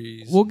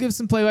 stories. we'll give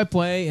some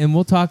play-by-play, and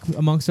we'll talk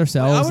amongst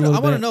ourselves. I a little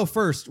want to bit. know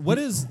first. What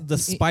is the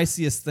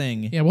spiciest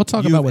thing? Yeah, we'll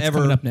talk you've about what's ever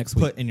coming up next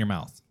week. Put in your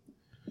mouth.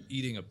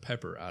 Eating a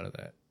pepper out of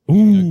that.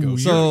 Ooh,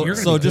 So you're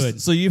gonna so be just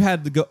good. so you've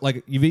had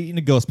you've eaten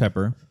a ghost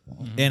pepper,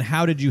 and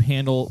how did you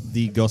handle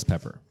the ghost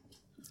pepper?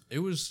 It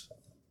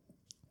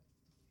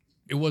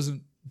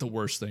wasn't the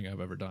worst thing I've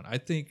ever done. I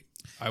think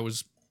I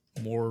was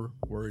more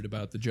worried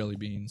about the jelly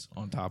beans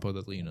on top of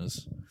the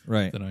Lena's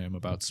Right. than I am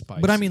about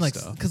spice. But I mean, and like,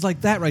 stuff. because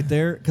like that right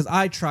there, because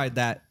I tried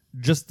that,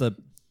 just the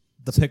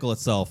pickle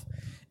itself,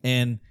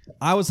 and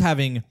I was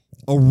having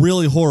a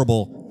really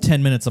horrible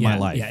 10 minutes of my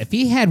life. Yeah, if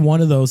he had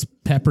one of those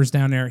peppers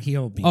down there,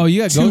 he'll be. Oh, you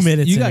got 2 ghost,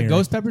 minutes. You in got here.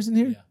 ghost peppers in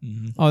here.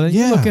 Oh, then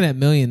Yeah. you're looking at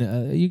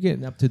million. You're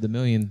getting up to the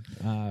million.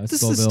 this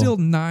Scoville. is still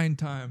 9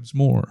 times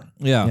more.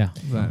 Yeah.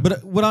 Yeah.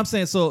 But what I'm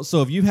saying, so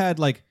if you had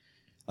like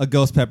a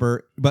ghost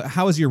pepper, but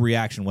how was your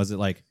reaction? Was it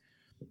like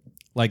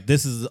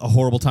this is a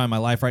horrible time in my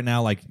life right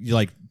now? Like you're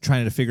like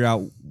trying to figure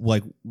out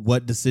like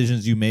what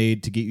decisions you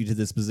made to get you to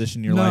this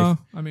position in your life?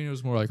 I mean, it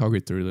was more like, I'll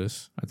get through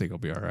this. I think I'll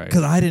be all right.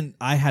 Because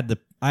I had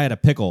a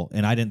pickle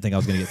and I didn't think I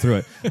was going to get through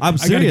it. I'm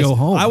serious. go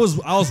home. I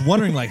was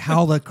wondering like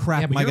how the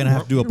crap Yeah, but am I you're going to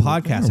have to do a you're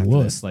podcast a after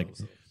wuss. this? Like,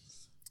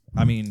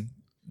 I mean,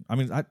 I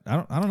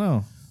don't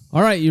know.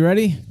 All right, you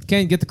ready?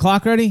 Ken, get the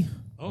clock ready.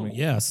 Oh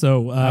yeah.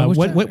 So wish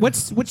I-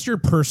 what's your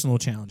personal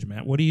challenge,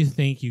 Matt? What do you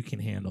think you can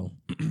handle?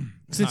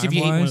 Since if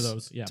you ate one of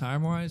those, yeah.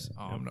 Time wise,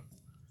 I'm not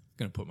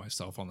going to put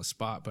myself on the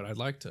spot, but I'd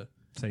like to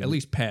Say at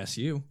least pass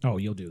you. Oh,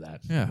 you'll do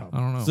that. Yeah, I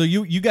don't know. So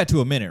you got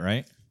to a minute,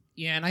 right?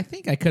 Yeah, and I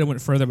think I could have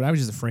went further, but I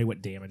was just afraid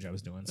what damage I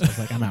was doing. So I was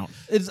like, I'm out.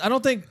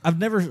 I've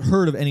never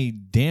heard of any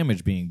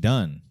damage being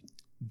done.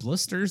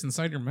 Blisters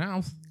inside your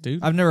mouth,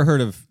 dude. I've never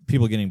heard of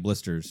people getting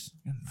blisters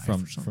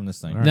from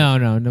this thing. No,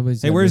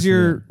 nobody's. Hey, got where's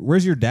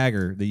this your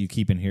dagger that you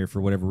keep in here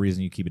for whatever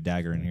reason? You keep a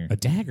dagger in here. A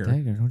dagger.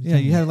 Dagger, what are you Yeah,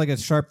 talking you had like a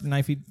sharp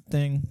knifey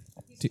thing.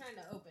 He's trying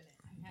to open it.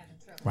 I'm having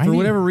trouble. Right for in.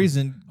 whatever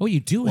reason. Oh, you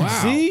do Wow.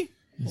 have. See,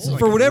 like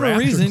for a whatever raptor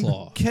reason,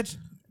 claw. catch.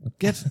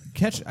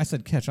 I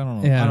said catch. I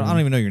don't know. Yeah, I don't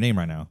even know your name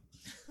right now.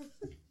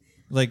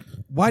 Like,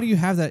 why do you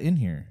have that in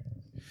here?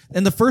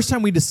 And the first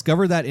time we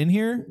discovered that in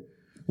here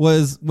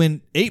was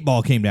when 8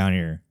 Ball came down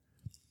here,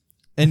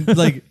 and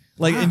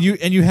and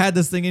you had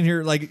this thing in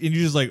here, like, and you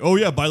just like, oh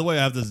yeah, by the way,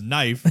 I have this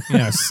knife.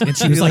 Yes, and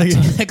she was like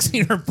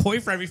texting her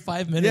boyfriend every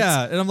 5 minutes.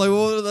 Yeah, and I'm like,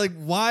 well, like,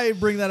 why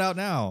bring that out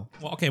now?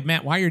 Well, okay,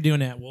 Matt, while you're doing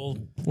that, we'll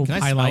Can I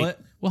highlight. smell it?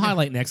 We'll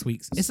highlight next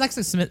week's. It's like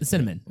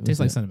cinnamon. It tastes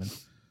like cinnamon,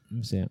 Let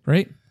me see it.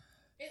 right?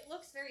 It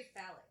looks very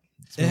phallic.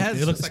 It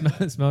has. It looks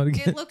like Smell it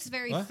again. It looks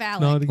very Smell it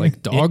phallic. again.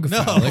 Like dog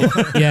phallic.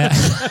 yeah.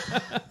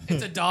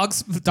 It's a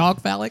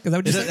dog phallic. Is that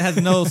what you It said? has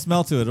no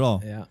smell to it at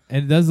all. Yeah,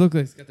 and it does look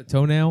like it's got the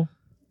toenail.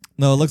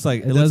 No, it looks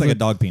like does looks like a look-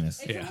 dog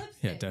penis. Yeah,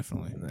 yeah,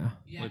 definitely.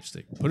 Yeah.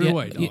 Lipstick. Put it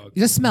away, You dog.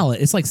 just smell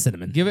it. It's like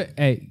cinnamon. Give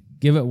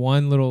it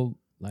one little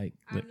like.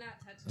 I'm not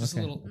touching Just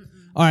Okay. a little.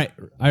 All right,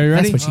 are you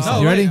ready? what she said.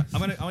 You ready? I'm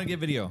gonna get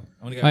video. I'm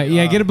gonna get All right,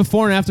 yeah, get a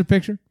before and after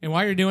picture. And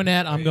while you're doing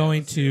that, I'm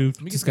going to Let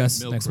me get discuss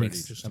some milk next ready,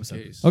 week's just in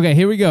episode. case. Okay,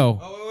 here we go.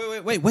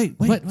 Oh, wait.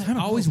 What? Time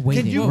out. Always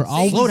waiting. you We're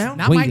always slow down?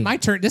 Not waiting. my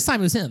turn. This time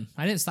it was him.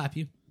 I didn't stop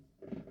you.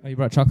 Oh, you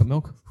brought chocolate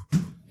milk.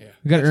 Yeah.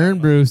 We got Earn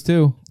Brews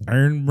too.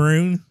 Earn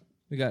Brune.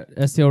 We got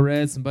STL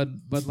Reds and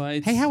Bud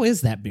Lights. Hey, how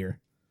is that beer?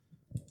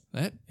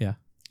 That? Yeah.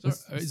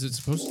 Is it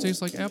supposed to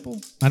taste like apple?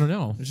 I don't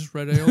know. It's just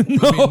red ale? I mean,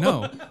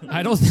 no.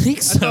 I don't think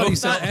I so.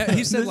 thought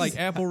he said like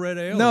apple red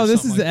ale. No, or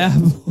this something is like that.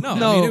 apple. No,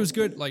 No. I mean, it was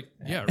good. Like,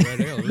 yeah, red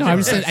ale. It was No, I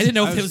was all saying, right. I didn't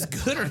know if I it was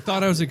good or I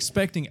thought I was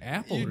expecting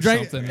apple You or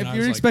drank, something. if and I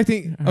you're was like,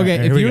 expecting, right, okay,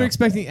 here if we you were go.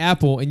 expecting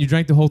apple and you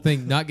drank the whole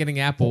thing, not getting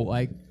apple,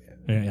 like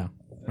Yeah.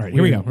 All right,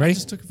 here we go. I Ready?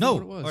 just took it for No.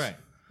 what it was. All right.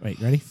 Wait,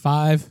 ready?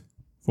 5,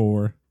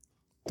 4,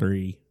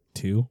 3,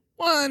 2,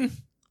 1.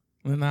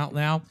 And out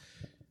now.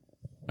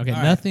 Okay,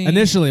 right. nothing.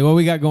 initially, what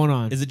we got going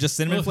on? Is it just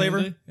cinnamon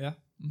flavor? Yeah.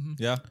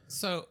 Yeah.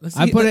 So let's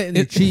I see- put it in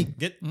your cheek.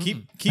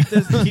 Keep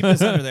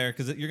this under there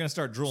because you're gonna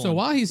start drooling. So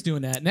while he's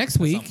doing that, next at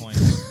some week, point.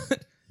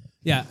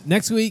 Yeah,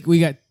 next week we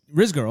got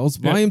Riz Girls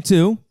Volume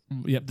 2.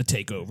 yep, the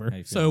takeover.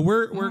 you So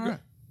we're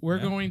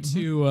going to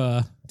do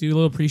a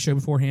little pre-show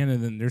beforehand,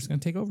 and then they're just going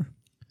to take over.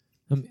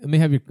 Let me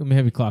have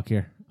your clock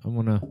here. I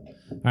wanna.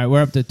 All right,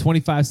 we're up to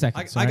 25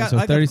 seconds. I all right, got so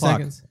 30 clock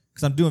seconds.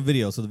 because I'm doing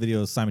video, so the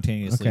video is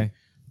simultaneously Okay.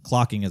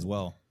 clocking as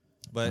well.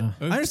 But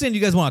I understand you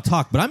guys want to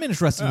talk, but I'm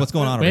interested in what's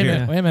going on over Wait a here.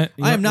 minute. Wait a minute.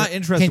 I am not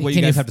interested in what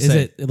you guys have to is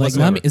say It like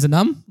whatsoever. numb? Is it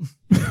numb?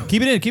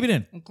 Keep it in. Keep it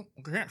in.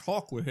 I can't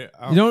talk with it.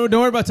 You don't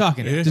worry about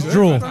talking. Just don't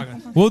drool. worry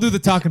about We'll do the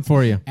talking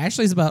for you.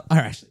 Ashley's about. Or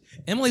Ashley,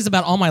 Emily's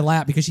about on my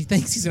lap because she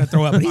thinks he's going to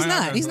throw up, but he's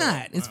not. He's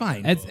not. It's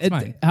fine. It's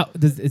fine.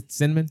 it's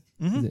cinnamon.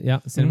 Is it- yeah,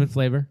 cinnamon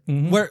flavor.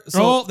 Where?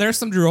 Oh, there's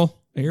some drool.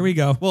 Here we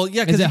go. Well,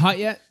 yeah. Is it hot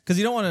yet? Because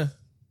you don't want to.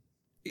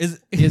 Is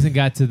He hasn't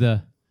got to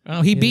the.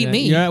 Oh, he beat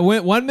me. You're at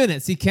 1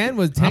 minute. See, Ken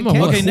was 10. I'm a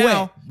Ken look okay quit.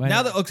 now? But-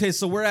 Now that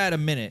so we're at a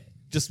minute.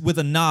 Just with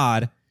a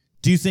nod,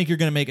 do you think you're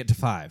gonna make it to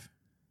 5?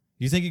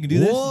 You think you can do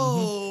this?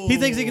 Whoa. He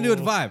thinks he can do it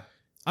to 5.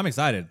 I'm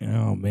excited.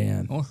 Oh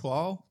man. Don't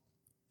swallow.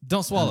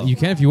 Don't swallow. you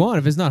can if you want.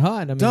 If it's not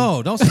hot, I mean,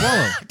 don't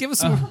swallow. Give us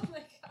some.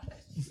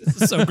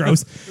 This is so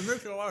gross.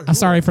 I'm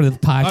sorry for the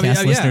podcast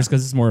yeah. listeners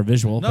because it's more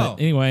visual. No.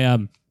 But anyway,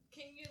 Can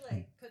you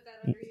like put that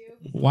under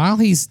you? while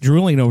he's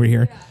drooling over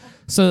here,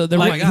 so the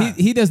Like, God.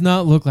 he doesn't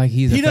not look like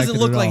he's. He doesn't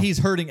affected look at like all. he's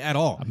hurting at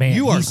all. Man,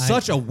 you are he's-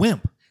 such a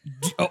wimp.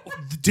 oh,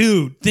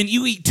 dude, then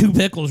you eat 2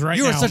 pickles right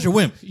You now. are such a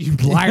wimp. You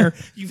liar.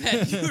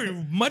 You're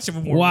much of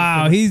a more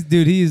Wow, he's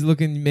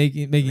looking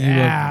making you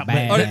Yeah, look but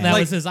bad. that Like-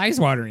 was his eyes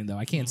watering though.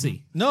 I can't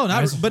see. No,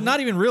 but not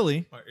even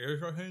really. My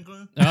ears are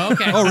tingling. Oh,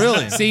 okay. Oh,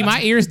 really? See,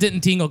 my ears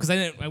didn't tingle because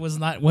I was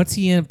not. What's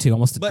he up to?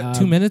 Almost But-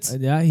 2 minutes.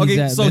 Yeah, he's Okay,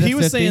 at so minute he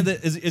was 50. saying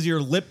that is your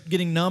lip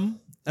getting numb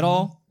at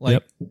all? Like,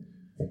 Yep.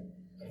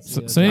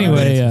 So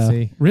anyway, Let's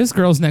see. Riz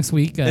Girls next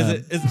week.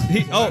 is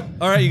he? Oh,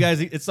 all right, you guys.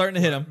 It's starting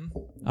to hit him.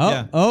 Oh,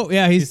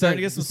 Yeah. yeah, he's starting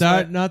to get some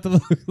start sweat. not to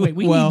look wait,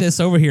 we well. need this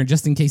over here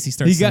just in case he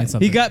starts He saying got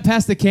something. he got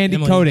past the candy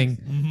Emily.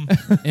 coating.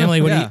 Emily,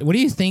 Yeah. what do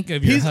you think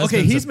of your He's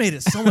husband's? He's made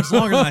it so much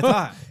longer than I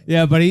thought.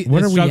 Yeah, but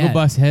Where the are we struggle at?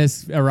 bus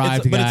has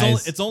arrived, But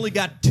guys. it's only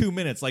got 2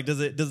 minutes. Like, does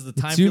the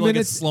time 2 feel like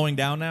minutes? it's slowing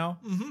down now?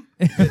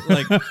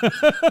 Like,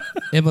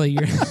 Emily,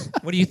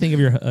 what do you think of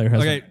your husband?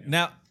 okay,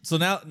 now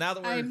that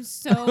we're I'm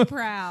so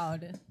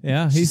proud.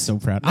 yeah, He's he's so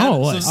proud. now, Oh,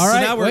 what? so All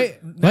right, now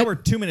wait. we're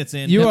 2 minutes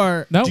in. you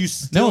are no, do you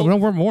still- no,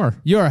 we're more.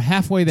 you are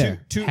halfway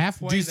there.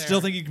 Halfway Do you there.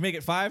 still think you can make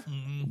it 5?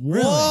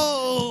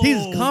 Whoa,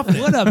 He's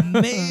confident. What a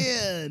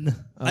man!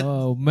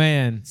 Oh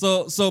man,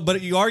 So,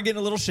 but you are getting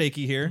a little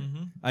shaky here.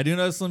 I do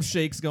notice some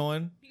shakes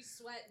going. He's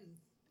sweating.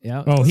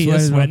 yeah. Oh, he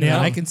is sweating. Yeah,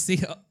 Yeah, I can see.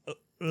 I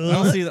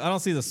don't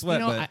see the sweat.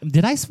 You know, but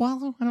did I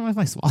swallow? I don't know if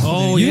I swallowed.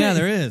 oh You- yeah,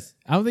 there is.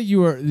 I don't think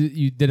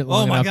you did it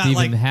long Oh my enough god! to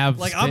even Like, have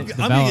like spit I'm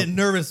develop. getting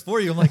nervous for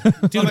you. I'm like,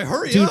 dude,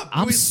 hurry Dude, up!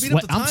 Can we speed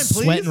up the time, I'm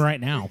please? sweating right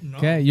now.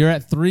 Okay, you're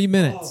at 3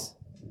 minutes.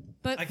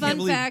 But I can't fun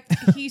believe- fact,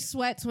 he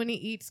sweats when he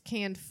eats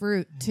canned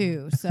fruit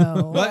too.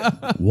 So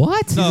What?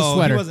 What? No,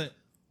 sweater. he wasn't.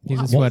 He's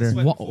a sweater.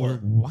 Sweat Wa- before.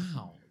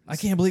 wow. I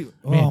can't believe.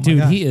 Man, oh my dude,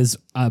 gosh. he is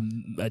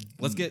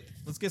Let's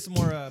get some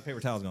more paper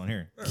towels going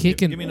here.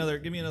 kicking. Give me another.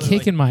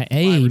 Kicking like, my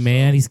A,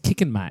 man. He's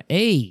kicking my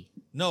A.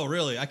 No,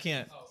 really, I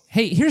can't.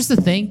 Hey, here's the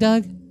thing,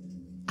 Doug.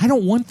 I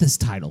don't want this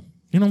title.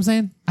 You know what I'm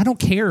saying? I don't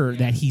care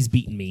that he's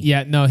beating me.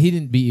 Yeah, no, he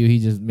didn't beat you. He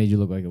just made you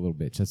look like a little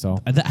bitch. That's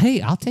all.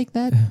 Hey, I'll take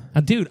that.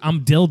 Dude,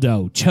 I'm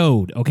dildo,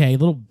 chode. Okay,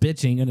 little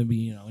bitch ain't gonna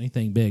be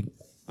anything big.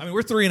 I mean,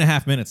 we're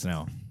 3.5 minutes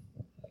now.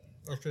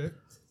 Okay.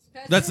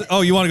 That's.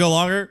 Oh, you want to go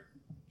longer?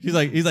 He's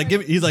like,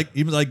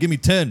 give me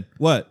 10.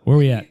 What? Where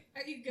we at?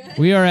 Are you good?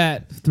 We are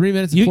at 3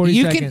 minutes and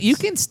 40 seconds. You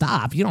can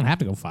stop. You don't have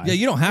to go 5. Yeah,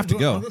 you don't have to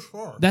go.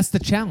 That's the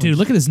challenge. Dude,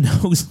 look at his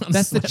nose.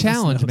 That's the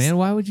challenge, man.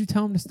 Why would you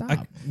tell him to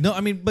stop? No,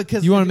 I mean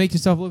because You want to make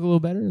yourself look a little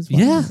better? That's fine.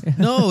 Yeah.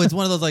 No, it's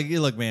one of those like,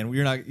 look, man,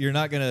 we're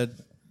not gonna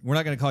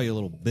call you a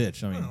little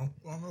bitch. I mean,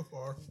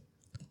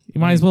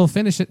 You might as well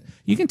finish it.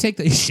 You can take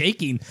the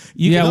shaking.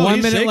 You You can, got No, 1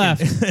 he's minute shaking.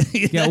 left.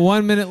 You got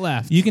 1 minute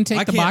left. You can take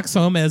I the can't- box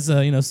home as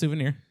a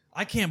souvenir.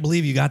 I can't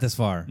believe you got this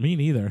far. Me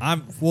neither.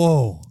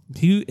 Whoa.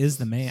 Who is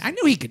the man? I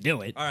knew he could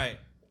do it. All right.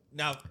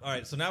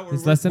 So now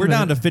It's less than we're a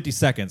down to minute. 50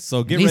 seconds.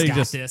 So get He's ready to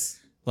got just this.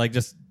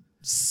 just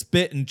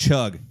spit and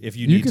chug if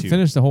you You need can to.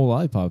 finish the whole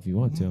lollipop if you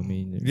want to. I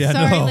mean, Yeah,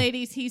 Sorry, no.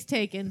 ladies, he's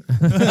taken.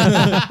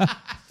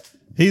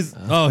 He's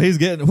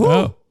getting. Whoo.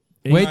 Oh.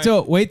 wait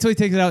till he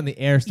takes it out and the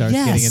air starts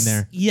getting in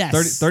there.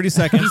 Yes. 30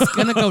 seconds. He's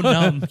gonna go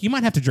numb. You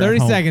might have to drive 30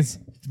 home. seconds.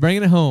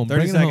 Bringing it home. 30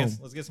 Bringing it seconds.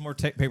 home. Let's get some more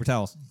paper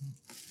towels.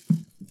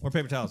 More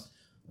paper towels.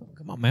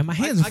 Come on, man. My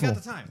hands are I full.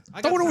 got the time.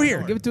 Throw it over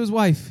here. Give it to his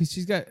wife.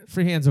 She's got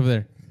free hands over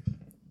there.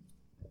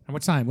 How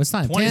much time? What's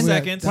time? 20 10?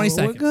 seconds. 20 We're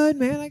seconds. good,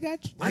 man. I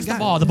got you. Where's the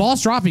ball? The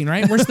ball's dropping,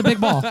 right? Where's the big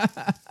ball?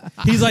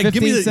 He's like,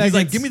 15 he's like,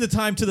 seconds. give me the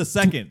time to the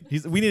second.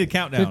 We need a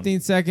countdown.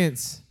 15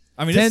 seconds.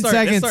 I mean, 10 it's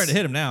seconds. starting to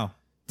hit him now.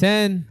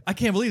 10. I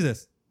can't believe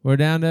this. We're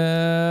down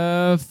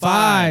to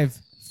 5,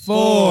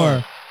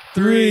 4,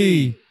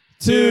 3,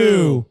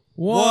 2,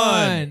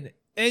 1.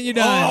 And you're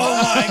done.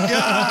 Oh my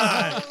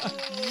god!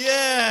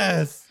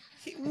 Yes.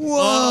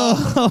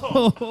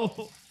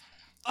 Whoa!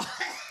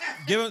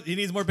 Give him. He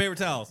needs more paper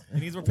towels.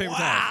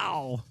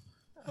 Wow.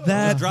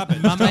 That drop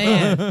it. My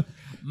man.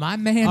 My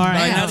man. All right, All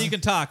right, now now that you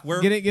can talk.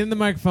 Get in the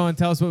microphone.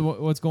 Tell us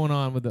what's going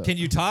on with the. Can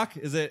you talk?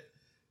 Is it?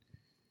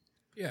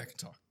 Yeah, I can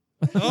talk.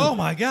 Oh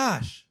my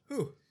gosh!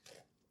 Whew.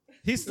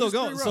 He's still It was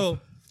going. pretty rough.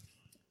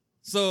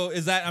 So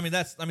is that? I mean,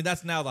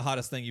 that's now the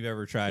hottest thing you've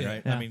ever tried,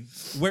 right? Yeah. I mean,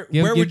 where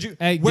Give- where give- would you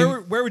hey,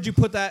 where would you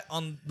put that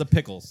on the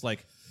pickles?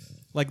 Like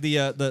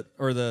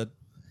the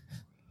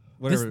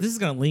whatever. This is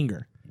gonna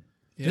linger.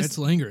 Yeah, it's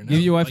lingering. Give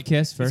your wife a Like,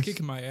 kiss he's first.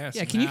 kicking my ass.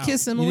 Yeah, can you now.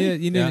 kiss You Emily?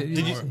 need, Yeah. did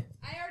Did you, you-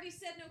 I already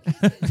said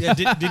no kisses.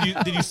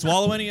 yeah. Did you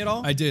swallow any at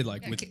all? I did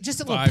like with just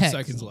a little 5 peck.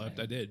 seconds left.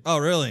 I did. Oh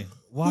really?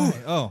 Why?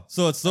 Oh,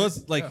 so it's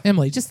like.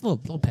 Emily, just a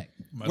little peck.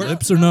 My Where-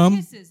 lips are No numb.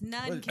 kisses.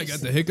 None I kisses.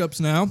 got the hiccups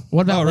now.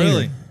 What about Oh later?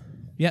 really?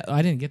 Yeah,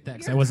 I didn't get that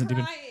because I wasn't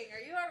doing. crying.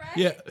 Are you all right?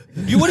 Yeah.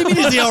 You what do you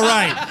mean? Is he all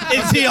right?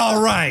 Is he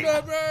all right?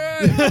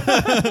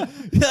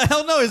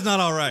 Hell no, he's not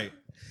all right.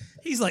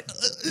 He's like,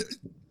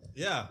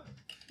 Yeah,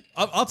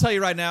 I'll tell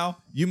you right now.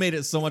 You made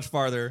it so much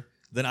farther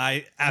than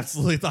I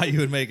absolutely thought you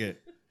would make it.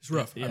 It's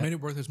rough. I made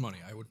it worth his money.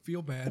 I would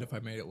feel bad if I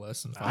made it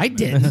less than 5 I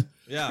minutes. did.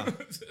 Yeah.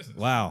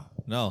 Wow.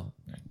 No,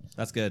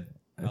 that's good.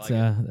 I That's, like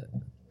it.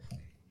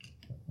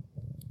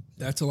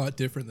 That's a lot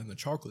different than the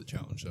chocolate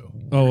challenge, though.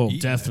 Oh, Eating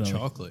that definitely.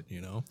 chocolate,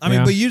 you know. I mean,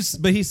 Yeah.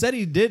 but he said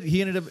he did.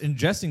 He ended up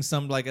ingesting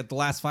some like at the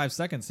last 5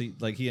 seconds.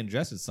 He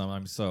ingested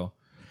some. So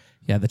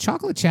Yeah, the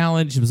chocolate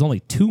challenge was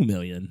only 2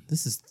 million.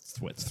 This is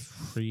what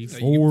 3, Yeah,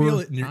 4 you can feel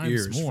it in your times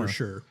ears more. for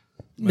sure.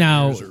 My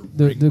now, ears are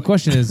the ringing.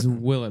 question is,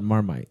 will it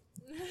Marmite?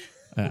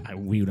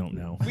 We don't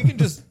know. we can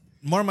just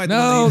Marmite.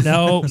 No,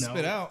 no,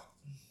 spit out.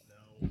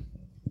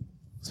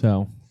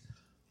 So,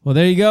 well,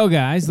 there you go,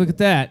 guys. Look at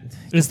that.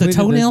 Is the Completed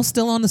toenail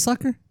still on the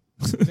sucker?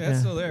 Yeah, it's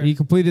still there. You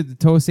completed the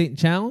Toe Satan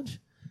challenge,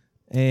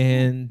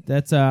 and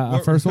that's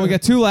our first one. We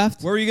got 2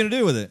 left. What were you gonna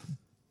do with it?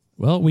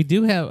 Well, we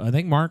do have. I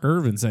think Mark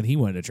Irvin said he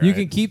wanted to try. You it.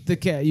 can keep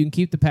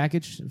the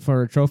package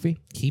for a trophy.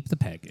 keep the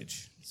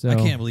package. So I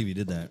can't believe you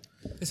did that.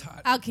 It's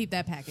hot. I'll keep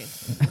that package.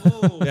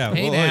 Yeah.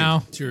 Hey well,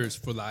 now, Cheers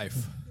for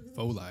life.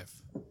 Faux life.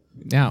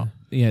 now,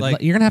 yeah,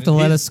 Like, you're gonna have to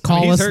let he's- us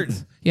call he's us. hurting.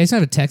 Yeah, he's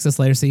gonna have to text us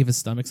later, see if his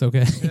stomach's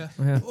okay. Yeah.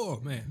 Yeah. Oh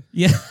man,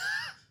 yeah,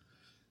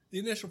 the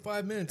initial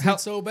 5 minutes. How-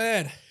 It's so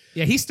bad.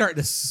 yeah, he's starting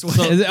to sweat.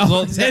 So, Is it- oh,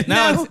 so is it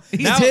now, now? it's,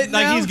 He's now hitting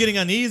like now? he's getting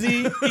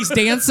uneasy. He's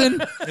dancing.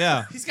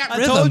 Yeah. He's got I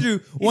rhythm. told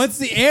you. Once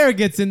the air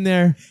gets in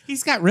there,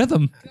 He's got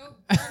rhythm. Go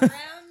around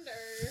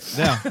or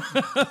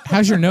Yeah.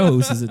 How's your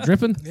nose? Is it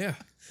dripping? Yeah.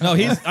 No,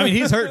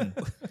 he's hurting.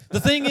 The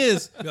thing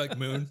is, Be like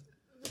Moon.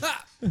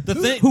 the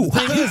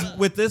thing is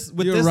with this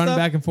you're this running stuff,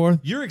 back and forth.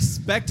 you're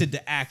expected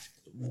to act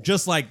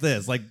just like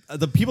this. Like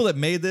the people that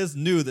made this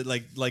knew that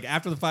like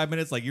after the 5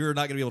 minutes, like you're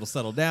not gonna be able to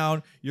settle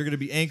down. You're gonna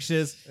be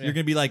anxious. You're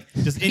gonna be like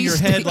just in your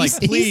head, like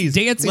he's please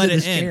dancing let in it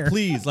his end. chair.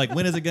 Please, like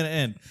when is it gonna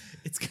end?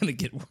 It's gonna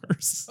get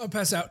worse. I'll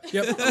pass out.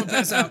 Yep. I'm gonna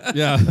pass out.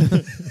 Yeah.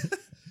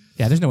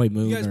 Yeah, there's no way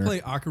Moon. You guys or- play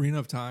Ocarina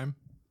of Time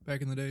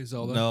back in the day?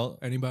 Zelda? No.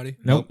 Anybody?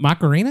 Nope.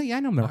 Macarena? Yeah, I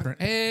know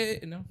Macarena.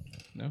 No.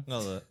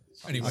 No, the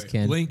Anyway,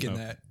 Ken. Link in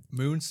that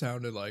Moon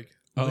sounded like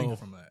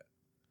from that.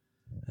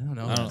 I don't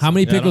know. How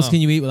many Yeah, I don't pickles know.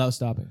 can you eat without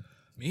stopping?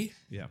 Me?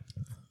 Yeah.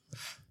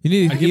 You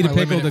need I to give eat a my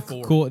pickle limit to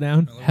at 4. cool it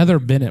down. Heather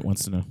Bennett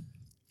wants to know.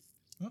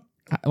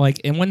 Like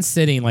in one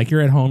sitting, like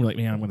you're at home, you're like,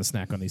 man, I'm going to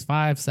snack on these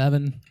 5,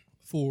 7.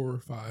 4 or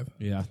 5.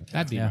 Yeah,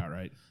 that'd be Yeah. about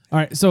right. All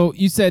right, so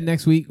you said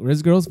next week,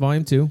 Riz Girls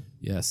Volume 2,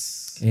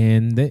 Yes.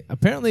 and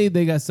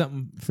they got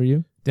something for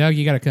you. Doug,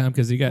 you got to come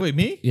because you got. Wait,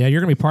 me? Yeah,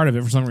 you're going to be part of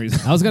it for some reason.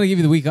 I was going to give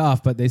you the week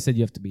off, but they said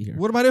you have to be here.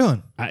 What am I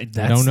doing? I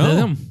don't know.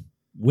 Them.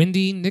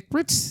 Wendy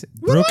Nickritz,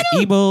 Brooke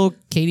Ebel,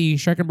 Katie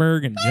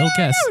Schreckenberg, and Jill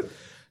Kess.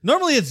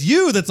 Normally it's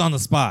you that's on the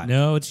spot.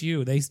 No, it's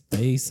you. They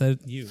said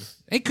you.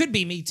 It could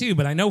be me too,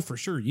 but I know for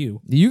sure you.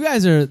 You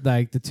guys are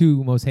like the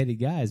two most hated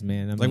guys,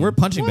 man. I Like mean, we're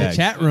punching in the bags.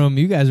 chat room,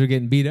 you guys were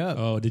getting beat up.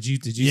 Oh, did you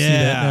see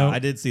that? No? I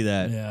did see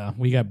that. Yeah,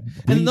 we got.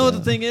 And know what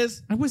the thing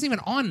is? I wasn't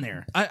even on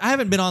there. I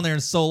haven't been on there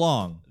in so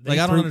long. Like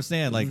I don't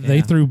understand. Like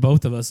They threw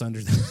both of us under.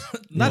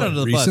 not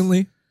under the bus.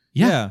 Recently?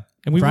 Yeah.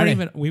 And we Friday.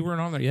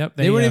 weren't on there. Yep,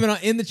 they weren't even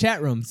in the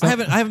chat room. So I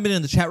haven't been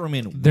in the chat room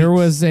in There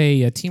was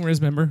a Team Riz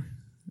member.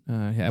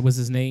 That was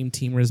his name.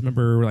 Team Riz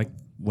member, like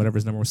whatever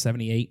his number was,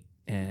 78,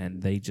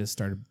 and they just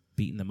started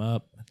beating them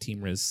up.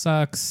 Team Riz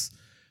sucks.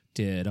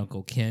 Did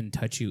Uncle Ken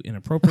touch you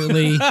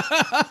inappropriately?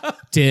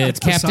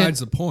 Did Captain? Besides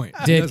the point.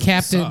 It Did doesn't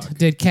Captain? suck.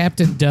 Did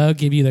Captain Doug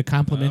give you the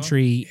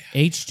complimentary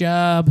H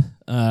job?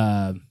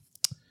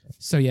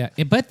 So yeah,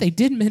 but they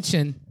did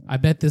mention. I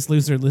bet this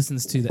loser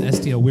listens to the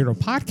STL Weirdo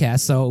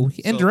podcast, so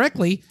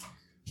indirectly,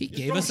 he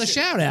gave us a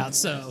shout out.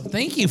 So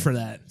thank you for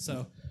that.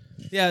 So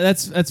yeah,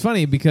 that's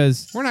funny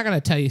because we're not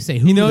going to say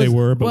who knows- they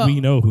were, but well- we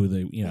know who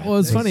they. You know, well,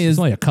 it's funny there's is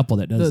only a couple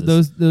that does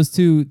this. those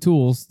two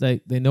tools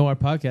they know our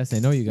podcast, they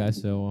know you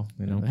guys, so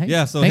you know. Hey,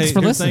 Yeah, so thanks hey,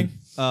 for here's the listening.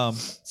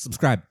 thing.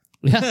 Subscribe.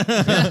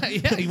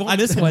 Yeah, you won't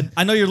miss one.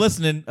 I know you're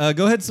listening. Go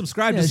ahead and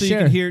subscribe Yeah, just so you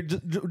share. can hear.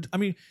 I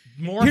mean,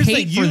 More here's the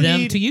hate thing, for you them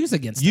need- to use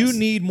against You us.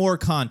 need more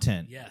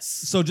content. Yes.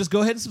 So just go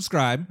ahead and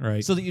subscribe,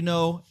 Right. So that you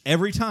know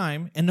every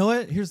time. And know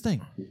what? Here's the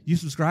thing: you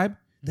subscribe,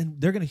 then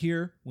they're gonna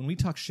hear when we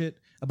talk shit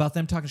about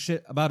them talking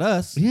shit about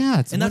us. Yeah,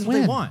 it's and that's what they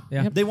win-win. want.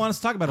 Yeah. They want us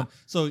to talk about them.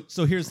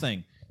 So here's the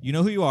thing: you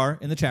know who you are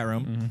in the chat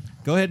room.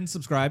 Go ahead and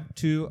subscribe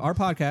to our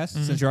podcast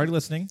since you're already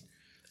listening.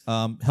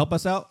 Help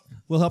us out.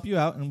 We'll help you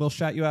out, and we'll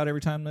shout you out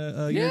every time you're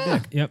a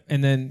dick. Yep,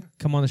 and then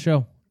come on the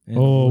show. And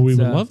Oh, we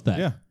let's, would love that.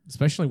 yeah.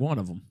 Especially one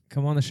of them.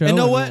 Come on the show. And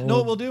know and what? Know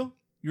what we'll do?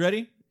 You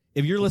ready?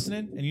 If you're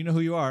listening and you know who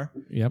you are,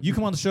 Yep. you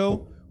come on the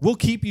show. We'll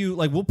keep you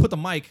like we'll put the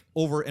mic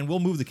over and we'll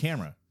move the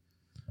camera.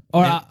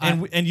 Or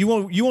And you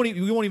won't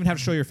even have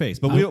to show your face,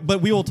 but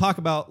we will talk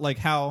about like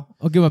how.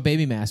 I'll give a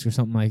baby mask or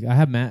something like. I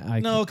have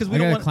No, 'cause we I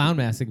don't got want- a clown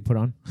mask I can put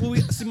on. Well,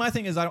 see, my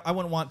thing is I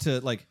wouldn't want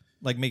to like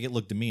make it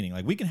look demeaning.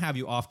 Like we can have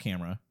you off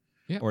camera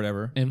Yeah. or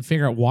whatever. And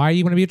figure out why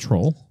you want to be a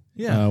troll.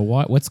 Yeah.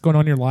 What's going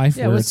on in your life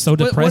where it's so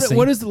depressing.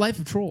 What is the life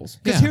of trolls?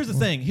 Because Yeah. here's the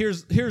thing.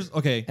 Here's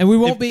okay. And we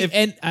won't If- be. if-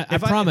 and I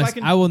if promise,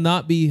 can- I will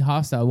not be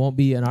hostile. It won't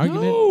be an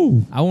argument.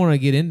 No. I want to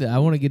get into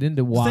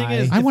The why. thing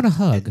is, I want a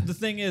hug. The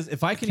thing is,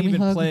 if I can Can we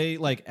even hug? play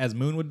like as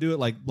Moon would do it,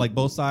 like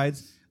both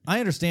sides, I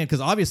understand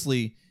because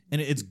obviously, and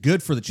it's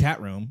good for the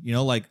chat room. You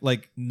know, like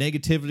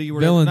negativity. Or whatever.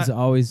 Villains Not-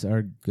 always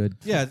are good.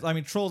 Yeah, I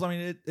mean trolls. I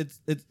mean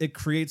it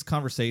creates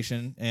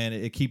conversation and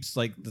it keeps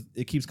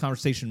it keeps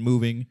conversation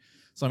moving.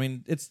 So I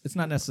mean it's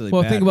not necessarily.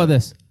 Well, bad, think about but-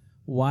 this.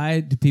 Why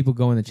do people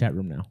go in the chat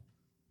room now?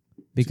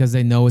 Because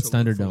they know it's To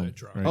look for Thunderdome. that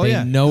drama. Oh, They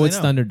yeah, know they it's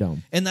know.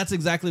 Thunderdome. and that's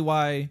exactly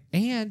why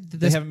And they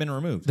this, haven't been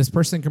removed. this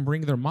person can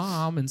bring their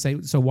mom and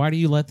say, so why do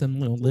you let them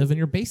live in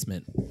your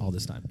basement all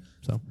this time?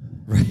 So,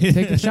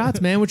 Take the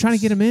shots, man. We're trying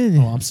to get them in.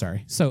 oh, I'm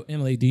sorry. So,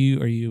 Emily,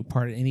 are you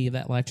part of any of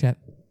that live chat?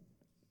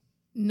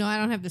 No, I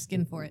don't have the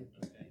skin for it.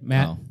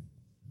 Matt, Oh.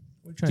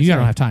 you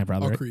don't have time,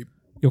 probably. I'll right? creep.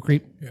 You'll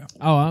creep. Yeah.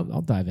 Oh,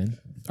 I'll dive in.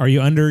 Are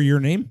you under your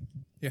name?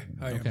 Yeah,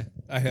 I am. Okay.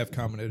 I have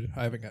commented.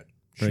 I haven't got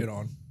shit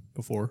on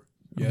before.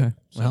 Yeah. Okay.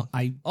 Well,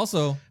 I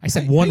Also,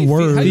 said how one you feel-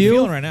 word. How you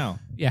feeling right now?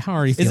 Yeah. How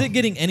are you Is feeling? it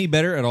getting any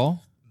better at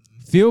all?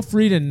 Feel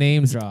free to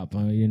name drop.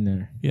 You're in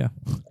there. Yeah.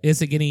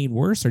 Is it getting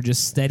worse or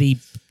just steady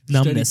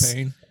numbness?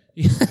 Steady pain.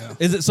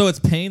 Is it so? It's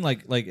pain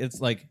like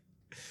it's like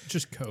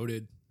Just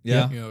coated.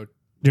 Yeah. You know,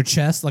 Your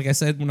chest, like I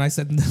said, when I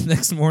said the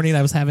next morning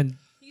I was having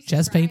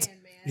chest pains.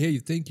 yeah, you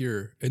think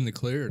you're in the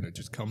clear and it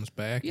just comes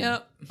back.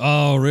 Yep.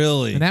 oh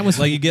really? And that was-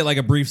 like you get like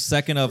a brief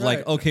second of like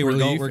Right. okay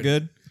Relief we're and-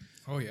 good.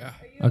 Oh, yeah.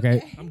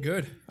 Okay. I'm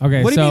good.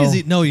 Okay. What do so you mean? Is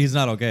he? No, he's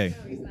not okay.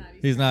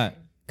 He's not.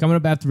 coming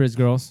up after Riz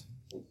Girls,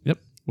 Yep.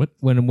 What?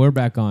 when we're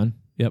back on.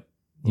 Yep.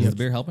 Is the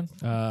beer helping?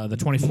 The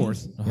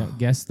 24th. Yeah,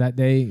 guess that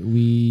day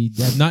we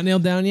have not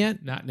nailed down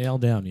yet. Not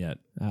nailed down yet.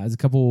 There's a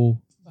couple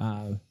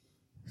in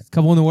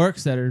the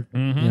works that are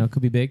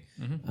could be big.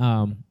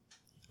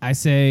 I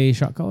say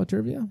shot caller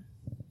trivia.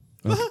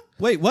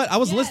 Wait, what? I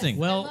was listening.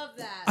 Well, Love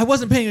that. I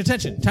wasn't paying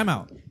attention. Time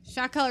out.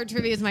 Shot color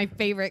trivia is my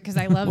favorite because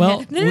I love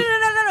Well, it. No.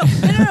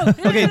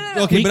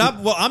 Okay, but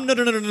I'm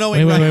no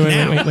wait, right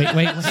wait, now.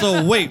 wait.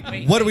 So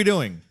wait, what are we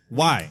doing?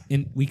 Why?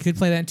 And we could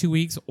play that in 2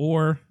 weeks,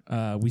 or we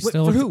What-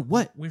 still for who?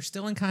 What? We're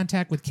still in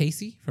contact with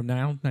Casey from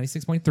now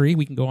 96.3.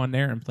 We can go on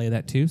there and play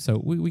that too. So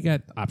we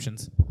got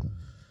options.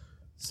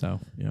 So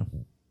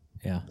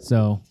Yeah.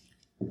 So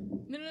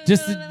No,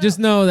 just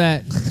know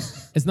that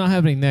it's not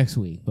happening next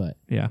week, but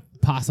Yeah.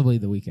 possibly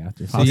the week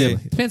after. So Yeah.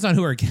 Depends on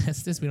who our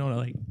guest is. We don't know,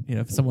 like,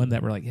 if someone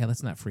that we're like, yeah,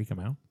 let's not freak them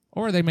out.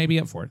 Or they may be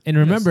up for it. and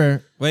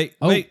remember, Wait.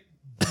 Oh. Wait.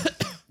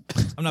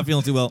 I'm not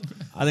feeling too well.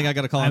 I think I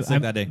got to call in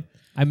sick that day.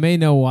 I may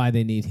know why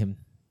they need him.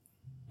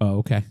 Oh,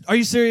 okay. Are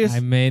you serious? I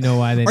may know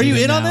why they. Are need you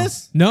him in on now.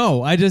 this?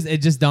 No, it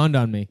just dawned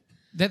on me.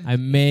 That I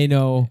may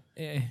know.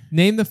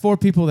 Name the 4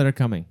 people that are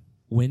coming.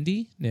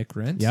 Wendy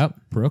Nikrent. Yep.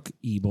 Brooke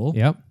Ebel.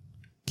 Yep.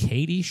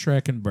 Katie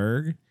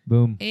Schreckenberg.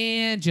 Boom.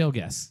 And Jill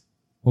Guess.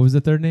 What was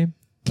the third name?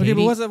 Okay, but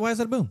Katie- why is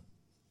that a boom?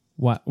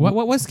 What?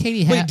 What was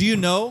Katie? Wait, do you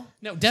know?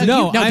 No, Doug.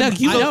 No, Doug,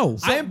 you I'm- know.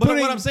 I'm but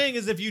putting- what I'm saying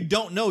is, if you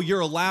don't know,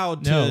 you're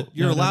allowed to. No,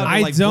 you're no, no, allowed no. to I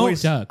like don't.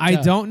 voice. Doug. I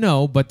don't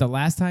know. But the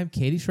last time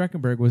Katie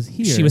Schreckenberg was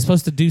here, She was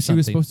supposed to do She something.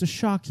 was supposed to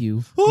shock you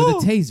with a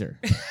taser.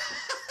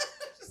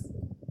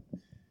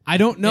 I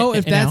don't know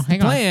if And now, that's the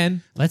hang on.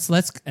 plan. Let's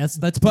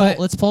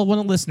But- pull one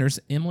of the listeners.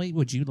 Emily,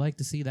 would you like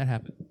to see that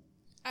happen?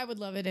 I would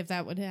love it if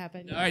that would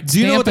happen. All right. Do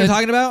you know what they're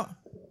talking about?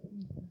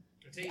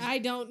 I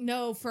don't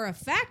know for a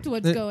fact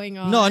what's going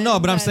on. No,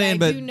 but I'm saying, I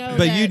but do know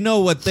but that- you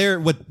know what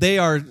they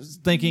are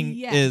thinking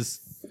Yes. is.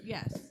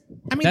 Yes.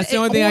 I mean, That's the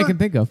only thing I can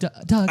think of. Doug,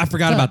 I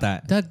forgot about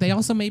that. Doug, they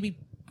also maybe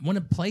want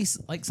to place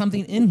like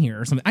something in here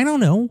or something. I don't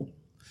know.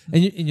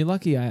 And you're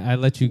lucky I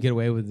let you get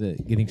away with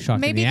the getting shocked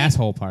in Maybe the they-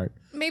 asshole part.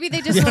 Maybe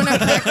they just want to.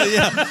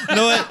 Yeah. You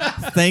know what?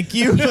 Thank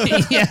you.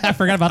 Yeah, I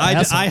forgot about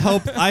that. I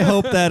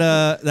hope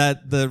that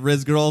that the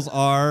Riz girls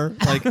are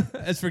like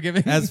As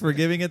forgiving as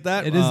forgiving at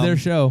that. it is their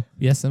show.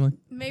 Yes, Emily.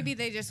 Maybe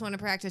they just want to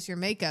practice your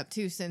makeup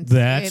too, since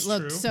That's it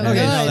looked true. so Okay,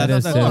 good no, that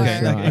is before. okay.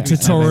 So, A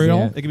tutorial.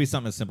 Yeah. It could be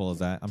something as simple as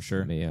that. I'm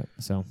sure. Yeah.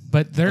 So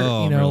But they're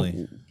Oh,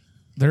 really?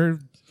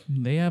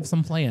 they have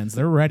some plans.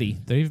 They're ready.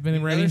 They've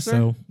been ready. sir?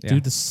 So Yeah. due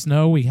to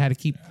snow, we had to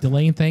keep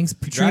delaying things.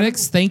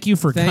 Petronix, thank you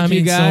for Thank coming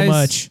you, guys. so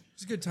much.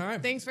 It's a good time.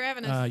 Thanks for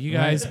having us. You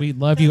guys, we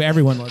love you.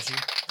 Everyone loves you.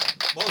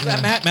 What was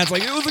that, Matt? Matt's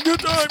like, it was a good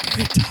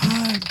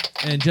time.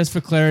 and just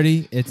for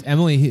clarity, it's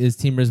Emily is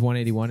Team Riz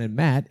 181 and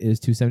Matt is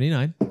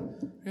 279.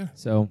 Yeah.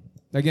 So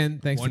again,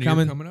 thanks One for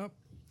year coming. up.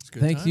 It's a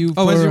good Thank time. you.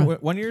 Oh, for, is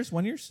it 1 year?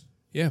 1 year?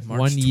 Yeah, March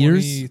 1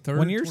 years? 23rd,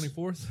 1 years?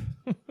 24th.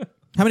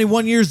 How many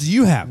 1 years do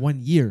you have? 1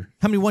 year.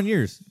 How many 1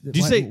 years? Did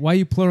you why, say? why are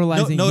you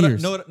pluralizing know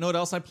years? what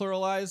else I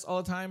pluralize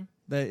all the time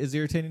that is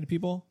irritating to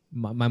people?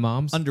 My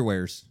mom's.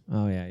 Underwears.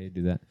 Oh yeah, you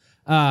do that.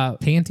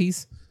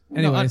 Panties.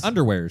 Anyways, No,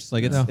 underwears.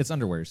 Like No. it's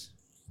underwears.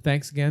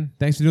 thanks again.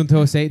 Thanks for doing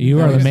Toast 8.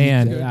 You are the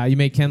man. You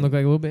make Ken look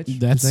like a little bitch.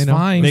 That's Just so you know.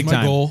 fine. Big My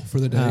time. goal for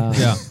the day.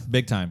 Yeah,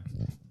 big time.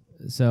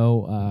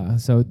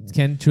 So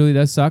Ken truly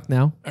does suck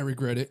now. I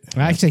regret it.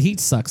 Actually, he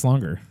sucks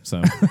longer.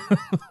 So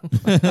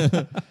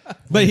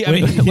But he, I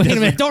mean, wait a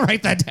minute. Don't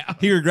write that down.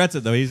 he regrets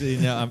it though. He's like,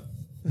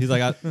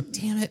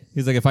 Damn it.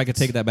 he's like, if I could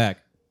take that back.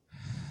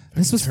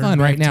 This was Turn fun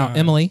back right now, time.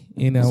 Emily.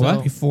 You know,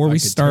 So, before I we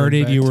could turn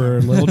started, back you were a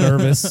time. little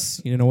nervous.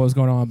 You didn't know what was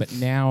going on. But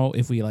now,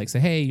 if we like say,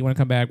 "Hey, you want to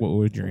come back?" What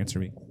would your answer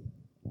be?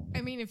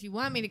 I mean, if you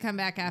want me to come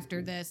back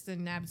after this,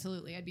 then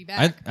absolutely, I'd be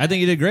back. I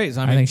think you did great.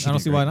 So, I mean, I, think she don't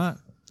did see why great. not.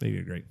 They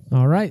did great.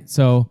 All right.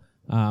 So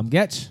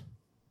Getch,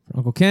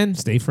 Uncle Ken,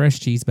 Stay fresh,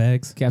 cheese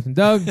bags. Captain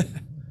Doug,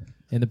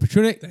 and the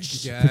Petronix.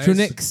 Thank you, guys.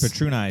 Petronix.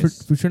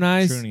 Patronize.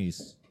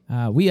 Patronize.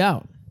 Patronize. We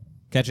out.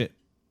 Catch it.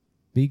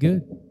 Be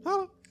good.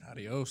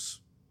 Adios.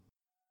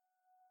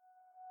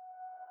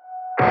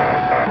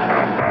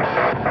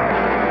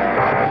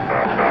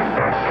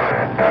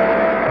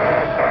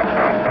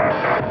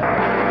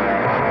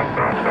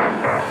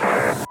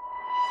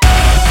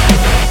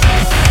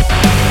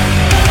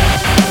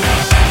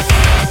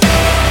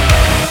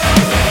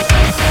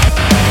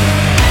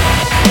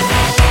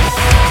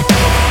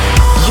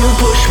 You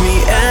push me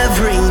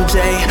every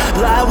day,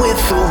 lie with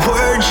the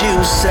words you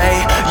say.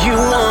 You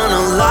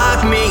wanna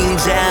lock me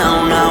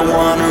down, I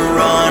wanna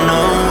run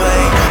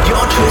away.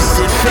 Your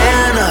twisted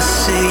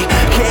fantasy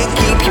can't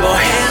keep your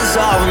hands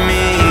off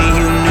me.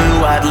 You knew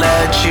I'd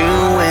let you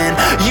in,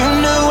 you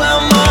knew how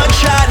much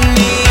I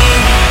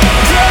need.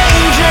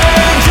 Danger,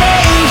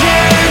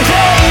 danger,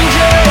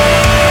 danger.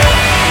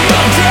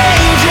 You're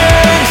danger,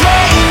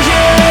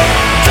 danger.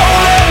 Don't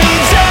let me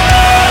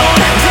down.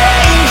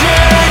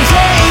 Danger,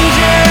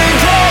 danger,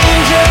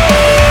 danger.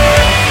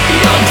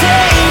 You're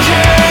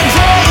danger,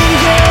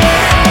 danger.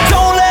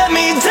 Don't let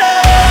me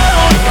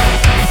down.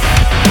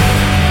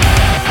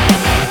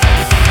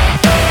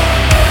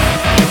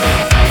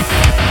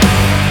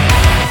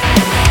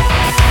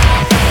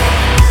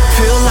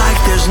 Feel like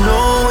there's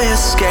no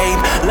escape,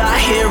 lie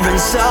here and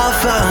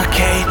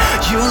suffocate.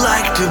 You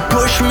like to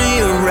push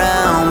me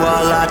around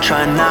while I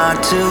try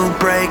not to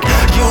break.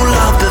 You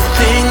love the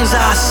things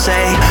I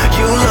say,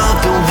 you love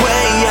the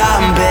way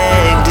I'm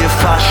begged. If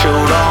I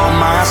showed all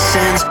my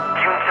sins,